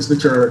of orders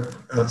which are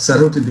set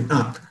out in the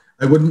Act.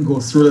 I wouldn't go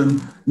through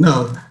them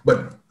now,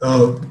 but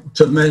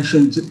to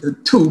mention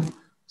two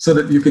so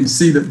that you can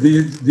see that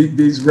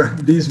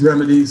these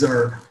remedies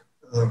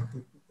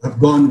have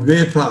gone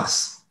way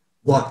past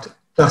what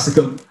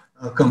classical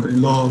company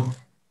law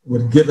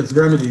would give as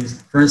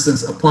remedies. For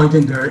instance,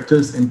 appointing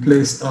directors in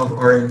place of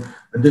or in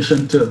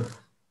addition to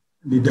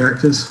the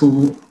directors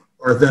who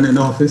are then in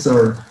office,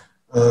 or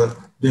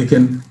they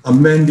can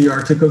amend the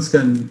articles,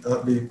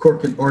 the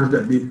court can order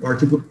that the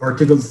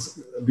articles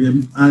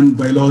and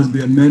bylaws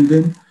be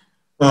amended.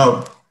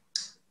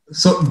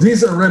 So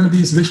these are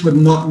remedies which would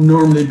not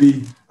normally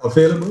be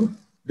available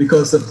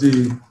because of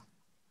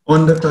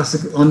under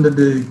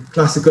the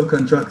classical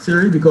contract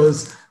theory,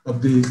 because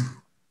of the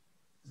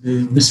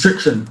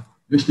restriction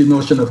which the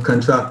notion of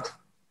contract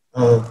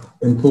would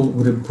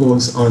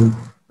impose on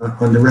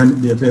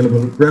the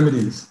available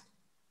remedies.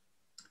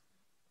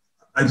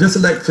 I'd just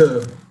like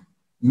to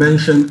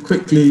mention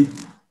quickly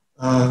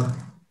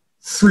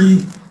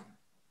three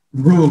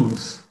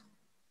rules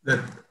that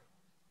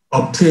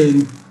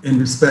obtain in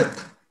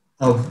respect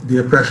of the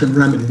oppression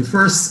remedy. The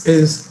first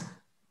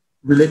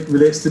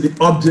relates to the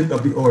object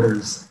of the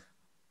orders.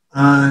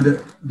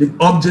 And the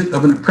object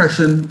of an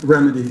oppression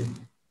remedy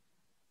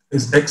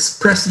is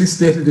expressly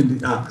stated in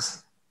the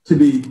Acts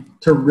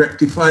to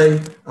rectify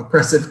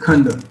oppressive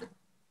conduct,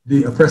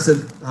 the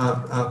oppressive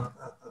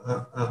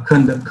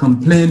conduct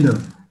complained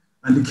of.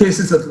 And the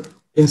cases have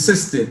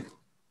insisted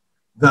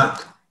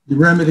that the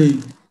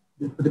remedy,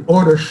 the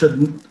order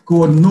should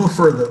go no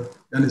further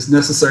than is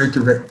necessary to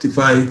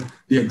rectify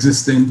the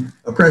existing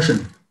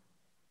oppression.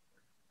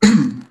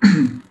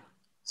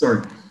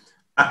 Sorry.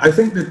 I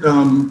think that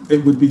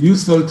it would be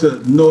useful to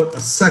note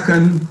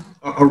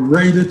a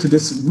rider to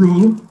this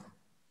rule,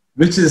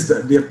 which is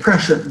that the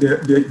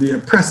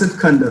oppressive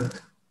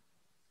conduct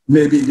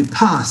may be in the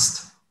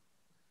past,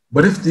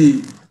 but if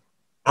the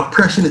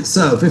oppression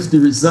itself, if the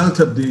result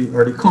of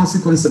or the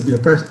consequence of the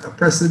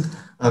oppressive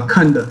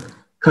conduct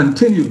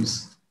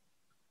continues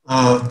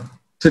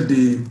to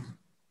the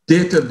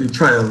date of the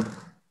trial,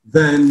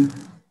 then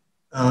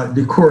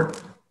the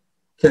court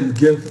can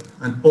give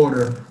an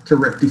order to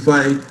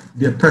rectify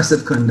the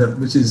oppressive conduct,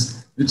 which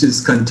is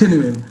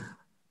continuing,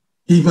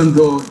 even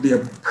though the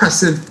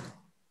oppressive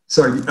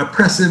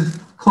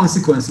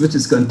consequence, which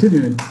is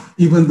continuing,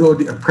 even though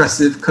the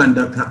oppressive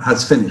conduct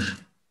has finished.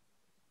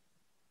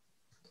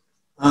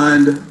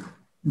 And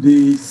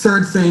the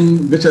third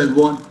thing which I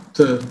want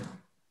to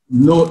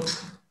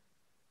note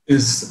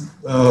is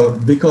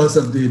because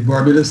of the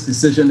Barbados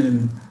decision in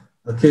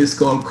a case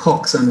called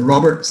Cox and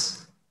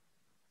Roberts.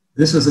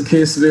 This was a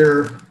case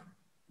where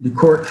the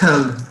court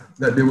held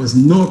that there was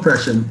no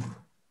oppression,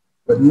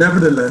 but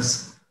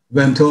nevertheless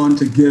went on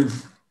to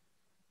give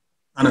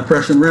an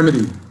oppression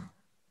remedy.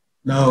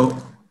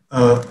 Now,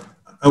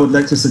 I would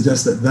like to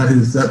suggest that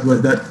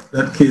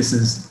that case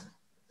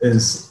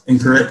is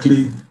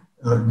incorrectly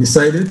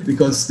decided,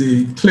 because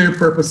the clear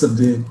purpose of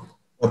the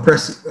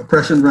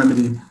oppression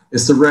remedy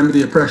is to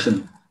remedy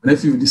oppression. And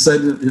if you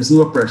decide that there's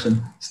no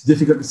oppression, it's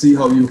difficult to see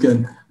how you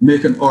can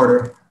make an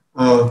order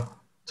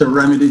to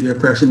remedy the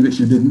oppression which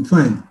you didn't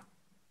find.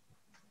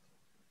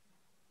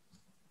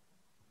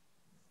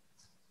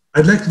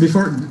 I'd like to,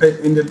 before,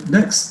 in the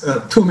next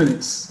 2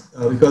 minutes,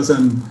 because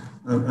I'm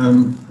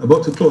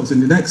about to close, in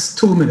the next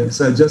 2 minutes,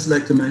 I'd just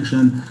like to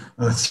mention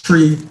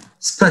 3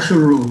 special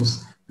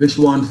rules which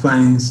one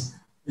finds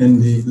in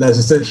the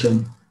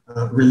legislation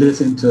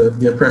relating to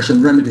the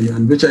oppression remedy,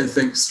 and which I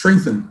think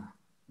strengthen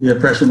the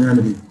oppression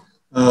remedy.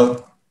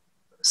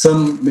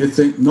 Some may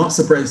think, not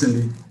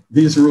surprisingly,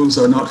 these rules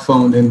are not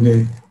found in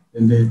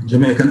the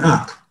Jamaican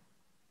Act.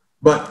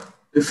 But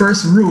the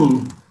first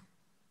rule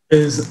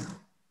is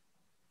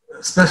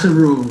a special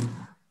rule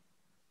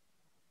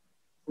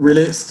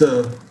relates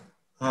to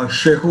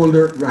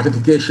shareholder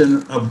ratification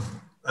of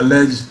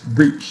alleged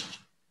breaches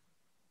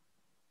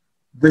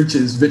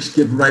which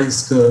give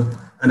rise to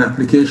an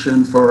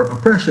application for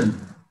oppression.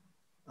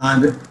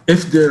 And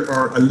if there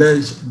are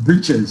alleged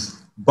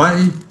breaches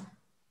by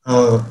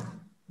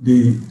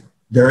the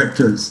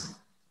directors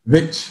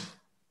which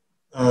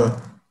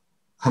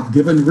have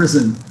given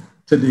reason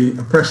to the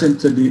oppression,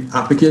 to the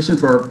application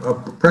for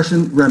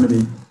oppression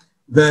remedy,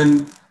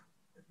 then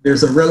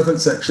there's a relevant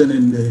section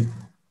in the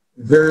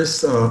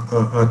various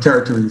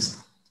territories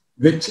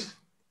which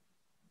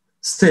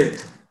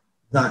state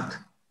that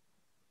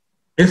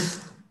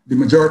if the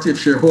majority of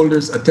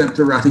shareholders attempt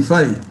to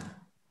ratify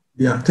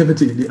the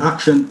activity, the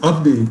action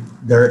of the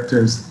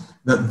directors,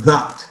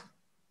 that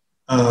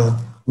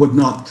would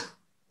not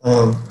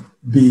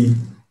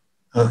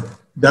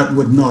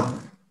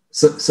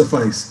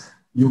suffice.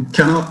 You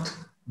cannot,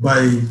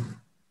 by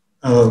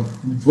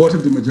vote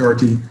of the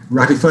majority,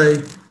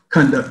 ratify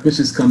conduct which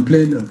is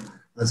complained of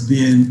as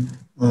being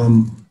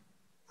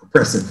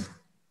oppressive.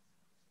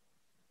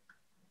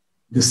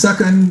 The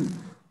second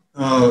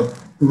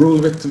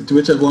rule to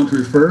which I want to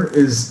refer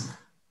is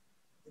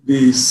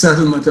the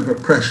settlement of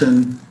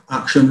oppression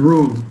action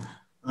rule,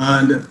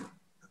 and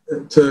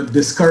to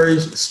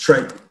discourage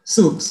strike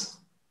suits,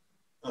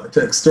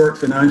 to extort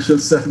financial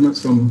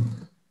settlements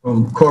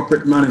from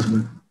corporate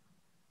management.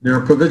 There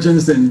are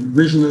provisions in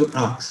regional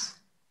acts,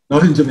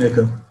 not in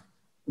Jamaica,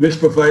 which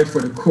provide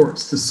for the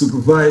courts to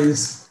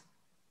supervise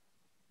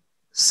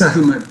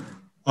settlement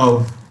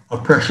of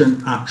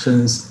oppression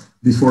actions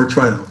before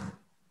trial.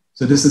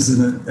 So this is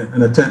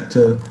an attempt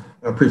to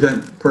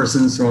prevent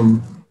persons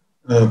from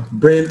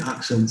brain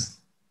actions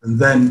and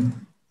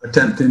then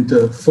attempting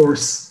to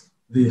force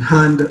the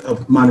hand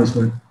of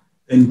management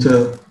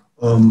into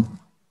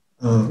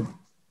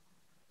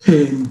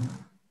paying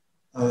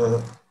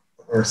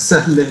or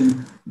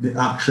settling the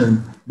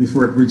action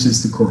before it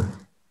reaches the court.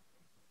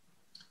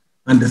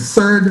 And the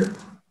third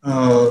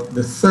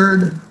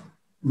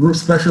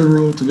special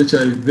rule to which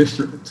I wish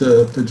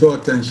to draw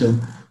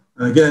attention,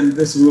 and again,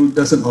 this rule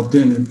doesn't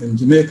obtain in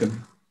Jamaica.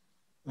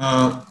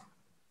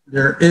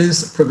 There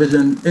is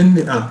provision in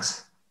the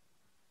Acts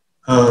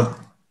that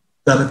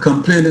a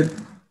complainant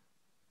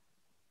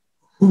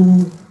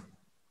who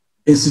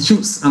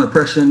institutes an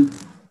oppression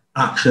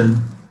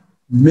action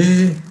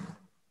may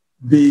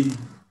be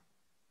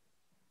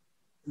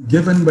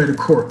given by the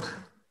court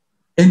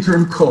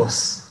interim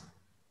costs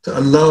to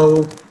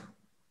allow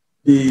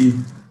the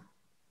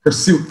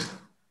pursuit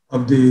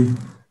of the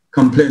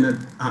complainant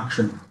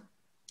action.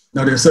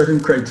 Now, there are certain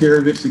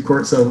criteria which the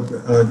courts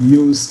have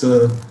used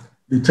to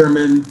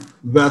determine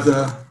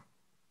whether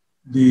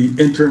the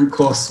interim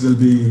costs will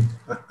be,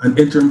 an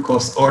interim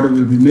cost order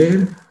will be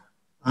made.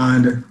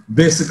 And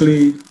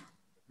basically,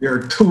 there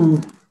are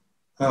 2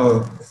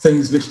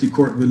 things which the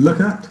court will look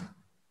at.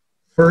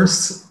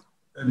 First,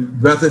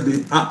 whether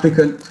the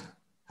applicant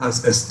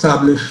has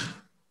established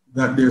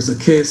that there's a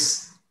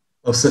case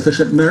of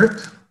sufficient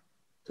merit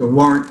to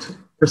warrant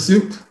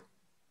pursuit.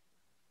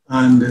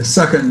 And the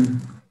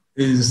second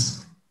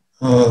is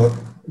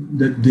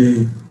that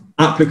the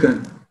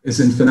applicant is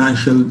in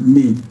financial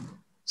need.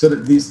 So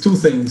that these 2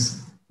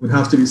 things would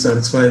have to be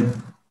satisfied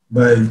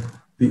by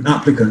the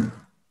applicant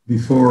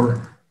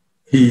before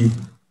he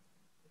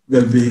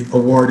will be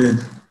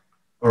awarded,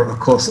 or a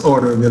cost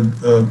order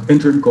will,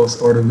 interim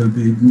cost order will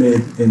be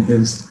made in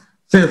his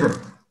favor.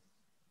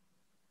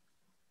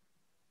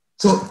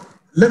 So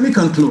let me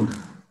conclude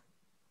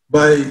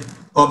by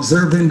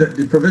observing that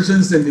the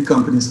provisions in the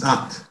Companies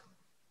Act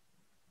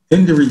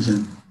in the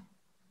region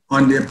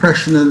on the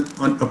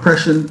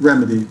oppression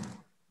remedy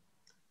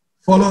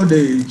follow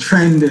the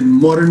trend in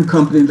modern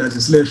company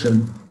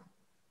legislation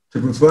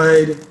to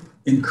provide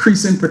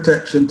increasing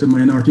protection to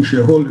minority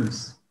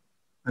shareholders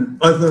and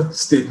other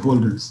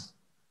stakeholders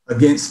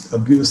against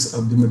abuse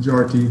of the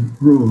majority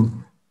rule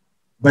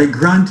by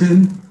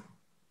granting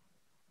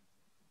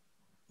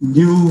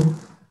new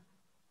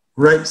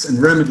rights and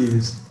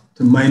remedies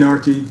to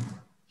minority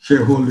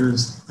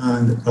shareholders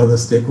and other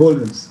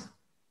stakeholders.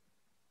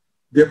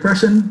 The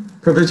oppression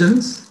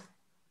provisions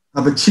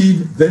have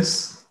achieved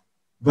this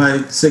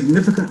by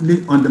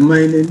significantly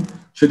undermining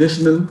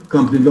traditional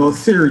company law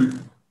theory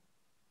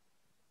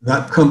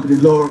that company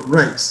law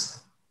rights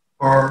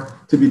are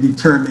to be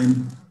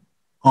determined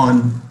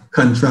on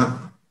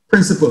contract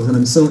principles. And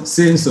I'm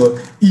saying so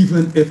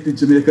even if the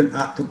Jamaican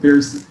Act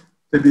appears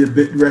to be a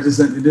bit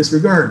reticent in this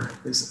regard.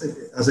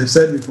 As I've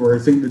said before, I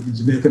think that the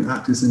Jamaican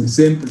Act is in the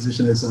same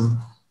position as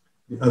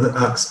the other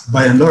acts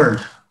by and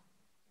large.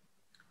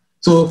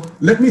 So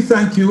let me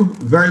thank you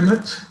very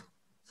much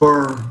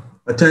for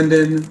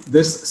attending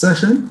this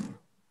session.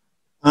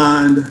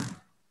 And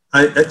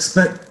I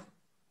expect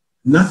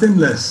nothing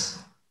less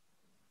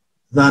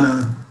than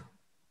a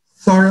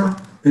thorough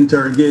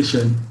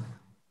interrogation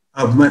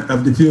of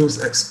the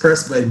views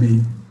expressed by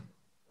me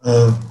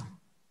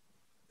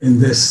in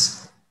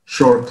this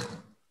short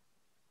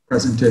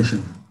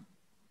presentation.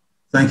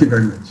 Thank you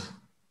very much.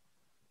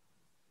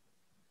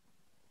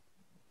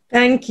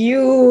 Thank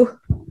you,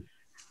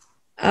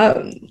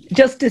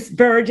 Justice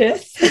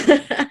Burgess.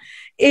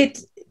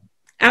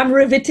 I'm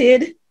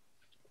riveted.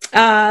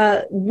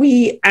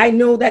 I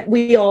know that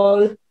we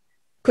all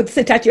could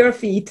sit at your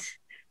feet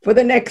for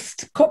the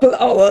next couple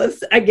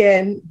hours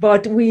again,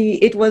 but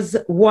it was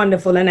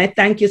wonderful, and I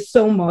thank you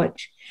so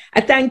much.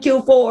 I thank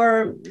you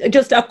for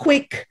just a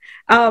quick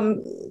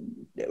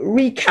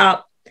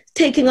recap,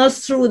 taking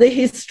us through the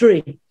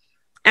history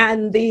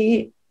and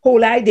the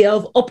whole idea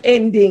of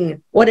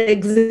upending what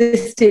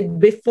existed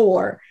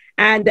before.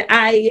 And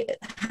I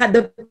had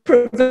the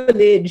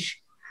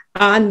privilege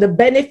and the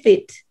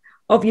benefit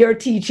of your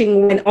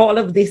teaching when all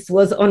of this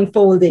was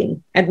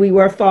unfolding and we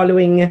were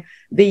following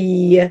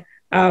the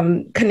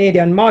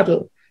Canadian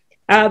model.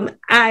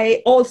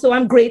 I also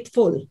am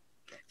grateful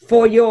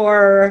for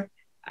your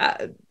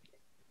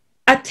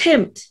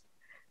attempt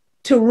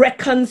to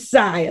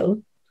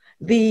reconcile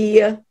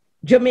the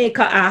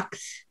Jamaica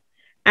Act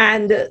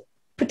and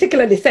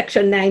particularly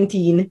Section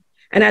 19,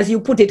 and as you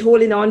put it,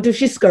 holding on to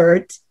she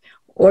skirt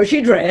or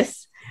she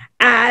dress,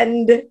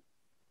 and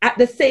at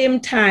the same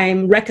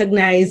time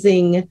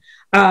recognizing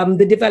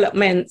the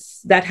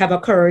developments that have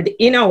occurred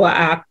in our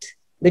act,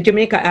 the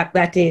Jamaica Act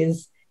that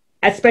is,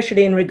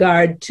 especially in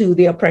regard to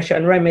the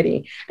oppression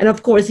remedy. And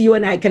of course, you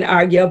and I can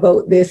argue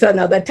about this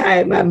another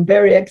time. I'm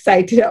very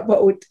excited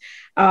about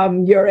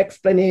your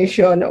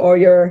explanation or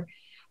your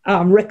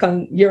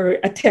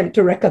attempt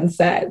to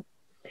reconcile.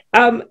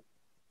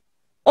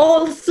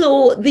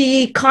 Also,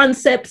 the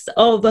concepts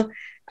of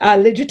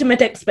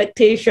legitimate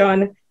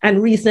expectation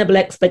and reasonable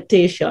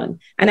expectation.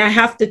 And I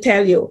have to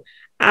tell you,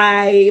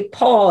 I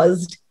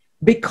paused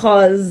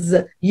because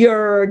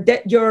your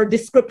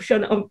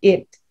description of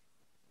it,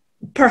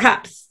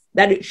 perhaps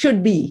that it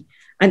should be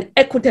an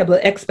equitable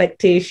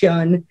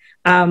expectation,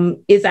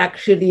 is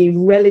actually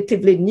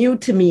relatively new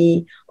to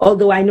me,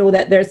 although I know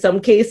that there's some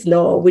case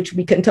law, which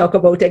we can talk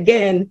about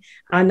again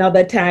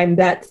another time,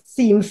 that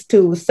seems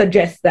to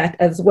suggest that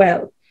as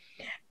well.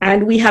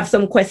 And we have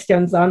some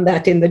questions on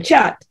that in the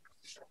chat.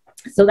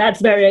 So that's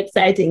very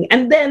exciting.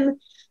 And then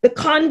the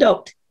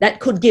conduct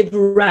that could give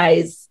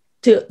rise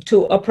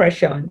to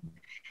oppression.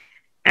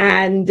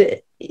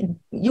 And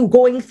you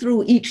going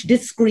through each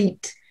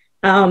discrete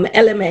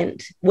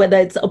element, whether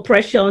it's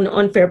oppression,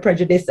 unfair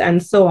prejudice,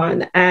 and so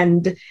on,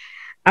 and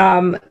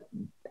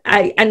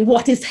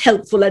what is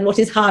helpful and what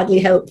is hardly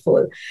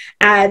helpful.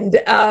 And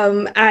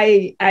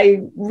I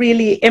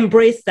really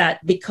embrace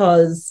that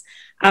because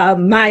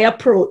my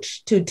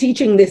approach to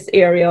teaching this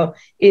area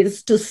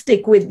is to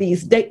stick with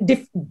these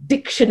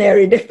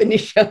dictionary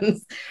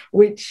definitions,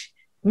 which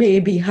may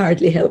be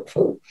hardly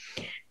helpful.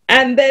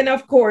 And then,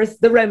 of course,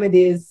 the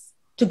remedies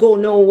to go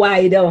no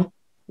wider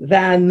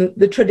than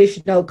the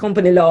traditional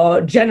company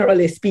law,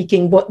 generally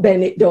speaking, but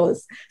then it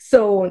does.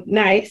 So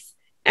nice.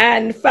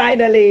 And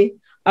finally,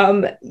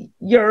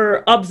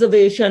 your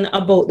observation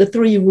about the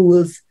 3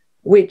 rules,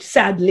 which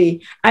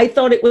sadly, I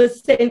thought it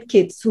was St.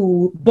 Kitts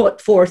who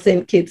but for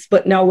St. Kitts,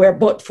 but now we're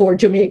but for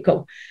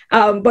Jamaica.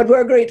 But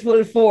we're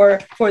grateful for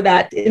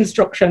that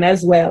instruction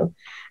as well.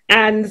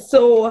 And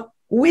so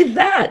with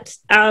that,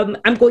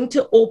 I'm going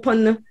to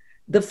open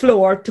the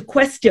floor to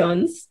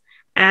questions.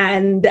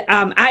 And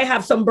I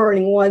have some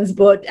burning ones,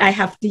 but I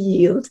have to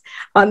yield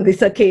on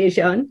this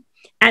occasion.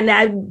 And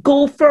I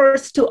go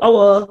first to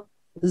our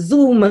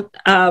Zoom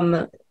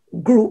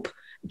group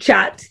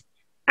chat.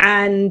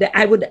 And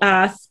I would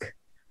ask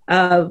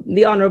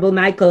the Honorable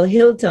Michael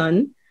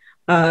Hilton,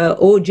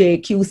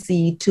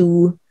 OJQC,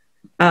 to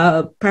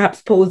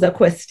perhaps pose a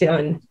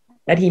question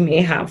that he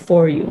may have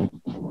for you.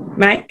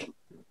 Mike?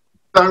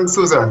 Thanks,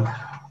 Suzanne.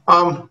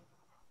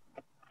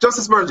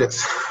 Justice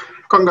Burgess,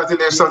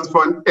 congratulations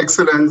for an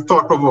excellent,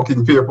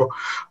 thought-provoking paper.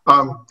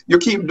 You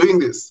keep doing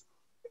this.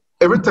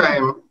 Every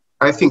time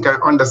I think I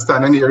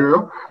understand an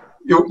area,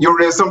 you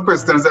raised some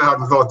questions I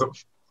hadn't thought of.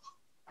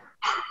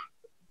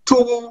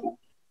 Two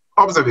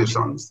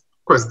observations,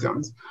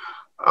 questions.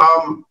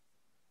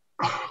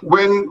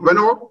 When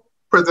our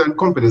present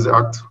Companies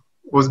Act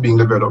was being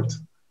developed,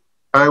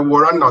 I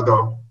wore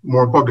another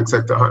more public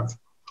sector hat.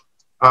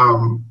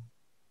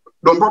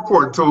 Don't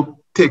purport to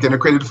take any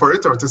credit for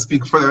it or to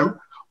speak for them,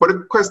 but the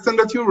question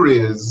that you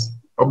raise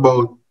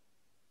about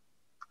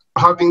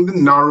having the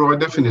narrower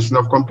definition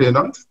of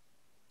complainant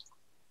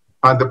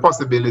and the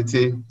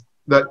possibility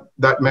that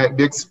that might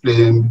be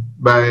explained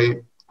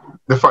by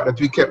the fact that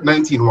we kept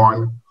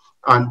 19.1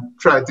 and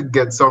tried to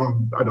get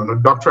some, I don't know,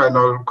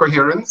 doctrinal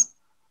coherence,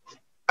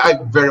 I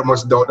very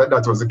much doubt that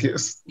that was the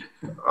case.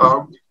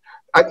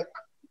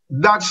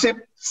 That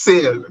ship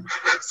sailed.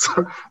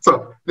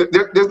 so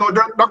there's no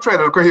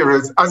doctrinal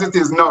coherence as it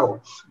is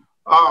now.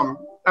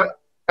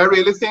 I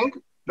really think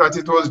that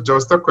it was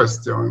just a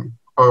question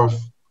of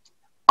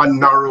a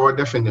narrower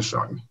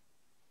definition.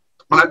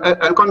 And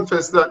I'll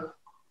confess that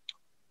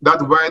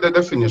that wider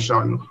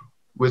definition,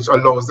 which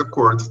allows the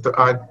court to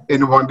add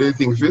anyone they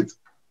think fit,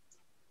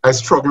 I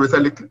struggle with a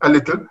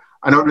little,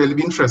 and I would really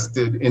be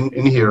interested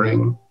in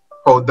hearing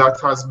how that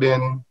has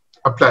been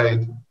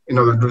applied in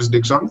other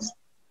jurisdictions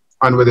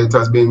and whether it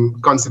has been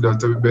considered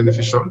to be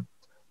beneficial.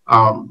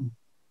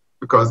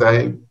 Because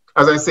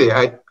as I say,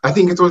 I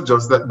think it was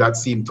just that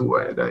seemed too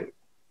wide.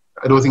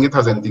 I don't think it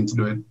has anything to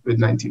do with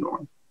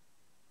 19.1.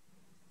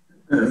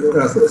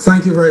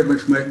 Thank you very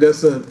much, Mike.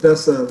 That's a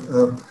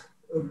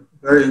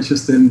very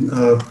interesting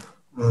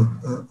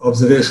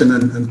observation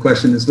and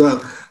question as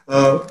well.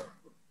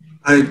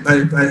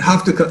 I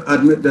have to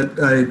admit that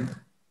I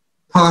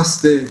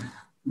passed the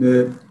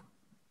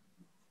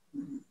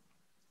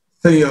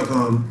thing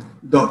of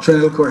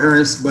doctrinal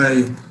coherence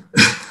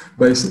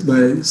by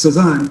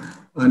Suzanne,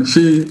 and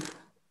she,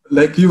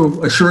 like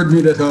you, assured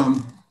me that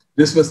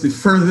this was the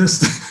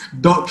furthest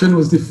doctrine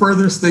was the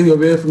furthest thing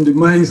away from the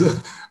minds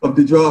of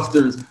the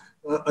drafters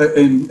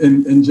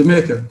in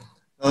Jamaica.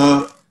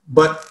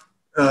 But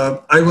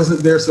I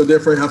wasn't there, so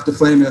therefore I have to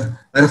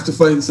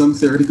find some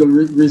theoretical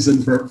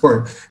reason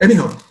for it.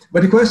 Anyhow,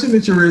 but the question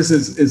that you raise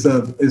is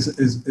a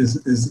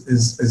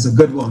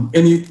good one.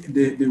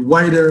 The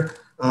wider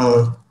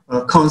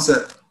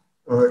concept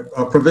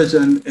or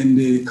provision in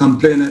the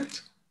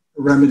complainant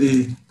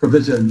remedy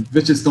provision,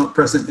 which is not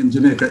present in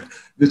Jamaica,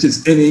 which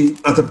is any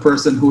other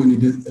person who in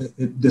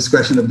the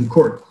discretion of the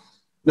court.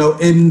 Now,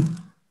 in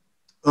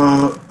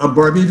a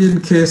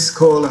Barbadian case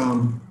called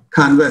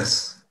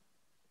Canvas,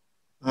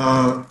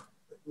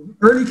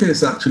 early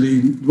case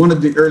actually, one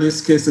of the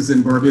earliest cases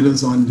in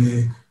Barbados on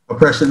the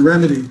oppression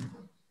remedy,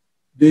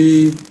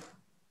 the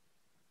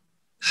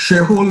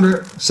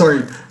shareholder,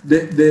 sorry,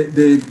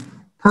 the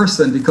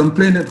person, the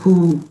complainant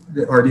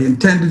or the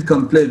intended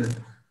complainant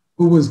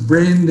who was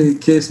bringing the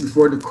case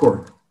before the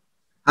court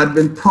had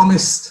been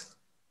promised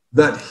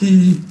that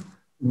he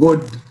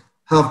would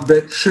have,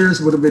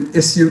 shares would have been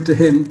issued to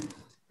him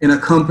in a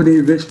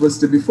company which was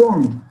to be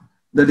formed,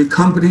 that the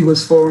company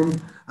was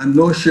formed and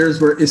no shares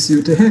were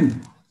issued to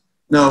him.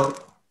 Now,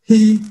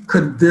 he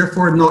could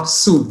therefore not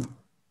sue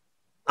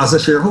as a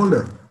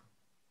shareholder.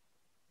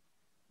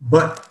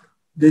 But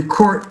the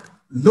court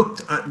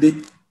looked at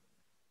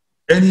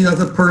any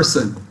other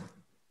person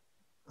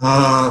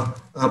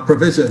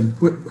provision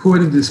who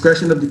in the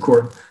discretion of the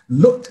court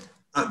looked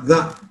at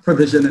that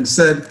provision and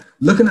said,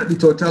 looking at the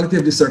totality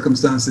of the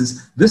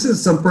circumstances, this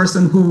is some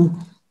person who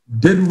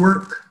did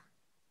work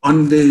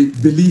on the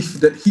belief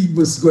that he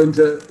was going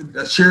to,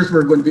 that shares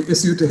were going to be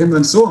issued to him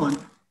and so on.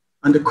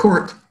 And the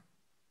court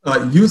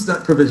used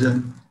that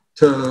provision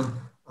to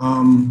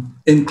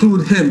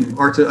include him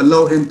or to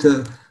allow him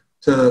to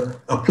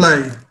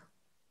apply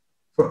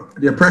for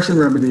the oppression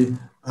remedy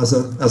as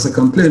a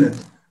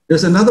complainant.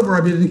 There's another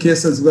Barbadian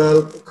case as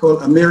well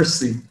called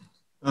Amercy,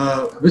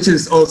 which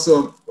is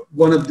also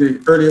one of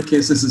the earlier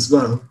cases as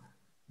well,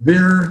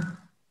 where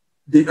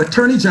the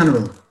Attorney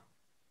General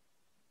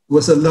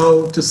was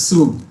allowed to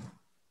sue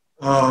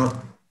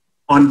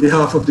on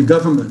behalf of the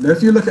government. Now,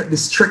 if you look at the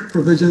strict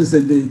provisions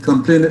in the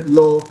complainant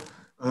law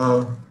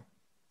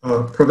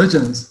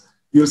provisions,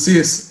 you'll see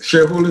it's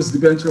shareholders,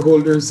 debenture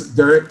holders,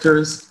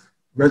 directors,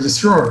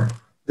 registrar.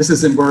 This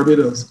is in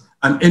Barbados,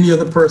 and any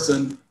other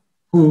person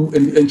who,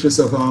 in the interest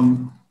of,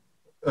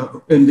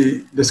 in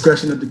the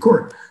discretion of the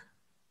court.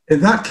 In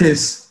that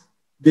case,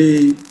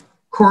 the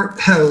court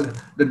held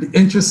that the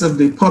interest of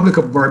the public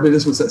of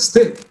Barbados was at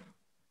stake,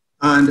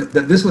 and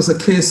that this was a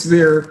case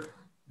where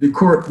the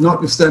court,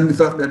 notwithstanding the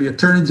fact that the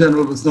Attorney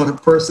General was not a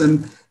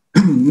person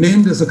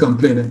named as a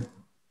complainant,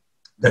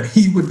 that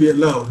he would be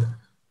allowed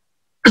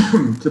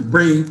to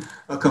bring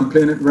a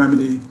complainant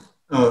remedy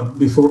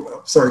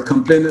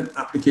complainant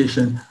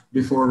application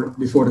before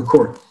the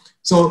court.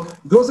 So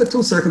those are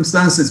two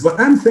circumstances, but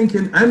I'm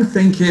thinking,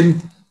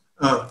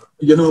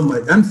 you know,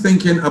 Mike, I'm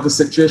thinking of a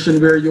situation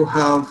where you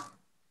have,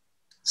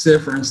 say,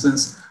 for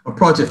instance, a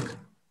project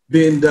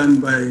being done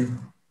by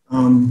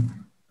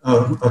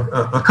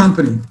a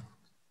company,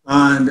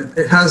 and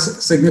it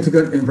has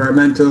significant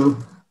environmental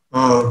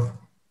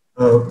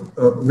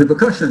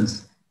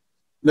repercussions.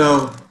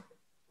 Now,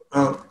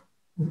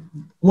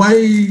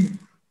 why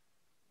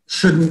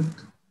shouldn't,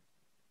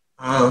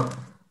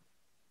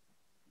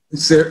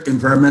 say,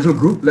 environmental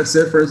group, let's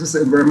say, for instance,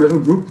 environmental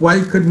group,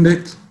 why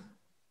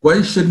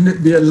shouldn't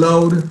it be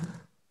allowed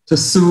to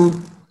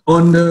sue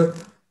under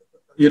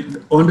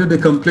the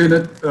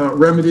complainant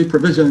remedy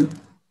provision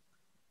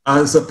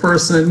as a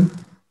person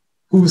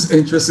whose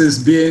interest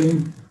is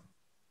being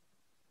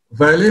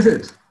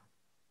violated?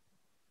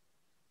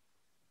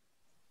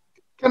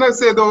 Can I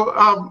say though,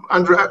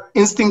 Andrew,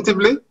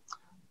 instinctively,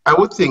 I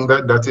would think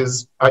that that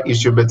is an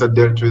issue better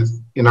dealt with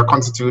in a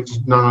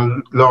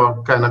constitutional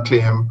law kind of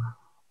claim,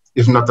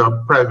 if not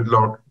a private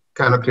law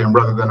kind of claim,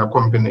 rather than a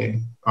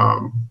company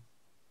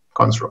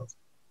construct.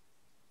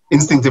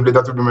 Instinctively,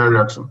 that would be my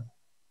reaction.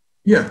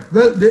 Yeah,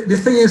 well, the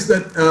thing is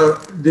that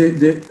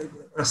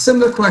a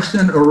similar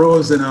question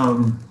arose in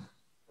a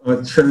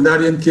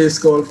Trinidadian case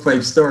called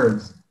 5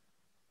 Stars,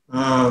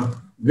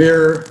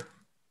 where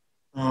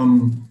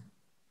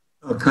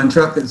a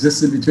contract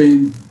existed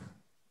between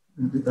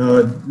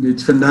the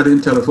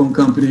Trinidadian telephone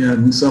company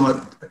and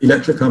some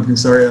electric company,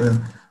 sorry,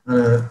 and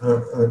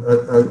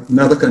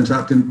another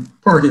contracting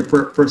party, a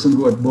person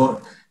who had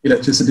bought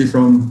electricity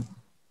from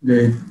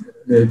the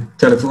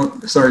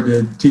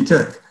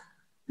TTEC,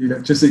 the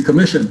Electricity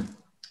Commission.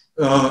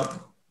 The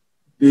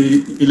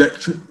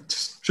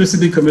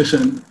Electricity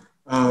Commission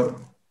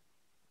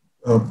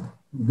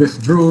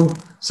withdrew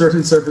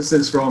certain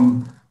services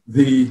from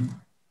the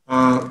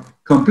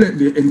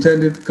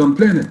intended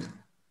complainant,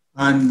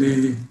 and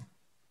the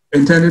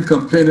intended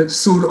complainant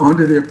sued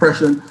under the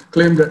oppression,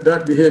 claimed that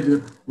that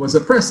behavior was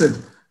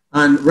oppressive,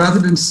 and rather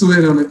than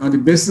suing on the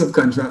basis of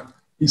contract,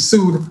 he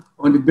sued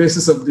on the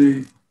basis of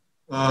the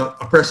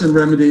oppression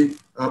remedy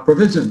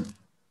provision.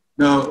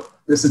 Now,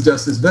 Mr.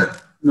 Justice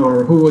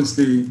Becknor, who was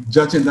the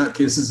judge in that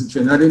case, is a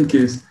Trinidadian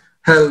case,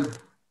 held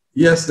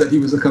yes that he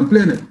was a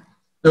complainant.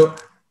 Now,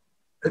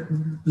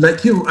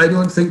 like you, I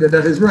don't think that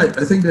that is right.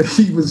 I think that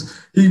he was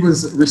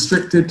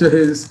restricted to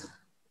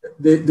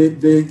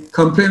the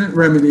complainant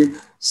remedy.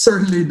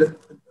 Certainly,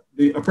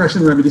 the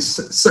oppression remedy,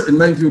 in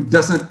my view,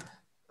 doesn't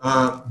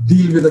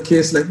deal with a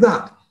case like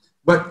that.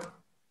 But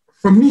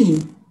for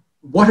me,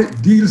 what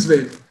it deals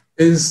with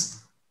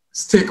is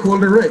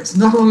stakeholder rights,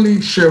 not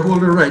only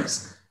shareholder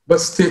rights, but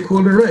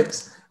stakeholder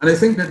rights. And I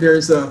think that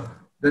there's a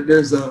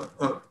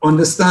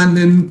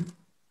understanding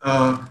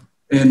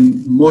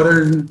in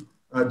modern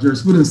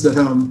jurisprudence that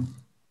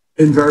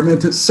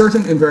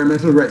certain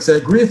environmental rights, I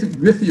agree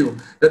with you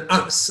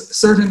that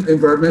certain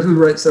environmental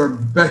rights are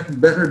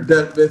better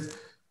dealt with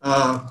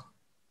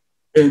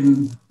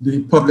in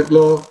the public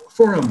law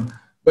forum.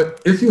 But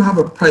if you have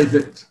a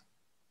private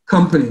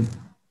company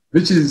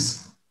which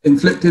is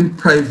inflicting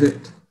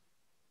private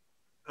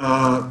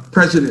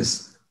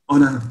prejudice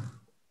on a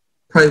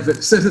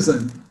private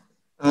citizen,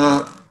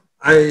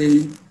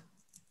 I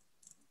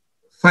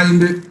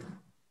find it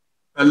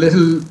a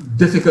little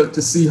difficult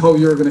to see how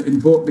you're going to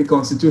invoke the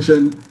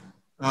Constitution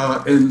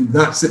in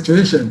that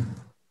situation.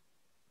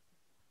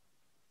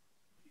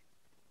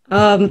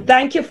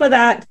 Thank you for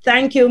that.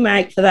 Thank you,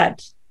 Mike, for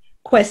that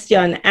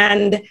question.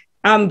 And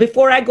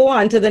before I go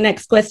on to the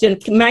next question,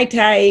 might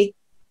I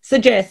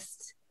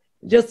suggest,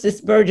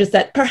 Justice Burgess,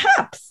 that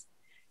perhaps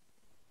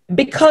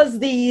because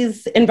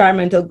these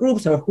environmental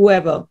groups or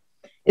whoever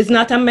is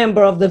not a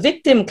member of the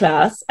victim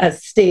class,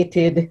 as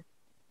stated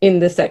in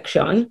the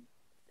section,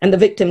 and the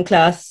victim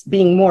class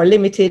being more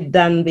limited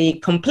than the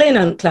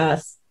complainant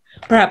class,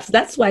 perhaps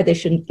that's why they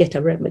shouldn't get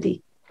a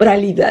remedy. But I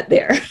leave that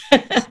there.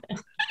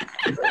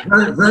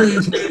 Very, very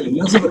interesting.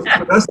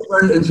 That's a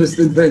very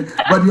interesting thing.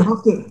 But you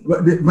have to,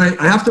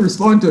 I have to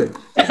respond to it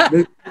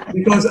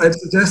because I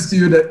suggest to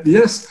you that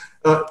yes,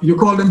 you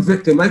call them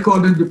victim. I call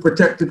them the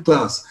protected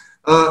class.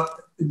 The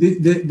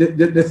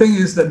thing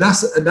is that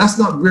that's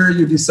not where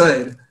you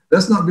decide.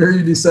 That's not where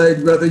you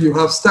decide whether you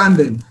have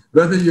standing,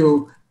 whether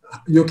you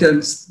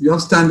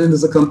have standing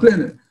as a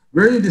complainant.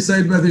 Where you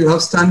decide whether you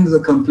have standing as a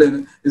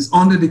complainant is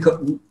under the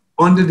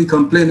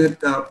complainant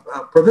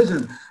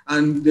provision.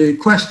 And the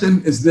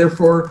question is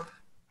therefore,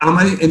 am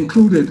I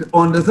included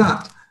under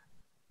that?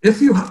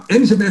 If you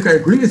in Jamaica, I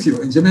agree with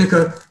you. In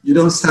Jamaica, you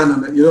don't stand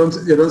on it. You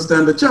don't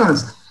stand a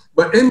chance.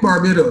 But in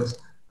Barbados,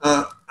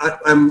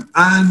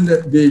 and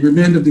the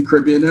remainder of the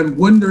Caribbean, I'm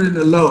wondering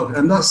aloud.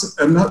 I'm not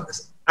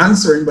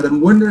answering, but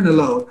I'm wondering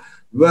aloud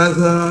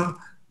whether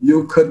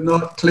you could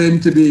not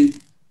claim to be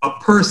a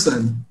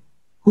person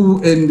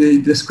who, in the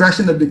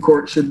discretion of the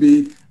court, should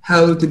be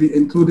held to be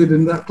included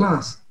in that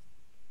class.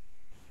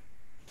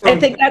 I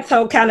think that's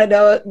how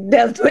Canada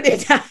dealt with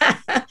it.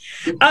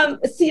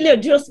 Celia,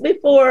 just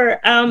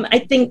before, I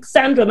think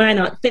Sandra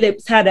Minot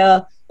Phillips had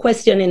a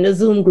question in the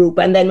Zoom group,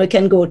 and then we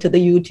can go to the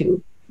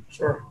YouTube.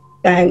 Sure.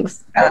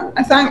 Thanks.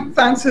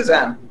 Thanks,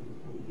 Suzanne.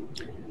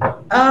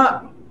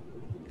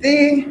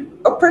 The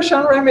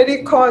oppression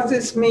remedy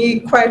causes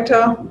me quite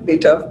a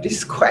bit of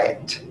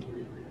disquiet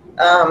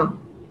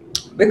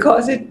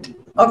because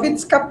of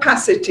its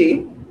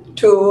capacity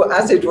to,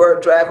 as it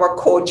were, drive a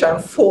coach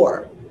and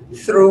four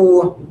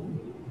through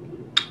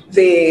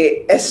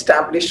the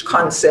established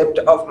concept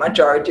of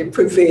majority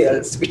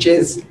prevails, which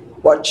is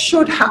what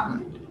should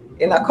happen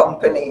in a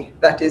company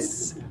that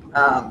is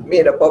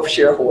made up of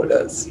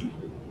shareholders.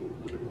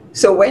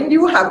 So when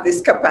you have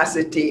this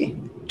capacity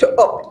to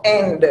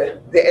upend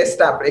the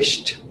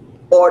established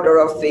order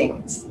of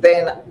things,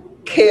 then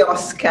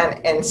chaos can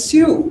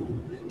ensue.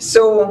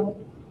 So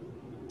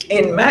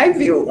in my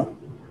view,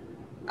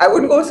 I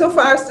wouldn't go so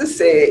far as to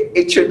say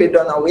it should be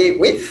done away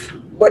with,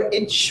 but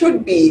it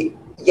should be,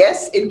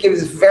 yes, it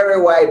gives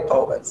very wide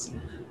powers.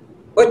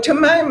 But to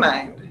my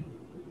mind,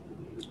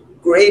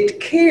 great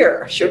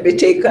care should be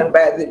taken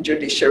by the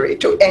judiciary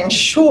to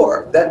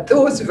ensure that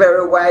those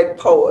very wide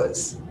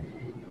powers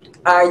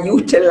are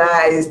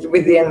utilized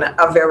within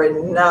a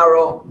very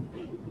narrow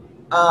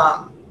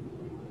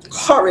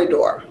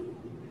corridor.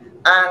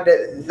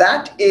 And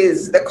that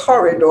is the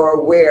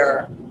corridor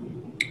where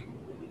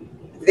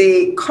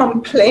the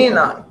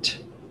complainant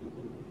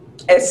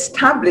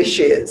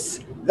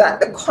establishes that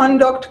the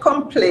conduct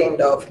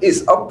complained of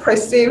is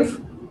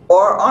oppressive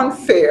or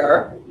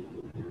unfair,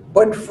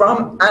 but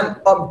from an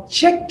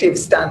objective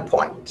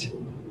standpoint,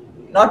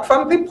 not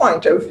from the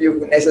point of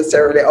view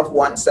necessarily of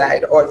one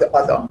side or the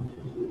other.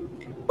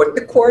 But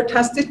the court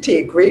has to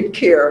take great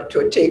care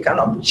to take an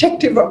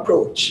objective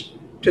approach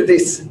to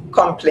this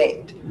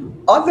complaint.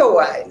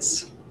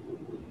 Otherwise,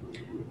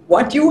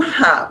 what you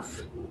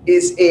have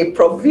is a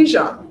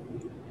provision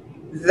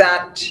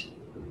that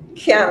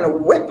can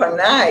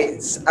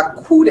weaponize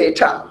a coup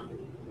d'etat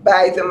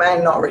by the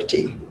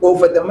minority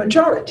over the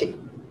majority.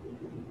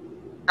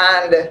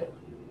 And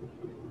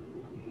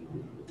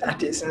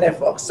that is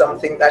never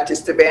something that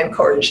is to be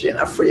encouraged in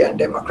a free and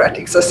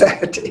democratic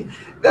society.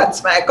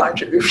 That's my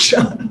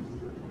contribution.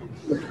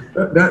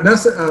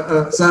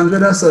 Sandra,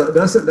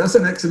 that's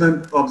an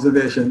excellent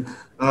observation.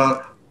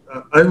 I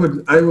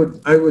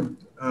would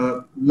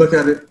look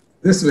at it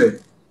this way.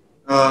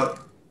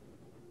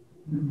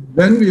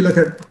 When we look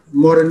at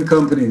modern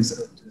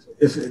companies,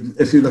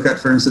 if you look at,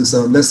 for instance,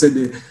 let's say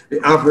the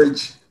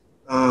average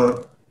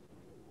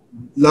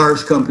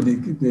large company,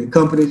 the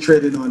company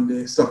traded on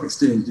the stock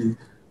exchange,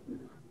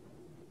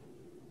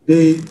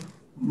 the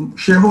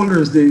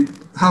shareholders, they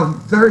have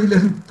very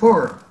little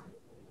power.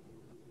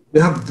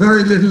 They have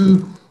very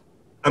little,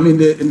 I mean,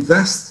 they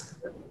invest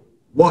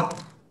what,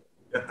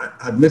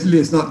 admittedly,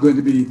 it's not going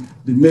to be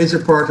the major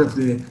part of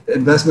the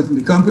investment in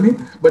the company,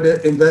 but they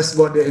invest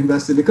what they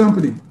invest in the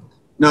company.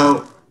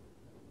 Now,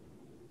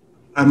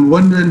 I'm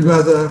wondering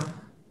whether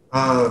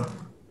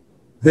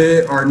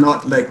they are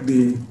not like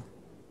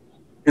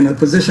in a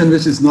position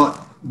which is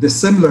not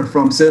dissimilar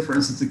from, say, for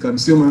instance, the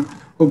consumer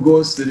who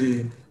goes to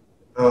the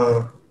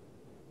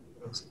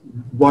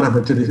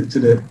whatever, to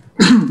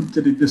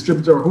the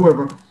distributor or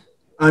whoever,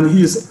 and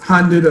he's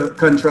handed a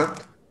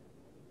contract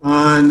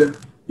and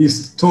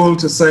he's told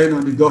to sign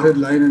on the dotted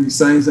line, and he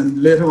signs,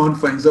 and later on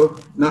finds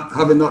out,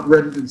 having not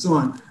read it and so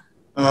on,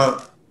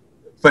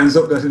 finds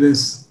out that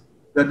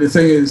the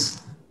thing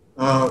is,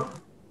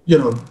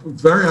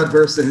 very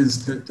adverse to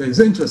his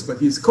interest, but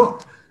he's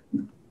caught.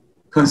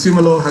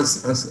 Consumer law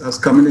has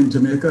come in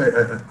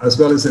Jamaica as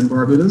well as in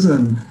Barbados,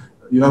 and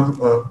you have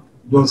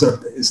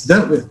it's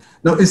dealt with.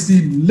 Now, is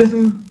the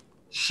little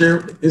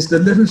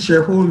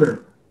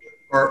shareholder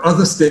or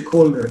other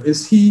stakeholder,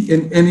 is he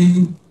in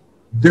any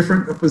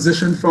different a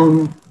position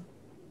from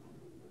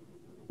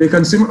the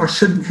consumer, or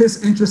should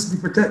his interests be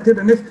protected?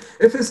 And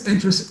if his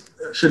interests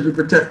should be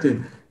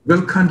protected,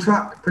 will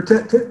contract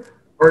protect it?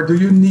 Or do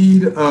you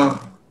need a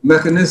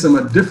mechanism,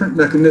 a different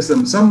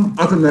mechanism, some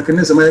other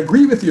mechanism? I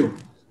agree with you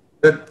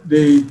that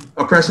the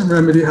oppression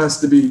remedy has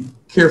to be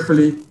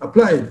carefully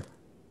applied,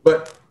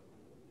 but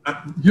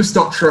you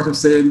stopped short of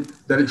saying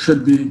that it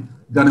should be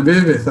done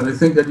away with, and I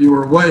think that you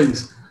were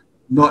wise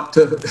not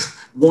to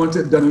want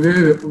it done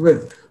away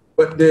with.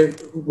 But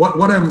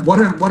what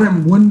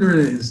I'm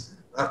wondering is,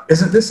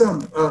 isn't this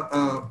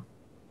a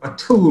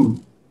tool,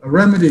 a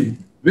remedy,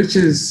 which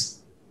is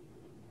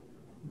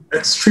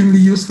extremely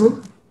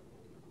useful?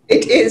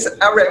 It is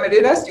a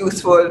remedy that's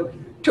useful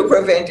to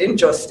prevent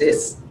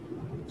injustice,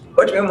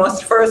 but we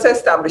must first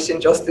establish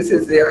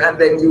injustices there and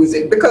then use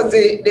it, because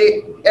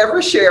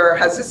every share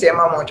has the same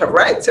amount of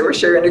rights. Every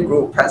share in the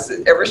group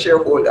every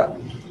shareholder.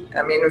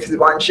 I mean, if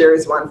one share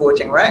is one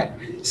voting right.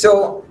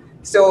 So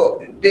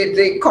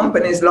the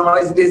company's law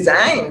is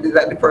designed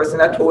that the person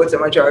that holds a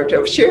majority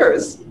of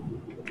shares,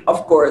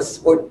 of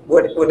course,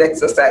 would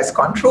exercise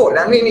control.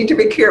 And we need to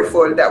be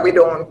careful that we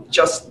don't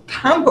just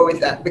tamper with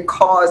that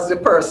because the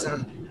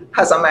person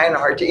has a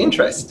minority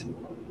interest.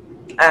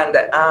 And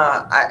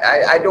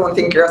I don't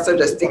think you're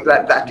suggesting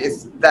that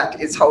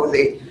is how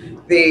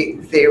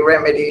the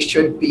remedy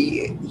should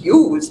be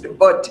used.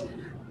 But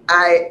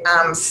I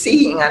am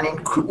seeing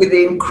with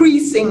the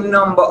increasing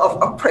number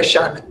of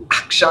oppression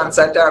actions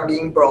that are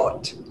being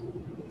brought,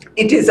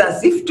 it is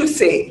as if to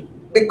say,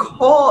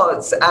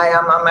 because I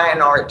am a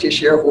minority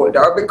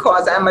shareholder, or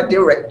because I'm a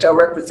director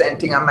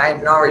representing a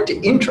minority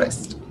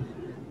interest,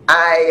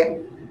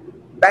 I,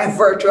 by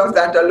virtue of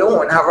that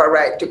alone, have a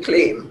right to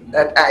claim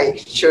that I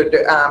should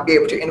be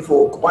able to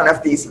invoke one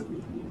of these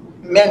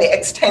many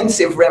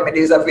extensive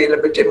remedies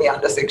available to me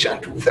under Section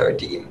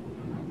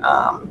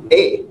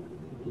 213A.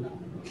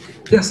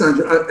 Yes,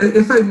 Sandra.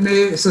 If I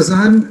may,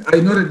 Suzanne, I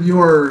know that you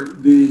are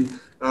the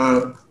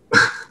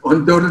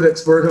undoubted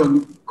expert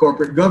on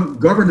corporate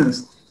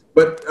governance,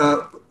 but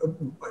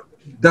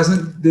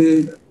doesn't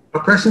the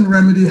oppression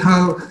remedy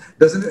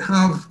doesn't it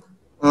have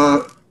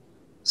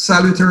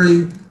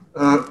salutary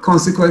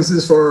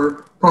consequences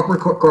for proper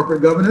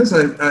corporate governance?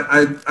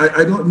 I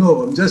don't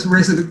know. I'm just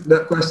raising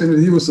that question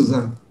with you,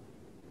 Suzanne.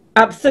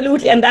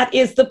 Absolutely, and that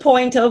is the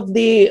point of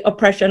the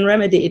oppression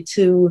remedy.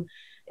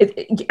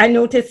 I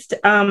noticed,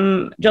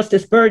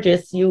 Justice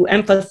Burgess, you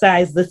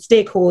emphasized the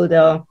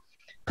stakeholder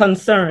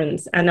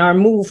concerns and our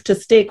move to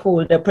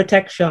stakeholder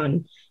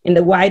protection in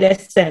the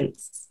widest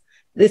sense.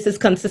 This is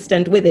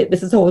consistent with it.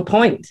 This is the whole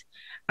point.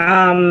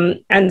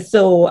 And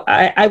so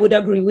I would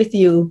agree with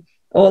you,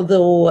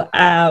 although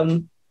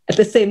at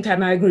the same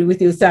time, I agree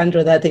with you,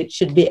 Sandra, that it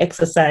should be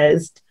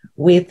exercised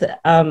with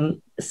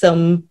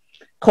some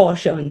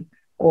caution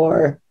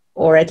or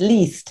at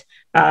least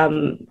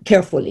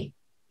carefully.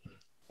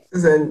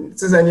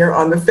 Suzanne, you're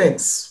on the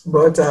fence,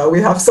 but we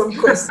have some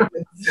questions.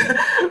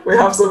 We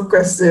have some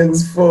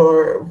questions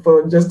for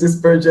Justice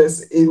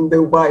Burgess in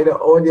the wider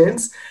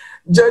audience.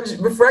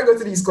 Judge, before I go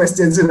to these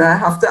questions, and I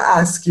have to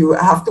ask you,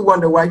 I have to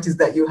wonder why it is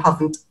that you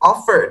haven't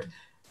offered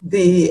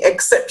the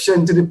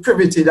exception to the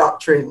privity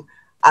doctrine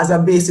as a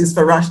basis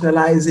for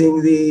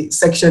rationalizing the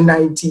Section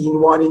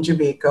 19(1) in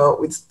Jamaica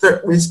with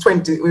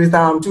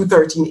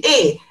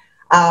 213A.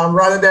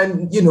 Rather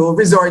than,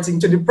 resorting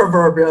to the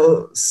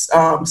proverbial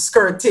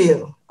skirt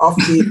tail of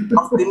the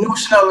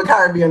notional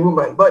Caribbean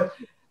woman. But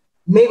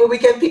maybe we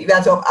can pick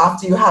that up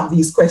after you have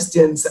these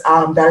questions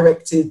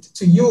directed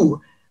to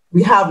you.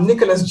 We have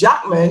Nicholas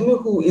Jackman,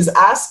 who is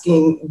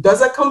asking,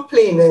 does a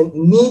complainant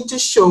need to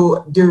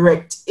show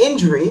direct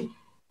injury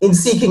in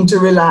seeking to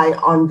rely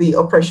on the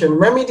oppression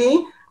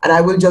remedy? And I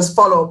will just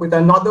follow up with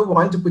another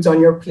one to put on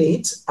your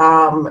plate.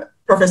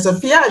 Professor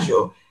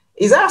Fiaggio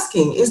is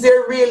asking, is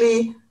there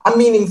really a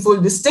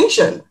meaningful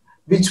distinction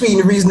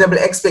between reasonable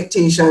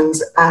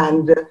expectations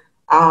and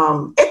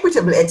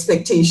equitable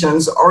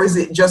expectations, or is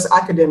it just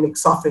academic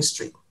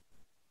sophistry?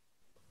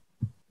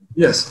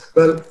 Yes,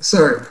 well,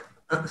 sorry.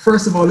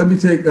 First of all, let me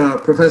take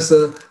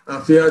Professor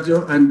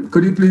Fiaggio, and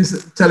could you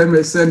please tell him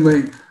I send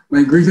my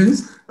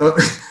greetings? I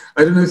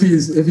don't know if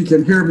he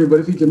can hear me, but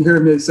if he can hear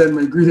me, I send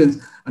my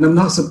greetings. And I'm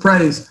not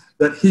surprised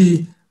that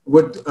he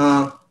would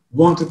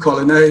want to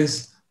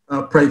colonize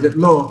private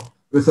law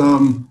with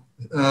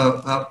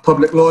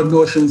public law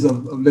notions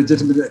of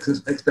legitimate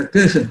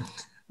expectation.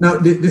 Now,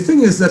 the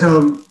thing is that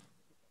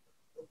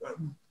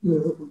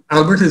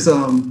Albert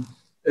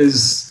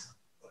is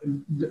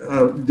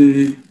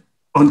the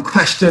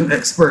unquestioned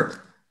expert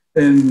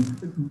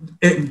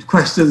in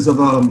questions of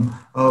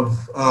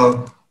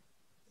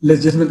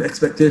legitimate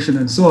expectation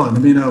and so on. I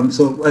mean,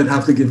 so I'd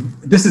have to give,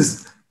 this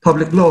is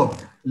public law,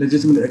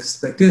 legitimate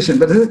expectation.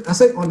 But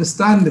as I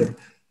understand it,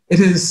 it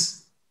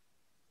is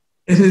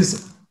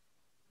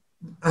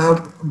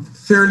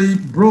fairly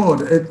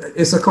broad.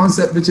 It's a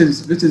concept which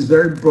is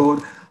very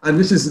broad, and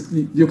which is,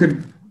 you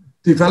could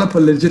develop a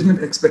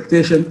legitimate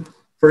expectation.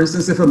 For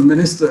instance, if a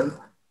minister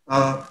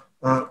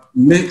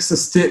makes a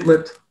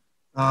statement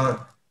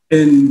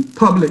in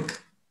public,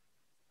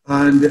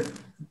 and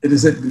it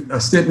is a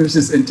statement which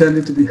is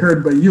intended to be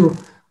heard by you,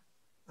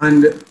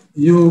 and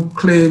you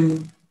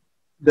claim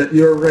that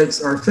your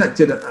rights are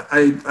affected,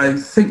 I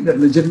think that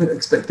legitimate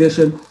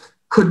expectation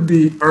could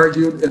be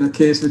argued in a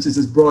case which is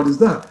as broad as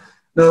that.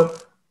 Now,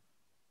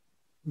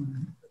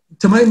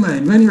 to my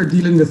mind, when you're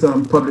dealing with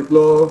public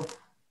law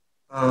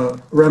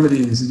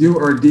remedies, you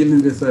are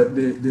dealing with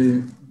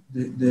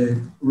the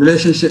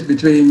relationship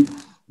between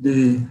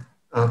the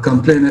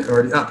complainant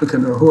or the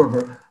applicant or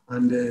whoever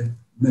and the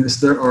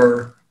minister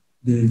or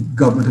the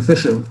government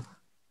official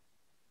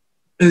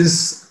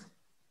is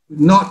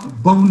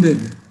not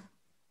bounded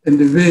in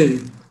the way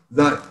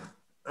that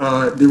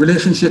the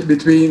relationship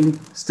between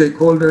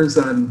stakeholders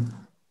and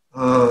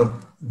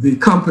the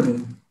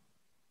company,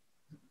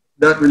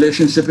 that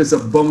relationship is a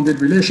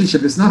bounded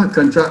relationship. It's not a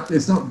contract.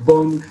 It's not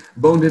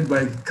bounded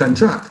by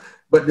contract.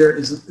 But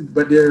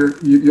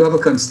you have a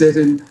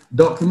constating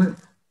document,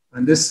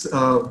 and this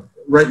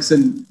rights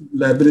and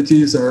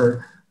liabilities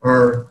are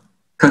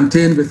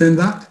contained within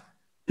that.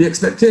 The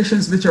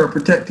expectations which are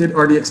protected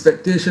are the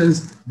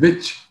expectations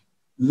which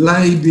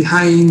lie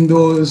behind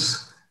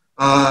those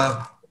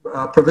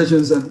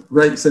provisions and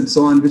rights and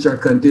so on, which are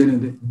contained in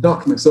the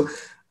document. So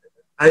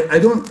I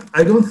don't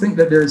think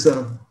that there is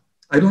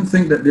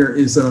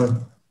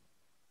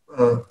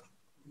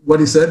what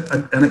he said,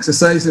 an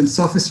exercise in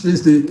sophistry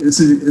is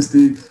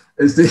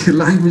the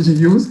language he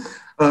used.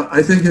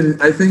 I think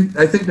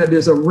that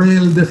there's a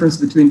real difference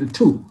between the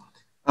two,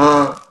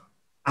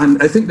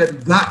 and I think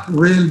that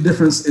real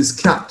difference is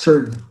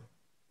captured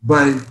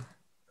by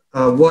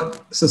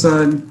what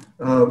Suzanne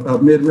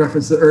made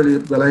reference to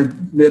earlier. Well, I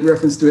made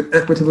reference to it,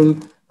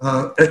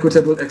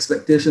 equitable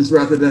expectations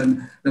rather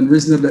than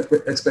reasonable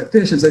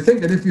expectations. I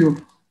think that if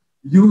you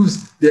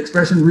use the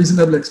expression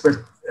reasonable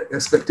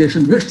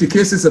expectation, which the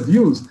cases have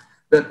used,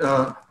 that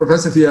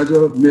Professor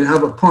Fiadro may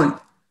have a point,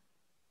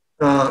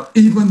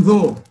 even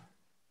though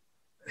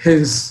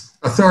his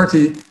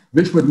authority,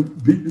 which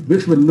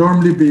would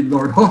normally be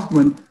Lord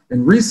Hoffman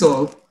in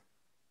Resol,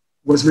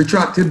 was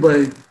retracted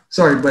by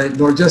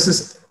Lord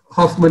Justice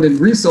Hoffman in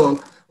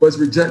Resol, was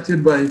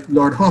rejected by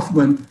Lord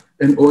Hoffman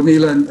in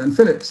O'Neill and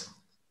Phillips.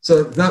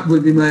 So that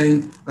would be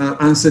my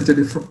answer to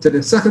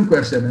the second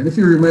question. And if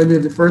you remind me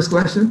of the first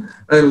question,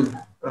 I'll...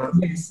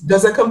 Yes.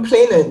 Does a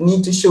complainant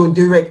need to show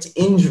direct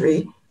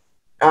injury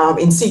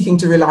in seeking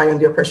to rely on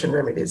the oppression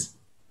remedies?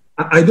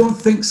 I don't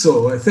think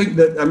so. I think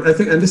that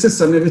and this is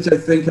something which I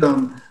think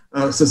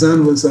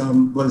Suzanne was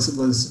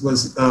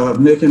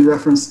making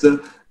reference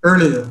to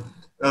earlier.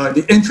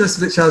 The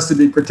interest which has to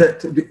be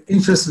protected, the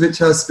interest which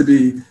has to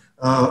be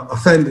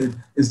offended,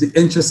 is the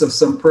interest of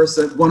some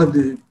person, one of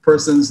the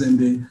persons in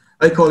the,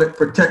 I call it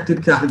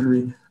protected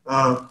category,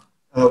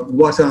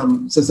 what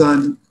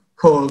Suzanne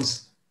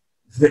calls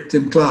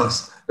victim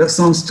class. That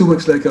sounds too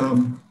much like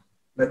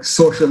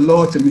social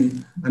law to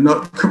me, and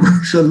not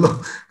commercial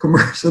law.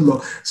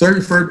 So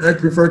I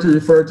prefer to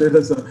refer to it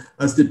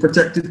as the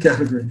protected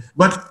category.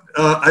 But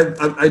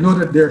I know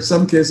that there are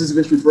some cases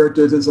which refer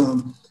to it as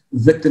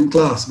victim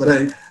class, but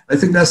I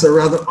think that's a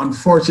rather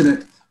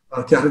unfortunate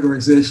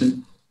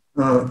categorization.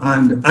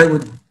 And I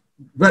would,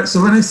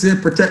 so when I say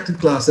protected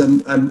class,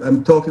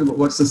 I'm talking about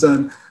what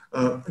Suzanne,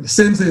 the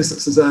same thing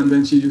as Suzanne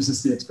when she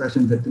uses the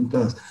expression victim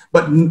class.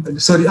 But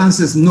so the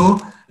answer is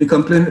no, the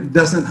complainant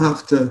doesn't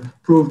have to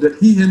prove that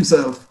he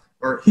himself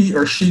or he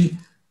or she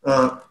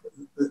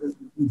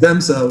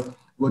themselves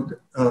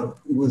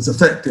was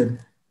affected.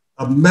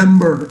 A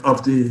member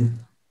of the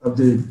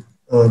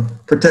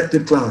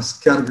protected class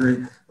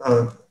category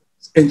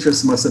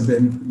interest must have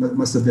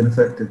been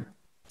affected.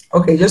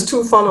 Okay, just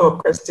two follow-up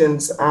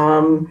questions.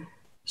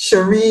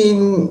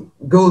 Shireen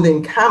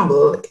Golden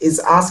Campbell is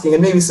asking,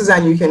 and maybe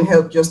Suzanne, you can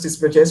help Justice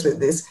Burgess with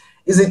this.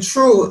 Is it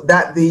true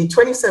that the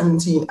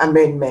 2017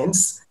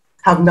 amendments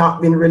have not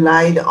been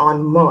relied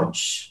on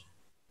much?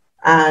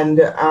 And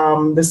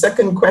the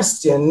second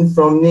question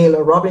from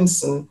Naila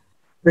Robinson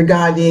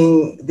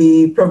regarding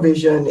the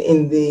provision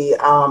in the,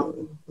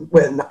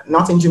 well,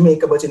 not in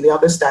Jamaica, but in the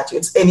other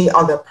statutes, any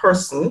other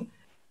person,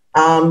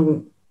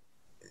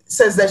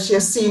 says that she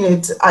has seen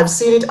it, I've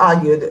seen it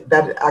argued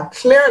that a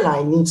clear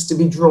line needs to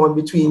be drawn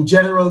between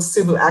general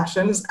civil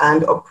actions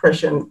and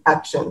oppression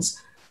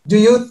actions. Do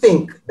you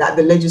think that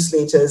the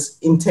legislators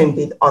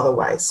intended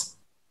otherwise?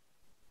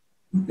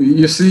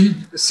 You see,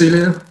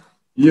 Celia,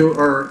 you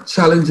are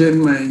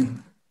challenging my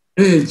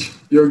age.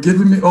 You're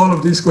giving me all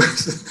of these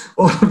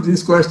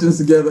questions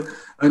together,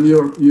 and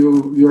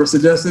you're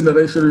suggesting that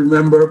I should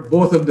remember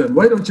both of them.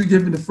 Why don't you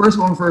give me the first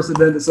one first and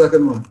then the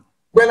second one?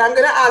 Well, I'm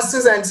going to ask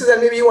Suzanne. Suzanne,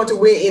 maybe you want to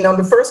weigh in on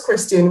the first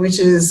question, which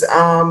is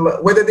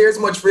whether there's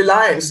much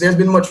reliance. There's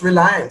been much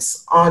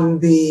reliance on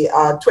the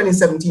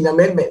 2017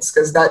 amendments,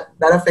 because that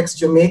affects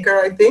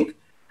Jamaica, I think.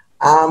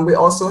 We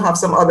also have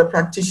some other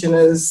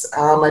practitioners.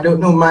 I don't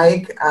know,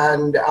 Mike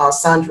and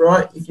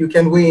Sandra, if you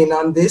can weigh in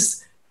on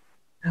this.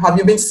 Have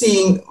you been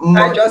seeing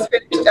much?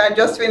 I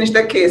just finished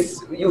the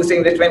case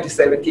using the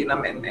 2017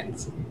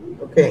 amendments.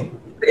 Okay.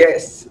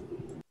 Yes.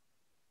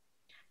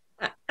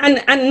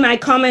 And my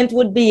comment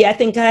would be, I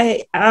think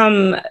and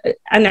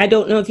I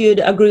don't know if you'd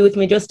agree with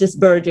me, Justice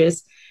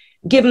Burgess,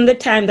 given the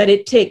time that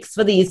it takes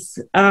for these,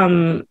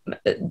 for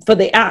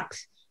the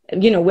act,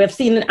 we've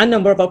seen a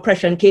number of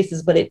oppression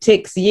cases, but it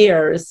takes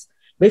years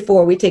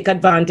before we take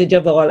advantage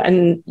of all.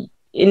 And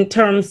in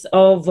terms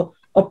of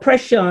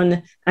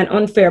oppression and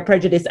unfair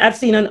prejudice, I've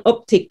seen an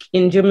uptick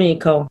in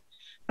Jamaica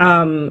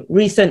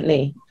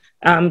recently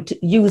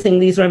using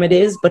these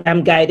remedies, but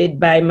I'm guided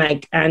by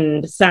Mike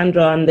and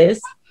Sandra on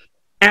this.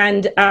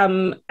 And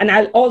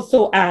I'll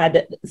also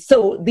add,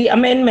 so the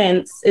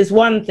amendments is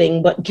one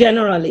thing, but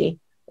generally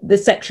the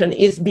section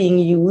is being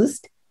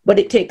used, but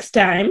it takes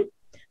time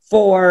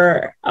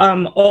for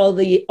all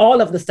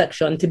of the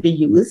section to be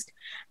used.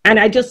 And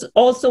I just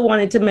also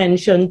wanted to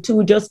mention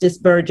to Justice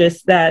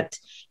Burgess that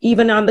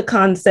even on the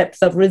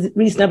concepts of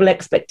reasonable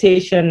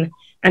expectation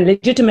and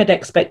legitimate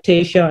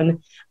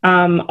expectation,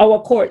 our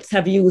courts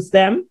have used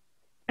them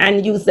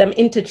and used them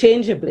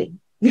interchangeably.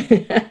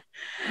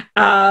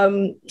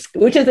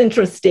 Which is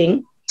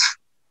interesting.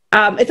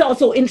 It's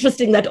also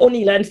interesting that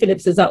O'Neill and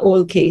Phillips is an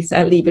old case.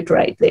 I'll leave it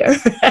right there.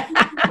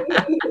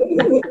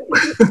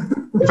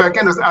 If I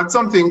can just add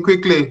something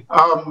quickly,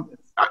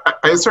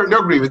 I certainly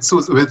agree with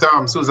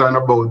Suzanne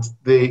about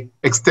the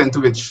extent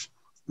to which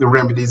the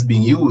remedy is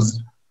being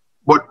used.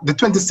 But the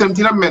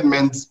 2017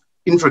 amendment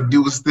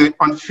introduced the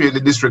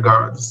unfairly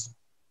disregards.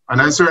 And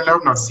I certainly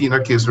have not seen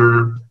a case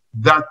where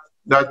that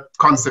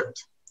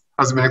concept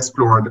has been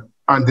explored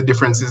and the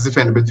differences, if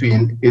any,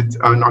 between it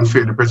and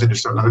unfairly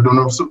prejudicial. And I don't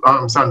know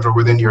if, Sandra,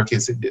 within your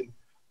case it did,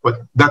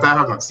 but that I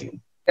have not seen.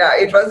 Yeah,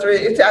 it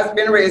has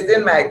been raised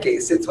in my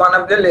case. It's one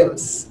of the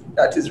limbs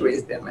that is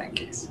raised in my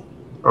case.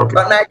 Okay.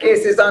 But my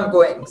case is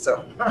ongoing,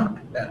 so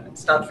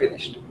it's not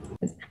finished.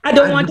 I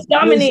don't want to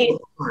dominate.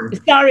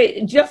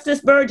 Sorry,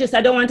 Justice Burgess,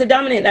 I don't want to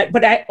dominate that.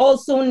 But I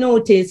also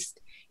noticed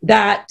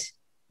that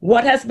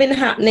what has been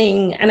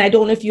happening, and I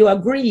don't know if you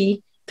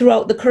agree,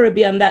 throughout the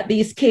Caribbean, that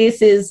these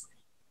cases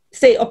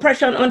say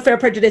oppression, unfair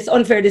prejudice,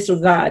 unfair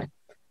disregard,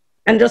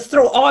 and just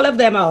throw all of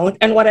them out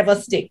and whatever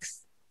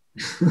sticks.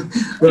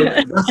 Well,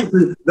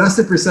 that's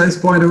the precise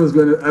point I was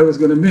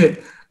going to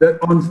make. That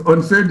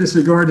unfair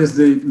disregard is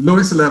the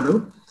lowest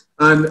level,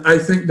 and I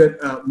think that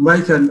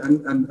Mike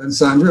and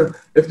Sandra,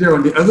 if they're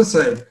on the other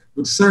side,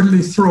 would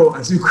certainly throw,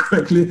 as you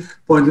correctly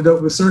pointed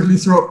out, would certainly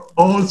throw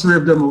all three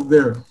of them out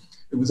there.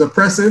 It was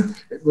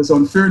oppressive, it was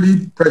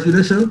unfairly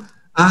prejudicial,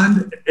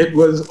 and it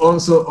was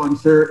also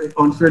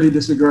unfairly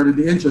disregarded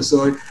the interest.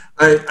 So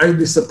I'd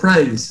be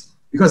surprised,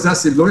 because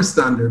that's the lowest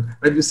standard.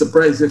 I'd be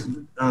surprised if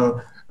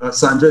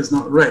Sandra is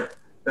not right,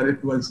 that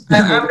it was.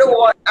 I'm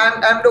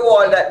the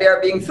wall that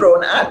they're being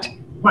thrown at.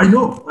 I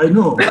know. I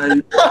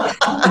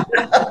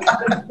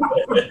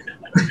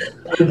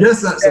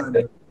guess that's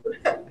Sandra.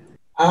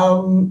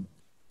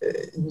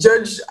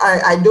 Judge,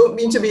 I don't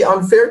mean to be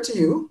unfair to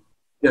you.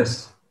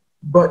 Yes.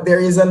 But there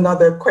is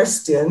another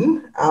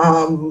question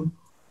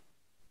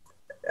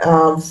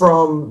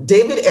from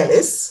David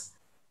Ellis,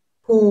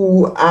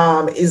 who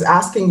is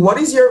asking, what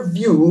is your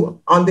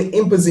view on the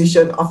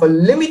imposition of a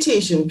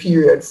limitation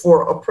period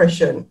for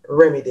oppression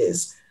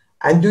remedies?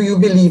 And do you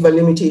believe a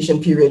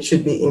limitation period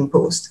should be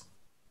imposed?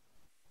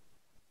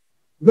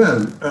 Well,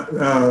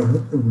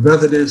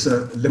 whether there's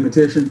a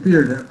limitation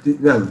period,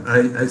 well,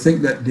 I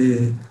think that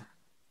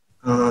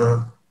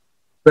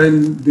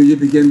when do you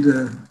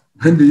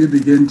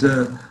begin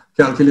to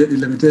calculate the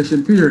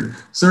limitation period?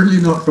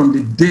 Certainly not from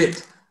the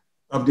date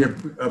of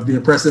the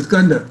oppressive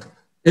conduct.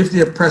 If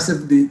the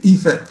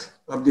effect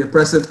of the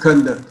oppressive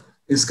conduct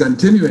is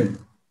continuing,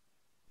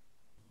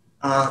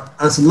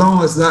 as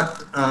long as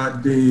that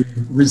the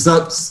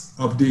results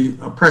of the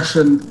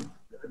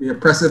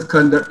oppressive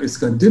conduct is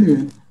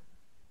continuing,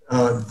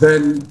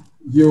 then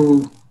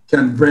you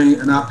can bring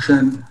an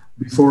action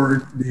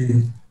before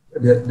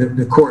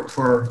the court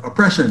for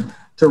oppression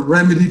to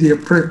remedy the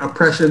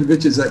oppression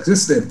which is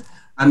existing.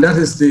 And that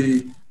is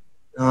the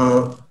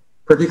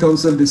Privy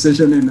Council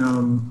decision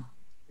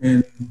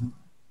in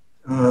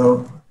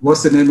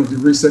what's the name of the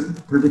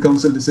recent Privy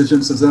Council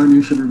decision, Suzanne,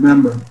 you should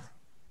remember.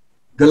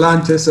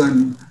 Galantis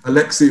and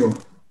Alexio.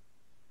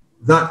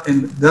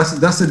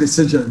 That's a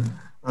decision,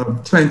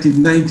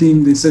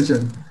 2019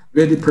 decision,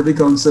 where the Privy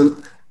Council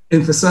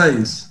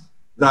emphasized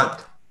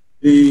that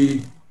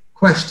the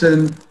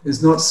question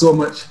is not so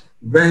much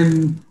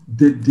when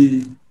did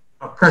it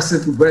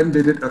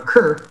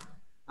occur,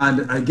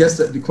 and I guess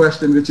that the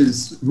question which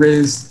is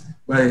raised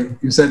by,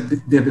 you said,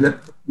 David,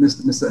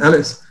 Mr.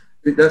 Ellis,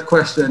 that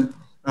question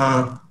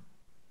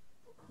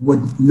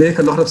would make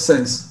a lot of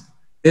sense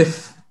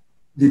if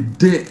the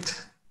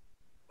date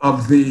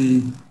of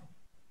the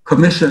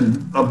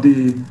commission of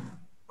the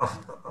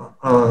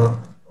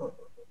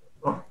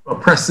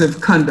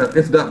oppressive conduct,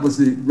 if that was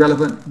the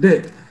relevant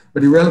date.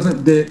 But the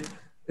relevant date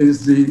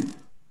is the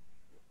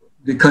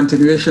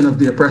continuation of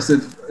the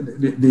oppressive,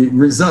 the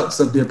results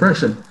of the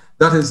oppression.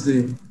 That's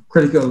the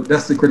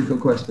critical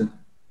question.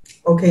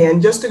 Okay,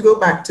 and just to go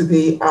back to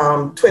the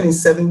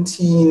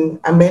 2017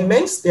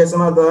 amendments, there's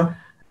another,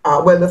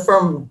 the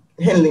firm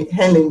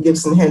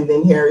Gibson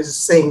Henley here is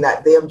saying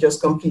that they have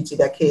just completed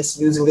a case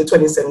using the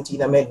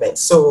 2017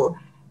 amendments. So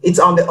it's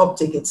on the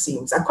uptick, it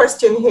seems. A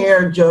question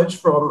here, Judge,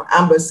 from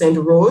Amber St.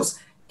 Rose.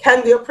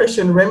 Can the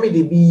oppression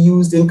remedy be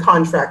used in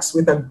contracts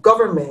with a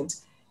government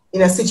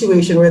in a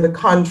situation where the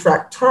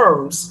contract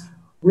terms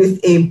with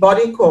a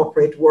body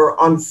corporate were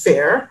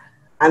unfair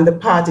and the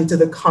party to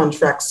the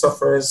contract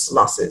suffers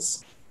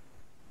losses?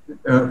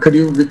 Could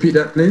you repeat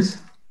that, please?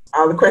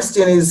 The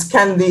question is,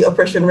 can the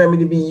oppression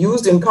remedy be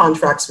used in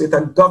contracts with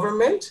a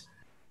government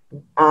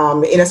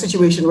in a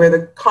situation where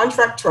the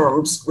contract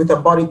terms with a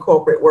body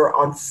corporate were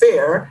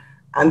unfair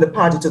and the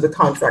party to the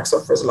contract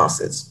suffers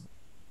losses?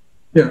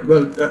 Yeah,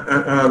 well,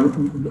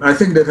 I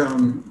think that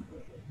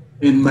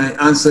in my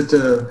answer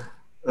to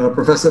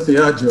Professor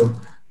Fiaggio,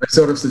 I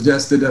sort of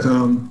suggested that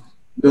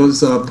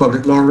those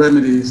public law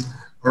remedies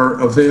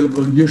are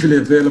usually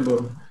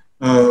available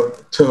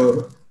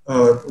to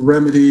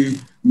remedy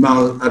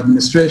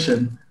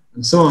maladministration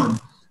and so on.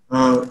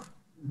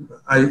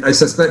 I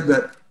suspect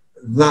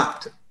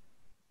that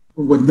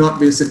would not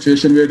be a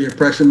situation where the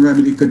oppression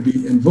remedy could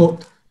be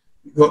invoked,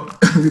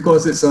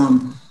 because it's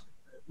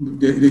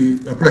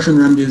the oppression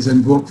remedy is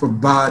invoked for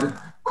bad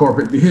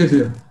corporate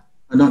behavior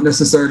and not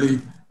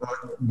necessarily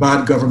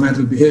bad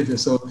governmental behavior.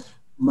 So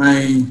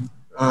my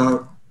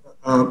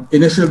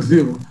initial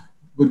view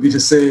would be to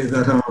say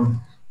that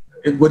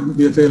it wouldn't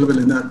be available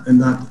in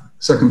that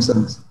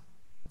circumstance.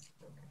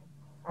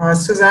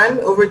 Suzanne,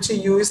 over to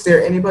you. Is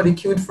there anybody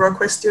queued for a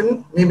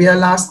question? Maybe a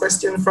last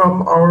question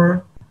from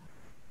our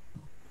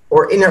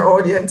inner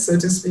audience, so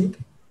to speak.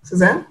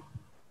 Suzanne?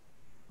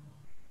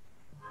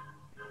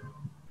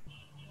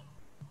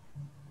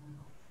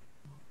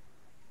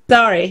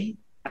 Sorry,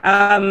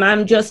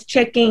 I'm just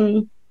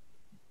checking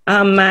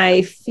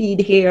my feed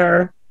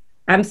here.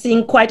 I'm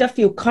seeing quite a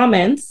few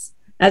comments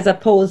as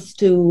opposed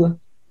to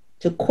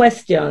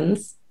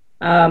questions.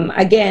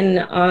 Again,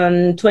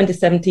 on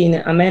 2017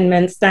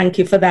 amendments, thank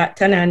you for that,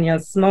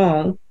 Tananya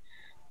Small.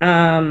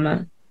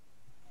 Naila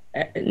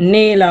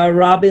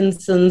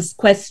Robinson's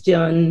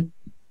question,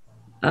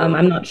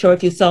 I'm not sure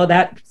if you saw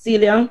that,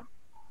 Celia.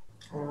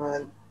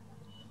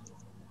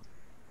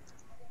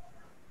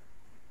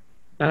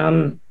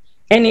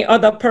 Any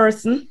other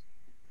person?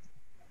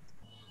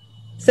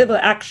 Civil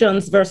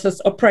actions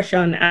versus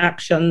oppression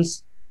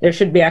actions, there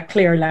should be a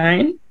clear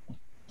line.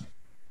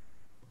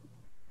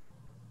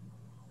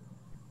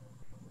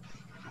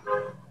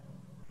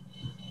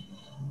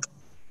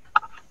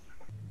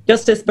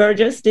 Justice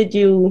Burgess, did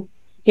you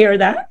hear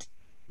that?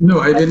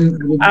 No, I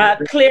didn't. A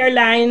clear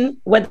line,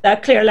 whether a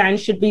clear line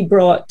should be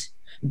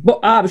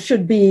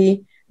should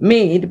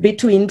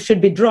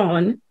be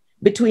drawn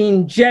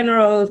between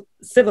general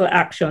civil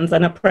actions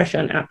and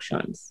oppression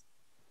actions.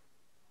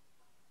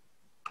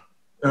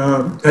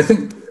 I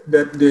think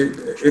that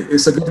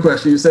it's a good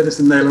question. You said it's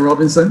Naila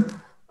Robinson?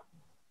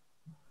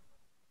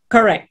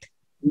 Correct.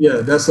 Yeah,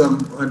 that's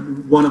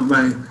one of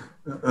my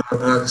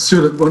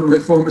one of my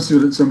former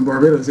students from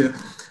Barbados. Yeah.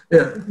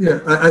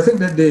 I think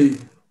that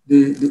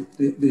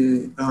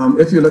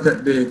if you look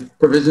at the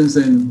provisions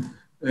in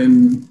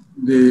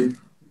the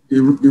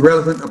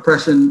relevant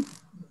oppression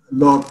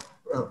law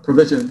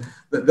provision,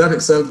 that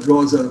itself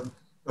draws a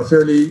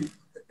fairly,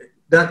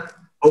 that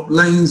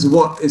outlines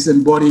what is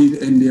embodied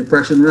in the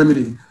oppression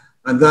remedy.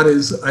 And that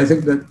is, I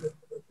think that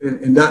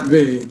in that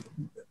way,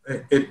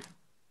 it,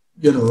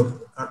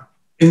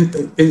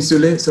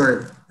 insulates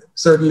or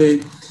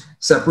certainly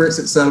separates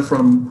itself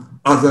from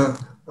other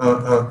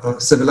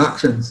civil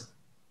actions.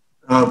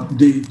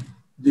 The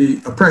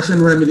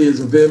oppression remedy is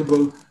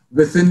available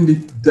within the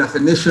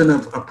definition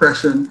of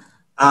oppression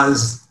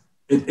as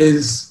it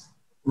is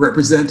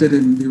represented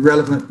in the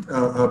relevant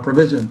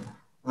provision.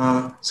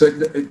 So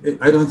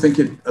I don't think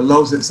it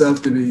allows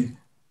itself to be,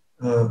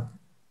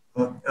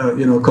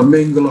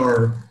 commingle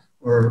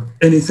or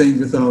anything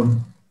with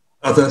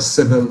other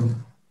civil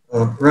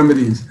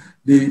remedies.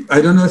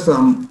 I don't know if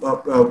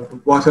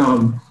what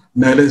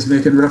Naila is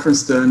making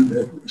reference to,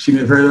 and she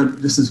may very well,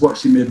 this is what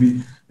she may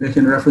be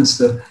making reference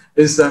to,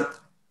 is that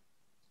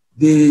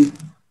the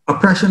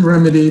oppression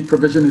remedy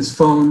provision is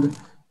found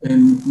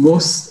in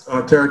most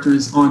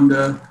territories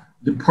under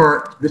the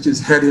part which is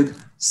headed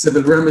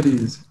civil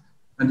remedies.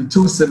 And the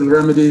two civil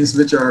remedies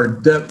which are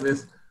dealt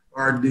with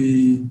are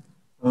the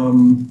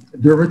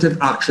derivative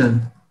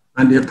action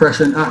and the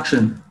oppression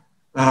action.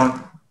 But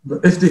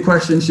if the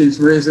question she's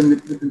raising,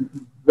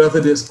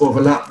 whether there's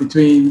overlap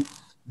between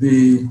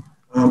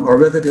or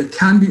whether there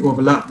can be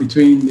overlap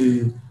between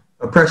the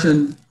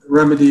oppression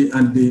remedy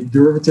and the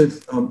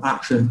derivative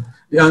action,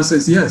 the answer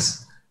is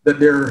yes, that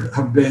there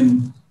have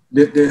been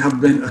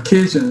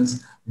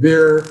occasions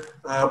where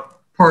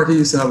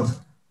parties have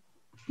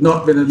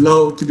not been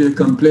allowed to be a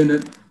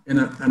complainant in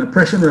an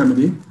oppression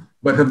remedy,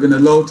 but have been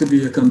allowed to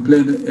be a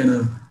complainant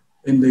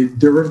in the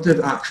derivative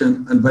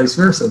action and vice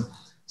versa.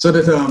 So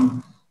that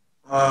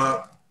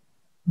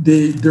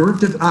the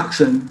derivative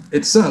action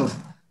itself,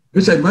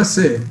 which I must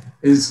say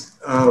is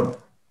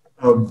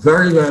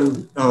very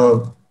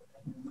well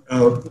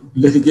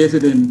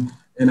litigated in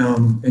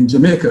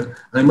Jamaica.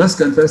 I must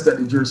confess that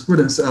the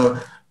jurisprudence,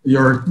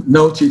 your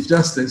now Chief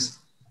Justice,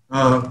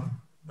 once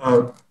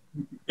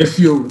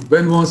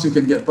you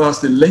can get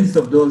past the length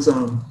of those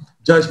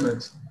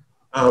judgments,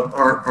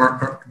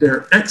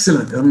 they're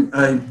excellent. I mean,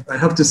 I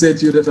have to say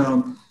to you that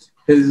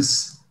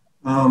his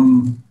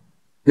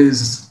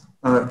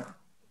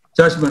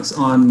judgments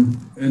on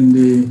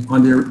the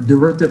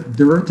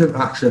derivative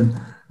action,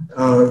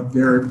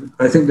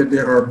 I think that they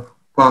are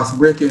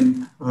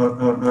path-breaking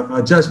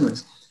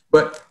judgments.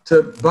 But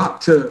back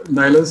to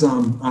Naila's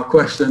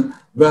question,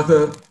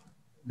 whether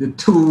the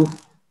two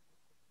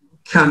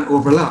can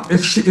overlap.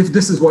 If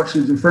this is what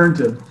she's referring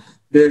to,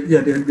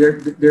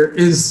 there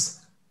is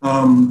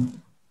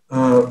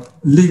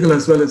legal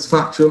as well as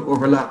factual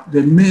overlap.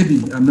 There may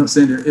be, I'm not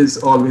saying there is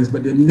always,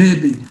 but there may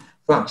be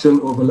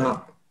factual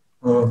overlap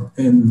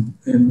in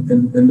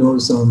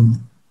those,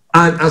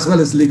 as well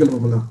as legal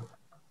overlap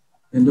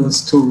in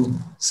those two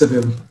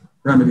civil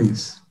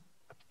remedies.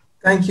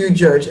 Thank you,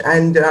 Judge.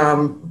 And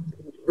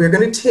we're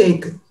going to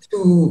take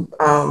two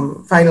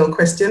final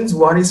questions.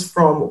 One is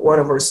from one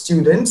of our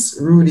students,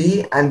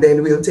 Rudy, and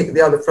then we'll take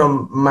the other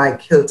from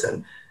Mike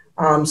Hilton.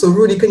 So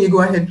Rudy, can you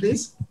go ahead,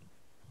 please?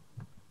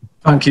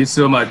 Thank you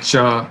so much.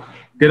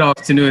 Good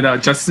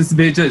afternoon, Justice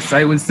Burgess.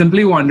 I was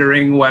simply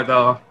wondering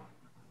whether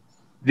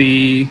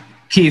the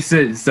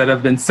cases that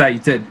have been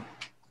cited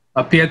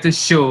appear to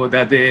show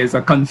that there is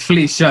a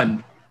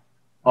conflation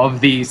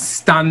of the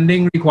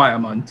standing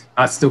requirement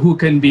as to who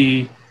can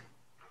be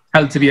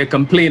held to be a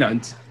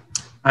complainant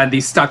and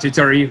the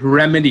statutory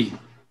remedy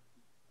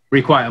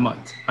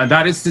requirement. And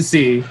that is to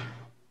say,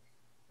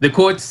 the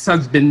courts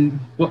have been,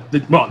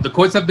 the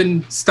courts have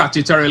been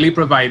statutorily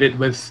provided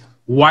with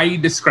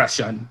wide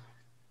discretion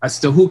as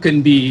to who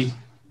can be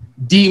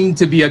deemed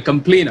to be a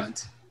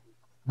complainant.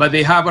 but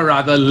they have a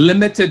rather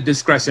limited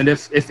discretion,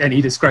 if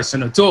any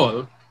discretion at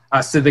all,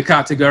 as to the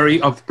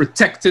category of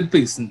protected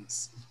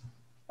persons.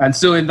 And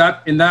so in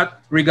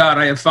that regard,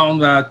 I have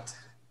found that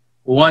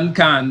one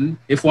can,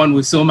 if one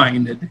was so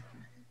minded,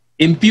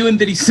 impugn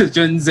the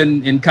decisions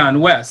in Can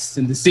West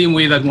in the same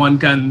way that one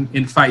can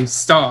in 5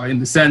 Star, in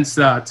the sense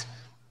that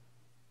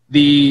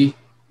the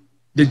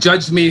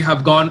judge may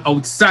have gone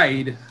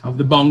outside of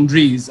the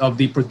boundaries of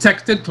the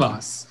protected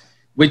class,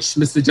 which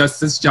Mr.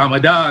 Justice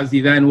Jamada, as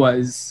he then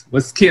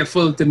was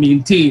careful to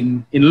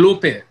maintain in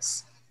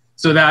Lopez,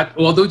 so that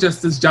although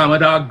Justice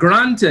Jamada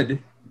granted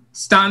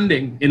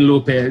standing in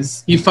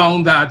Lopez, he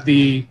found that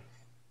the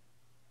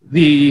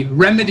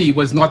remedy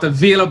was not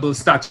available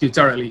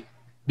statutorily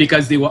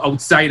because they were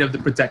outside of the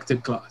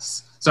protected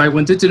class. So I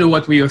wanted to know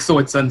what were your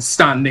thoughts on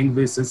standing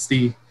versus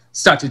the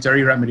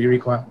statutory remedy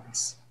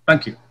requirements.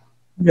 Thank you.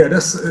 Yeah,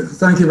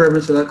 thank you very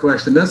much for that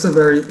question. That's a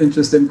very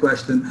interesting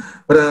question.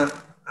 But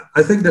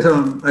I think that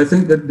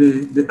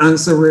the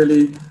answer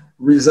really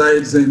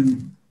resides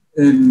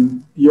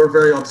in your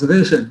very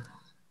observation.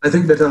 I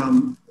think that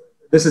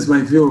this is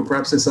my view.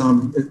 Perhaps it's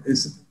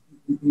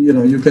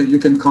you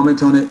can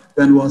comment on it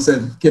then once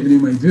I've given you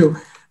my view.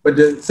 But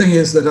the thing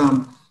is that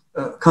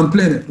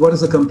complainant, what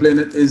is a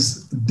complainant,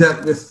 is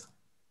dealt with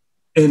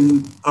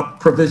in a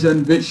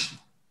provision which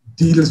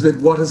deals with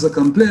what is a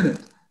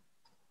complainant.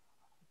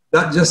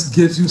 That just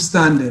gives you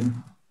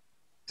standing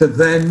to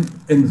then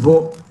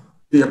invoke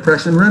the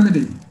oppression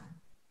remedy,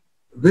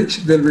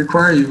 which will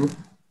require you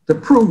to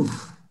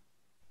prove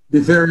the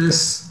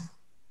various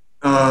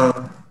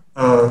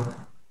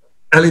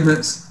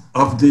elements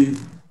of the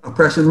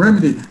oppression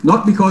remedy,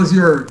 not because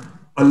you're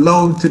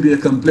allowed to be a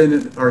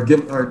complainant or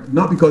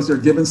not because you're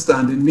given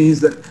standing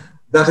means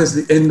that is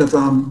the end of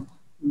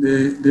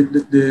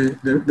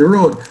the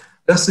road.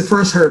 That's the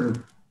first hurdle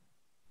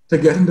to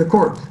get into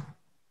court.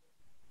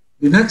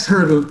 The next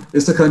hurdle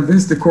is to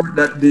convince the court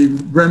that the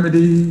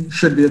remedy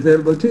should be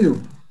available to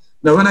you.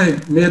 Now, when I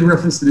made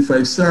reference to the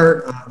 5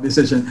 Star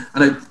decision,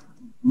 and I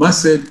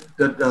must say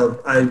that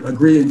I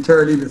agree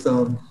entirely with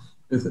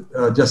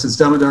Justice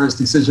Jamadar's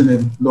decision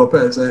in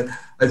Lopez.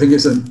 I think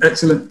it's an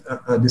excellent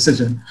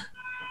decision.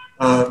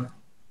 The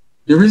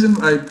reason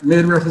I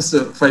made reference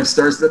to 5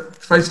 Star is that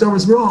 5 Star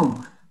was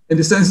wrong in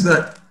the sense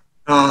that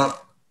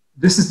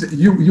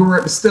you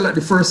were still at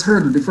the first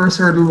hurdle. The first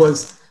hurdle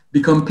was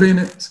the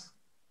complainant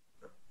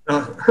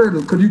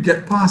hurdle. Could you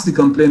get past the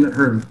complainant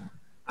hurdle?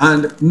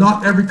 And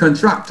not every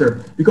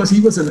contractor, because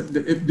he was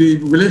the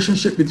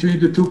relationship between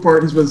the two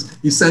parties was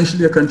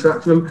essentially a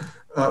contractual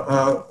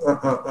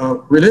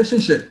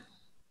relationship.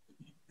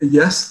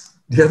 Yes,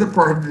 the other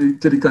party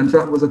to the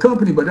contract was a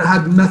company, but it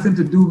had nothing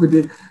to do with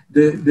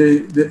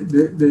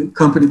the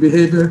company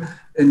behavior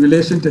in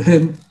relation to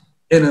him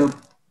in a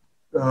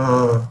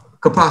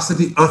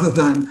capacity other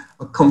than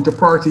a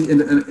counterparty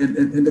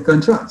in the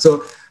contract.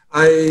 So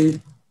I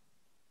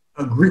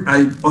agree. I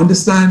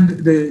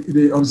understand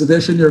the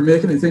observation you're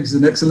making. I think it's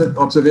an excellent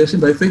observation,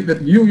 but I think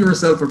that you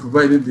yourself have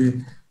provided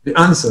the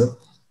answer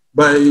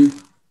by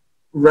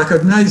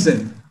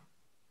recognizing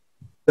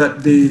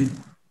that the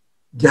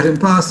getting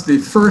past the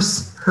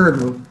first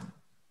hurdle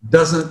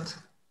doesn't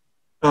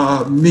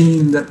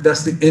mean that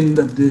that's the end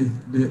of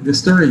the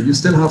story. You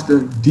still have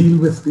to deal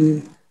with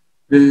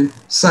the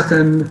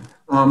second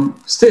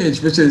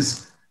stage, which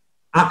is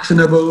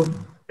actionable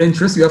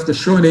interest. You have to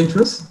show an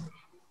interest.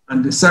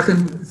 And the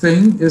second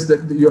thing is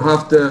that you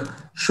have to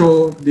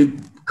show the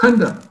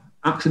conduct,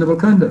 actionable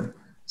conduct.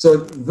 So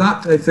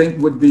that, I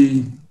think, would be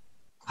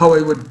how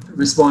I would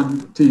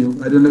respond to you.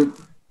 I don't know.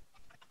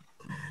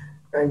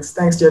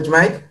 Thanks, Judge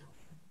Mike.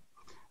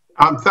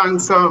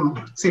 Thanks,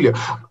 Celia.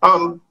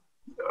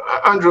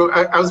 Andrew,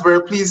 I was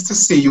very pleased to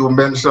see you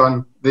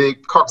mention the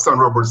Cox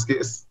and Roberts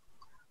case.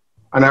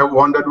 And I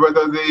wondered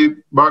whether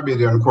the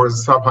Barbadian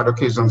courts have had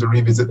occasion to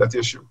revisit that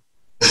issue.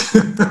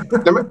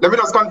 let me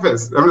just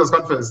confess.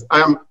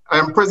 I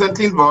am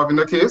presently involved in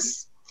a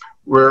case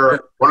where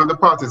one of the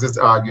parties is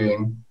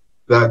arguing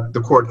that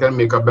the court can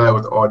make a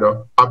buyout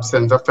order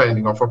absent a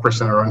finding of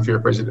oppression or unfair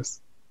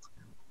prejudice.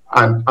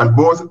 And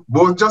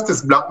both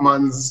Justice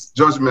Blackman's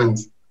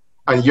judgment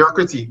and your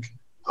critique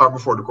are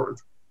before the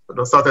court. So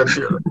just start and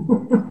share.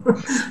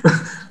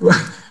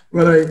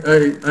 Well,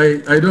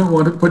 I don't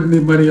want to put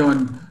any money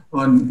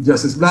on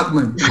Justice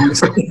Blackman.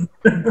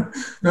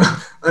 No,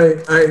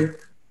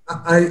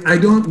 I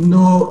don't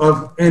know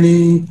of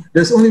any.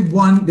 There's only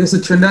one. There's a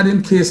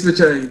Trinidadian case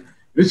which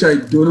I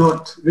do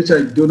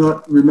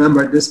not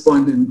remember at this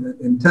point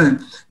in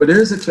time. But there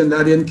is a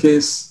Trinidadian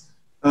case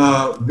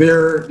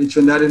where the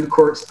Trinidadian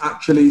courts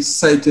actually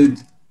cited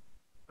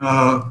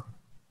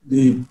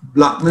the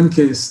Blackman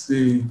case,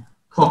 the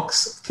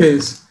Cox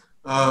case,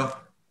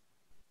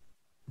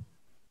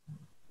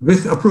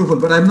 with approval.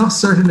 But I'm not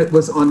certain it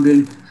was on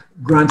the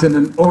granting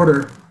an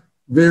order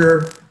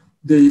where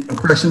the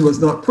oppression was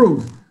not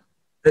proved.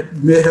 It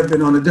may have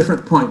been on a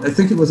different point. I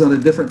think it was on a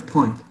different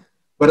point.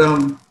 But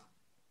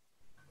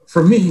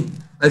for me,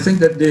 I think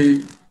that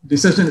the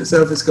decision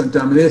itself is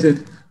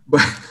contaminated by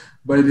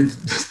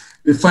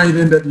the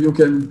finding that you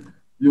can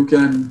you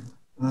can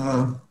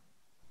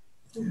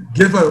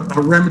give a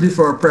remedy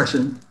for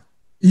oppression,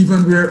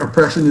 even where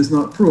oppression is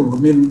not proved. I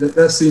mean,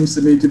 that seems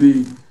to me to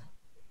be.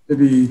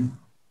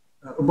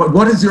 But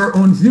what is your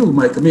own view,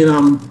 Mike? I mean,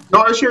 No,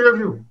 I share your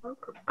view.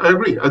 I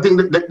agree. I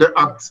think that the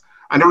acts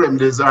and the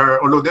remedies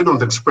are, although they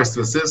don't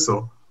expressly say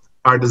so,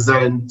 are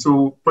designed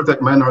to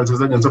protect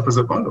minorities against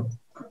oppressive conduct.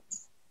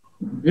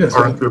 Yes,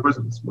 or unfair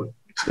prisons. But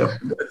yeah,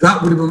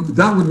 that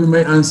would be my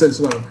answer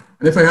as well.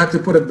 And if I had to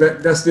put a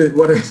bet, that's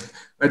what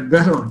I'd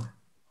bet on.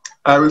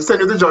 I will send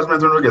you the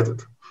judgment when we get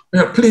it.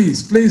 Yeah,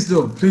 please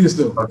do.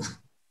 Okay.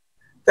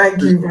 Thank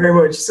you very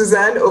much.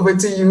 Suzanne, over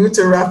to you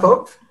to wrap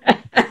up.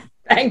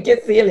 Thank you,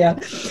 Celia.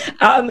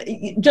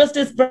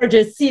 Justice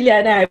Burgess, Celia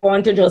and I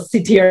want to just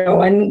sit here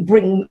and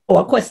bring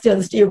our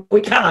questions to you. We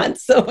can't,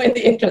 so in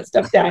the interest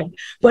of time.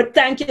 But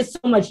thank you so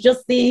much.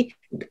 Just the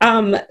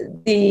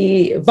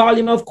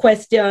volume of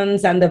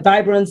questions and the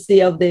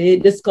vibrancy of the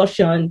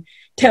discussion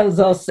tells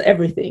us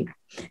everything.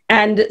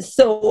 And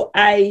so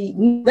I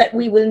know that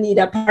we will need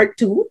a part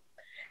 2,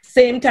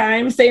 same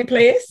time, same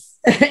place.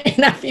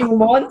 In a few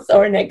months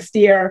or next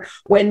year,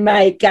 when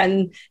Mike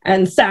and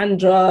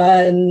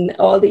Sandra and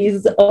all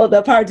these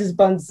other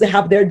participants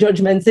have their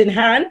judgments in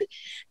hand,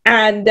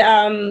 and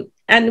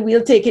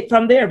we'll take it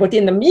from there. But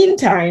in the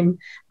meantime,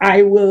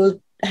 I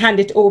will hand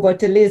it over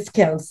to Liz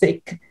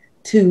Kelsick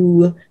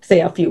to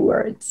say a few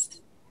words.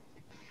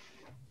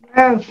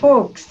 Well,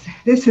 folks,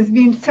 this has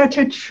been such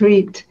a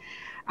treat.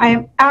 I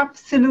am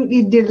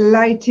absolutely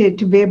delighted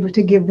to be able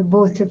to give the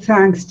vote of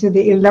thanks to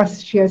the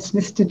illustrious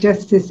Mr.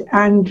 Justice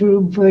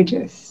Andrew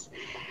Burgess.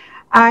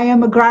 I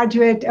am a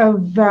graduate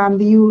of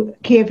the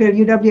KFL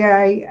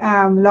UWI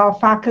law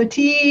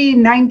faculty,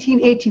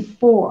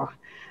 1984.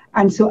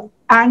 And so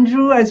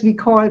Andrew, as we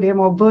called him,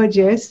 or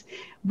Burgess,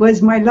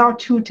 was my law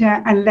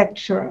tutor and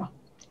lecturer.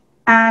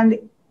 And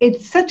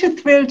it's such a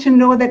thrill to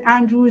know that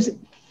Andrew's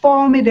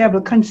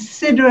formidable,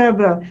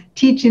 considerable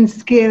teaching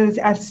skills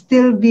are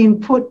still being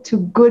put to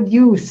good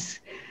use.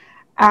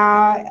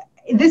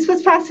 This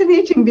was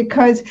fascinating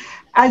because,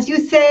 as you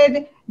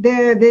said,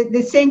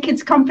 the St.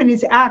 Kitts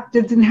Companies Act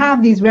doesn't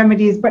have these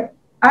remedies, but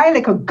I,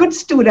 like a good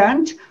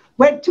student,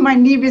 went to my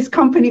Nevis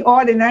Company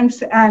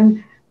Ordinance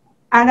and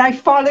I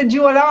followed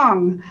you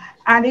along.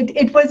 And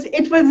it was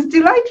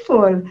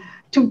delightful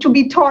to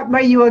be taught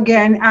by you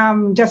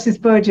again, Justice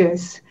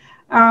Burgess.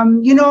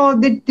 You know,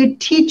 the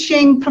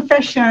teaching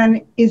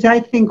profession is, I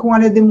think,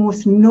 one of the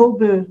most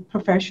noble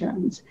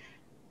professions.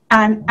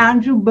 And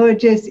Andrew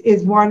Burgess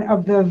is one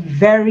of the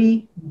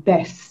very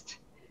best.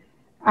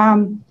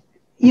 You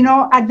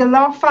know, at the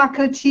law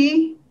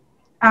faculty,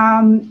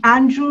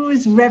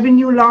 Andrew's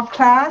revenue law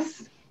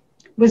class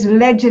was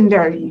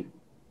legendary.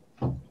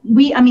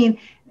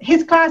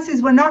 His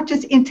classes were not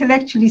just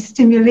intellectually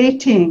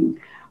stimulating,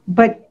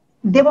 but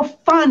they were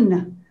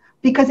fun,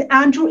 because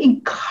Andrew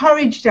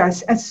encouraged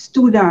us as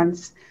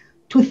students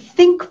to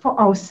think for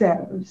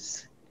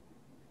ourselves,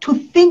 to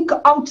think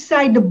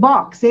outside the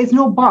box. There's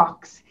no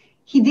box.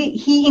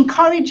 He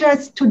encouraged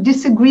us to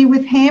disagree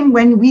with him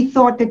when we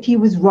thought that he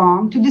was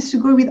wrong, to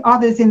disagree with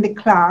others in the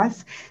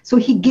class. So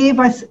he gave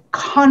us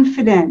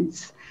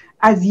confidence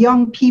as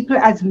young people,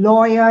 as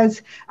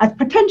lawyers, as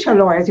potential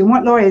lawyers, we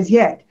weren't lawyers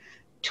yet,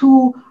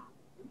 to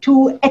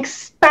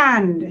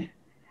expand.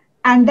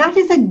 And that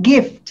is a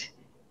gift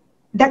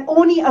that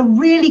only a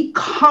really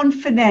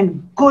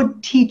confident,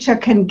 good teacher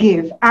can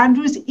give.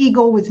 Andrew's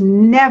ego was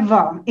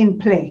never in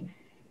play.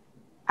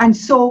 And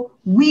so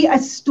we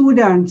as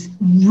students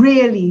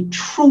really,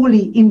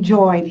 truly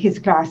enjoyed his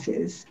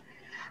classes.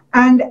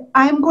 And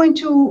I'm going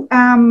to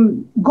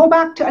go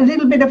back to a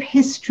little bit of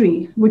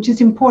history, which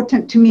is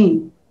important to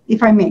me,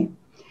 if I may.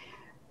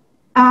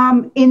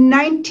 In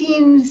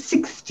June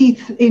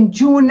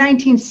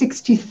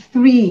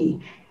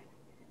 1963,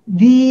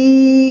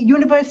 the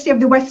University of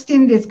the West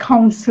Indies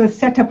Council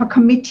set up a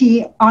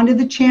committee under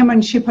the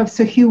chairmanship of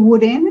Sir Hugh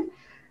Woodin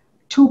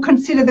to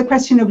consider the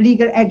question of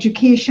legal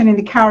education in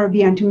the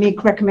Caribbean, to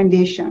make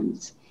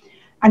recommendations.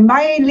 And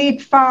my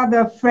late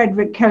father,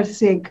 Frederick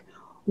Kelsick,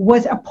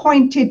 was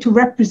appointed to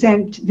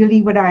represent the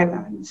Leeward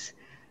Islands.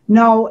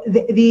 Now,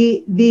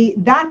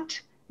 that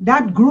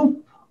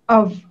group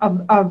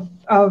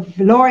of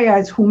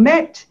lawyers who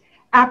met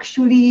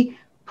actually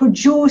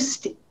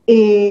produced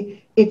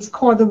it's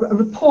called a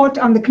report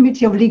on the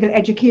Committee of Legal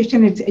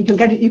Education.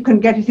 You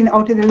can get it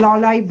out of the law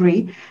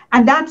library.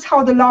 And that's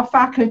how the law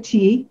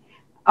faculty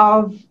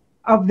of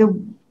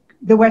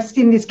the West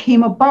Indies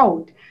came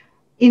about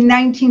in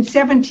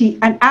 1970.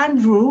 And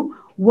Andrew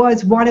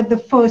was one of the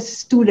first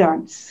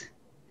students.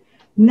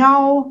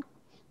 Now,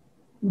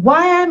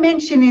 why I'm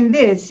mentioning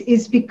this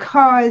is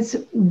because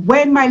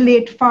when my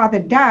late father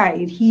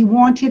died, he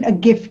wanted a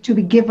gift to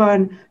be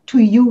given to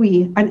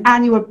UWI, an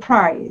annual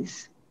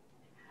prize.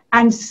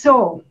 And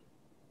so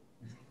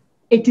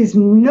it is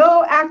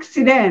no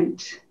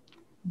accident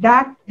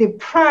that the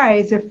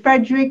prize, the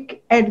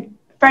Frederick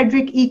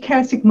E.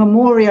 Kelsick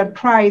Memorial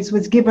Prize,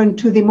 was given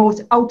to the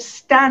most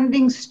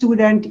outstanding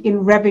student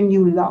in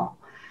revenue law,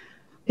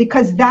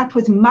 because that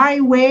was my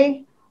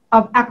way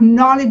of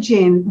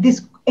acknowledging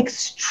this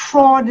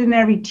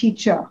extraordinary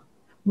teacher,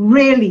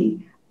 really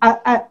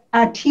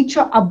a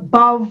teacher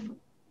above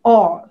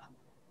all.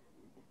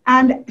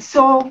 And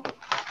so,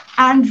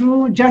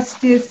 Andrew,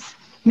 Justice,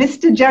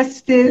 Mr.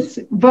 Justice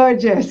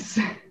Burgess,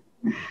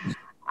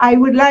 I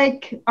would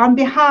like, on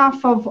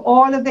behalf of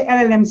all of the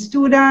LLM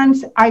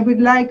students, I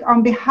would like,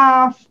 on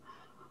behalf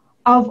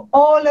of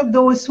all of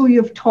those who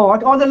you've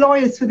taught, all the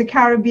lawyers to the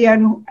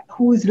Caribbean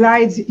whose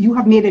lives you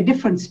have made a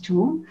difference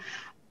to,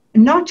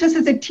 not just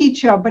as a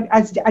teacher, but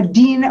as a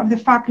dean of the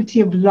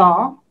Faculty of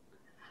Law,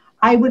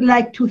 I would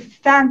like to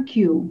thank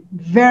you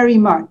very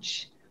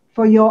much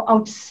for your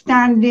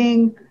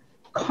outstanding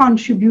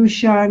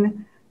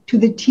contribution to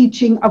the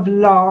teaching of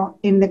law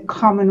in the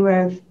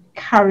Commonwealth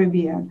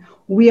Caribbean.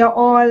 We are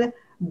all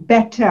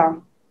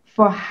better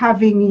for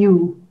having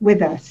you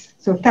with us.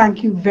 So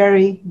thank you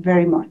very,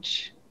 very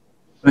much.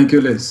 Thank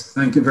you, Liz.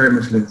 Thank you very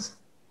much, Liz.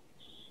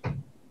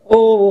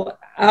 Oh,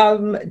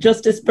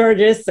 Justice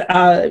Burgess,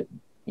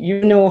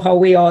 you know how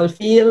we all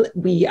feel.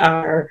 We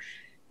are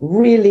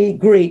really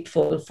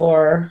grateful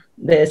for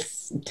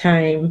this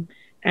time,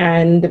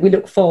 and we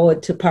look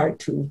forward to part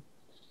 2.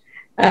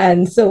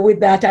 And so with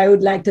that, I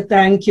would like to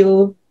thank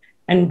you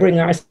and bring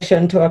our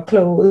session to a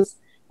close.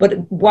 But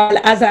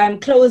as I'm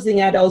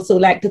closing, I'd also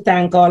like to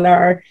thank all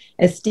our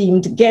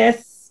esteemed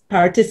guests,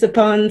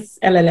 participants,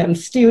 LLM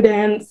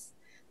students,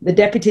 the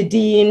Deputy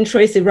Dean,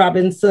 Tracy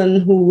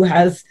Robinson, who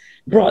has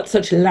brought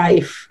such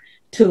life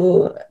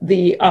to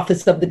the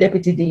Office of the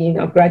Deputy Dean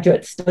of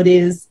Graduate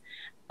Studies,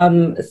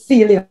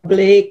 Celia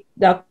Blake,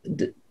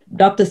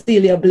 Dr.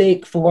 Celia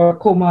Blake for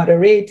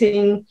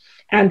co-moderating,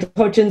 and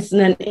Hutchinson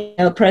and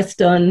Neil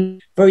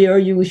Preston for your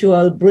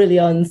usual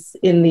brilliance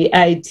in the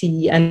IT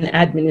and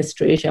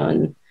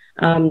administration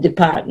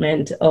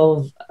department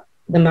of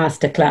the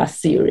Masterclass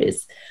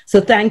series.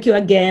 So thank you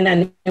again,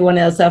 and anyone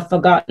else I've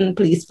forgotten,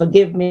 please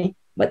forgive me,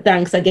 but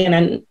thanks again.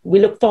 And we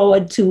look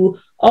forward to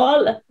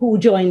all who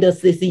joined us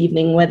this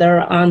evening,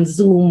 whether on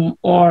Zoom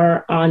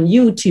or on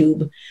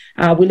YouTube.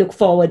 We look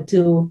forward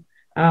to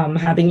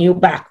having you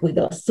back with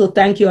us. So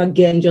thank you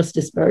again,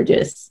 Justice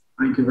Burgess.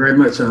 Thank you very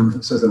much,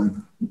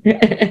 Suzanne.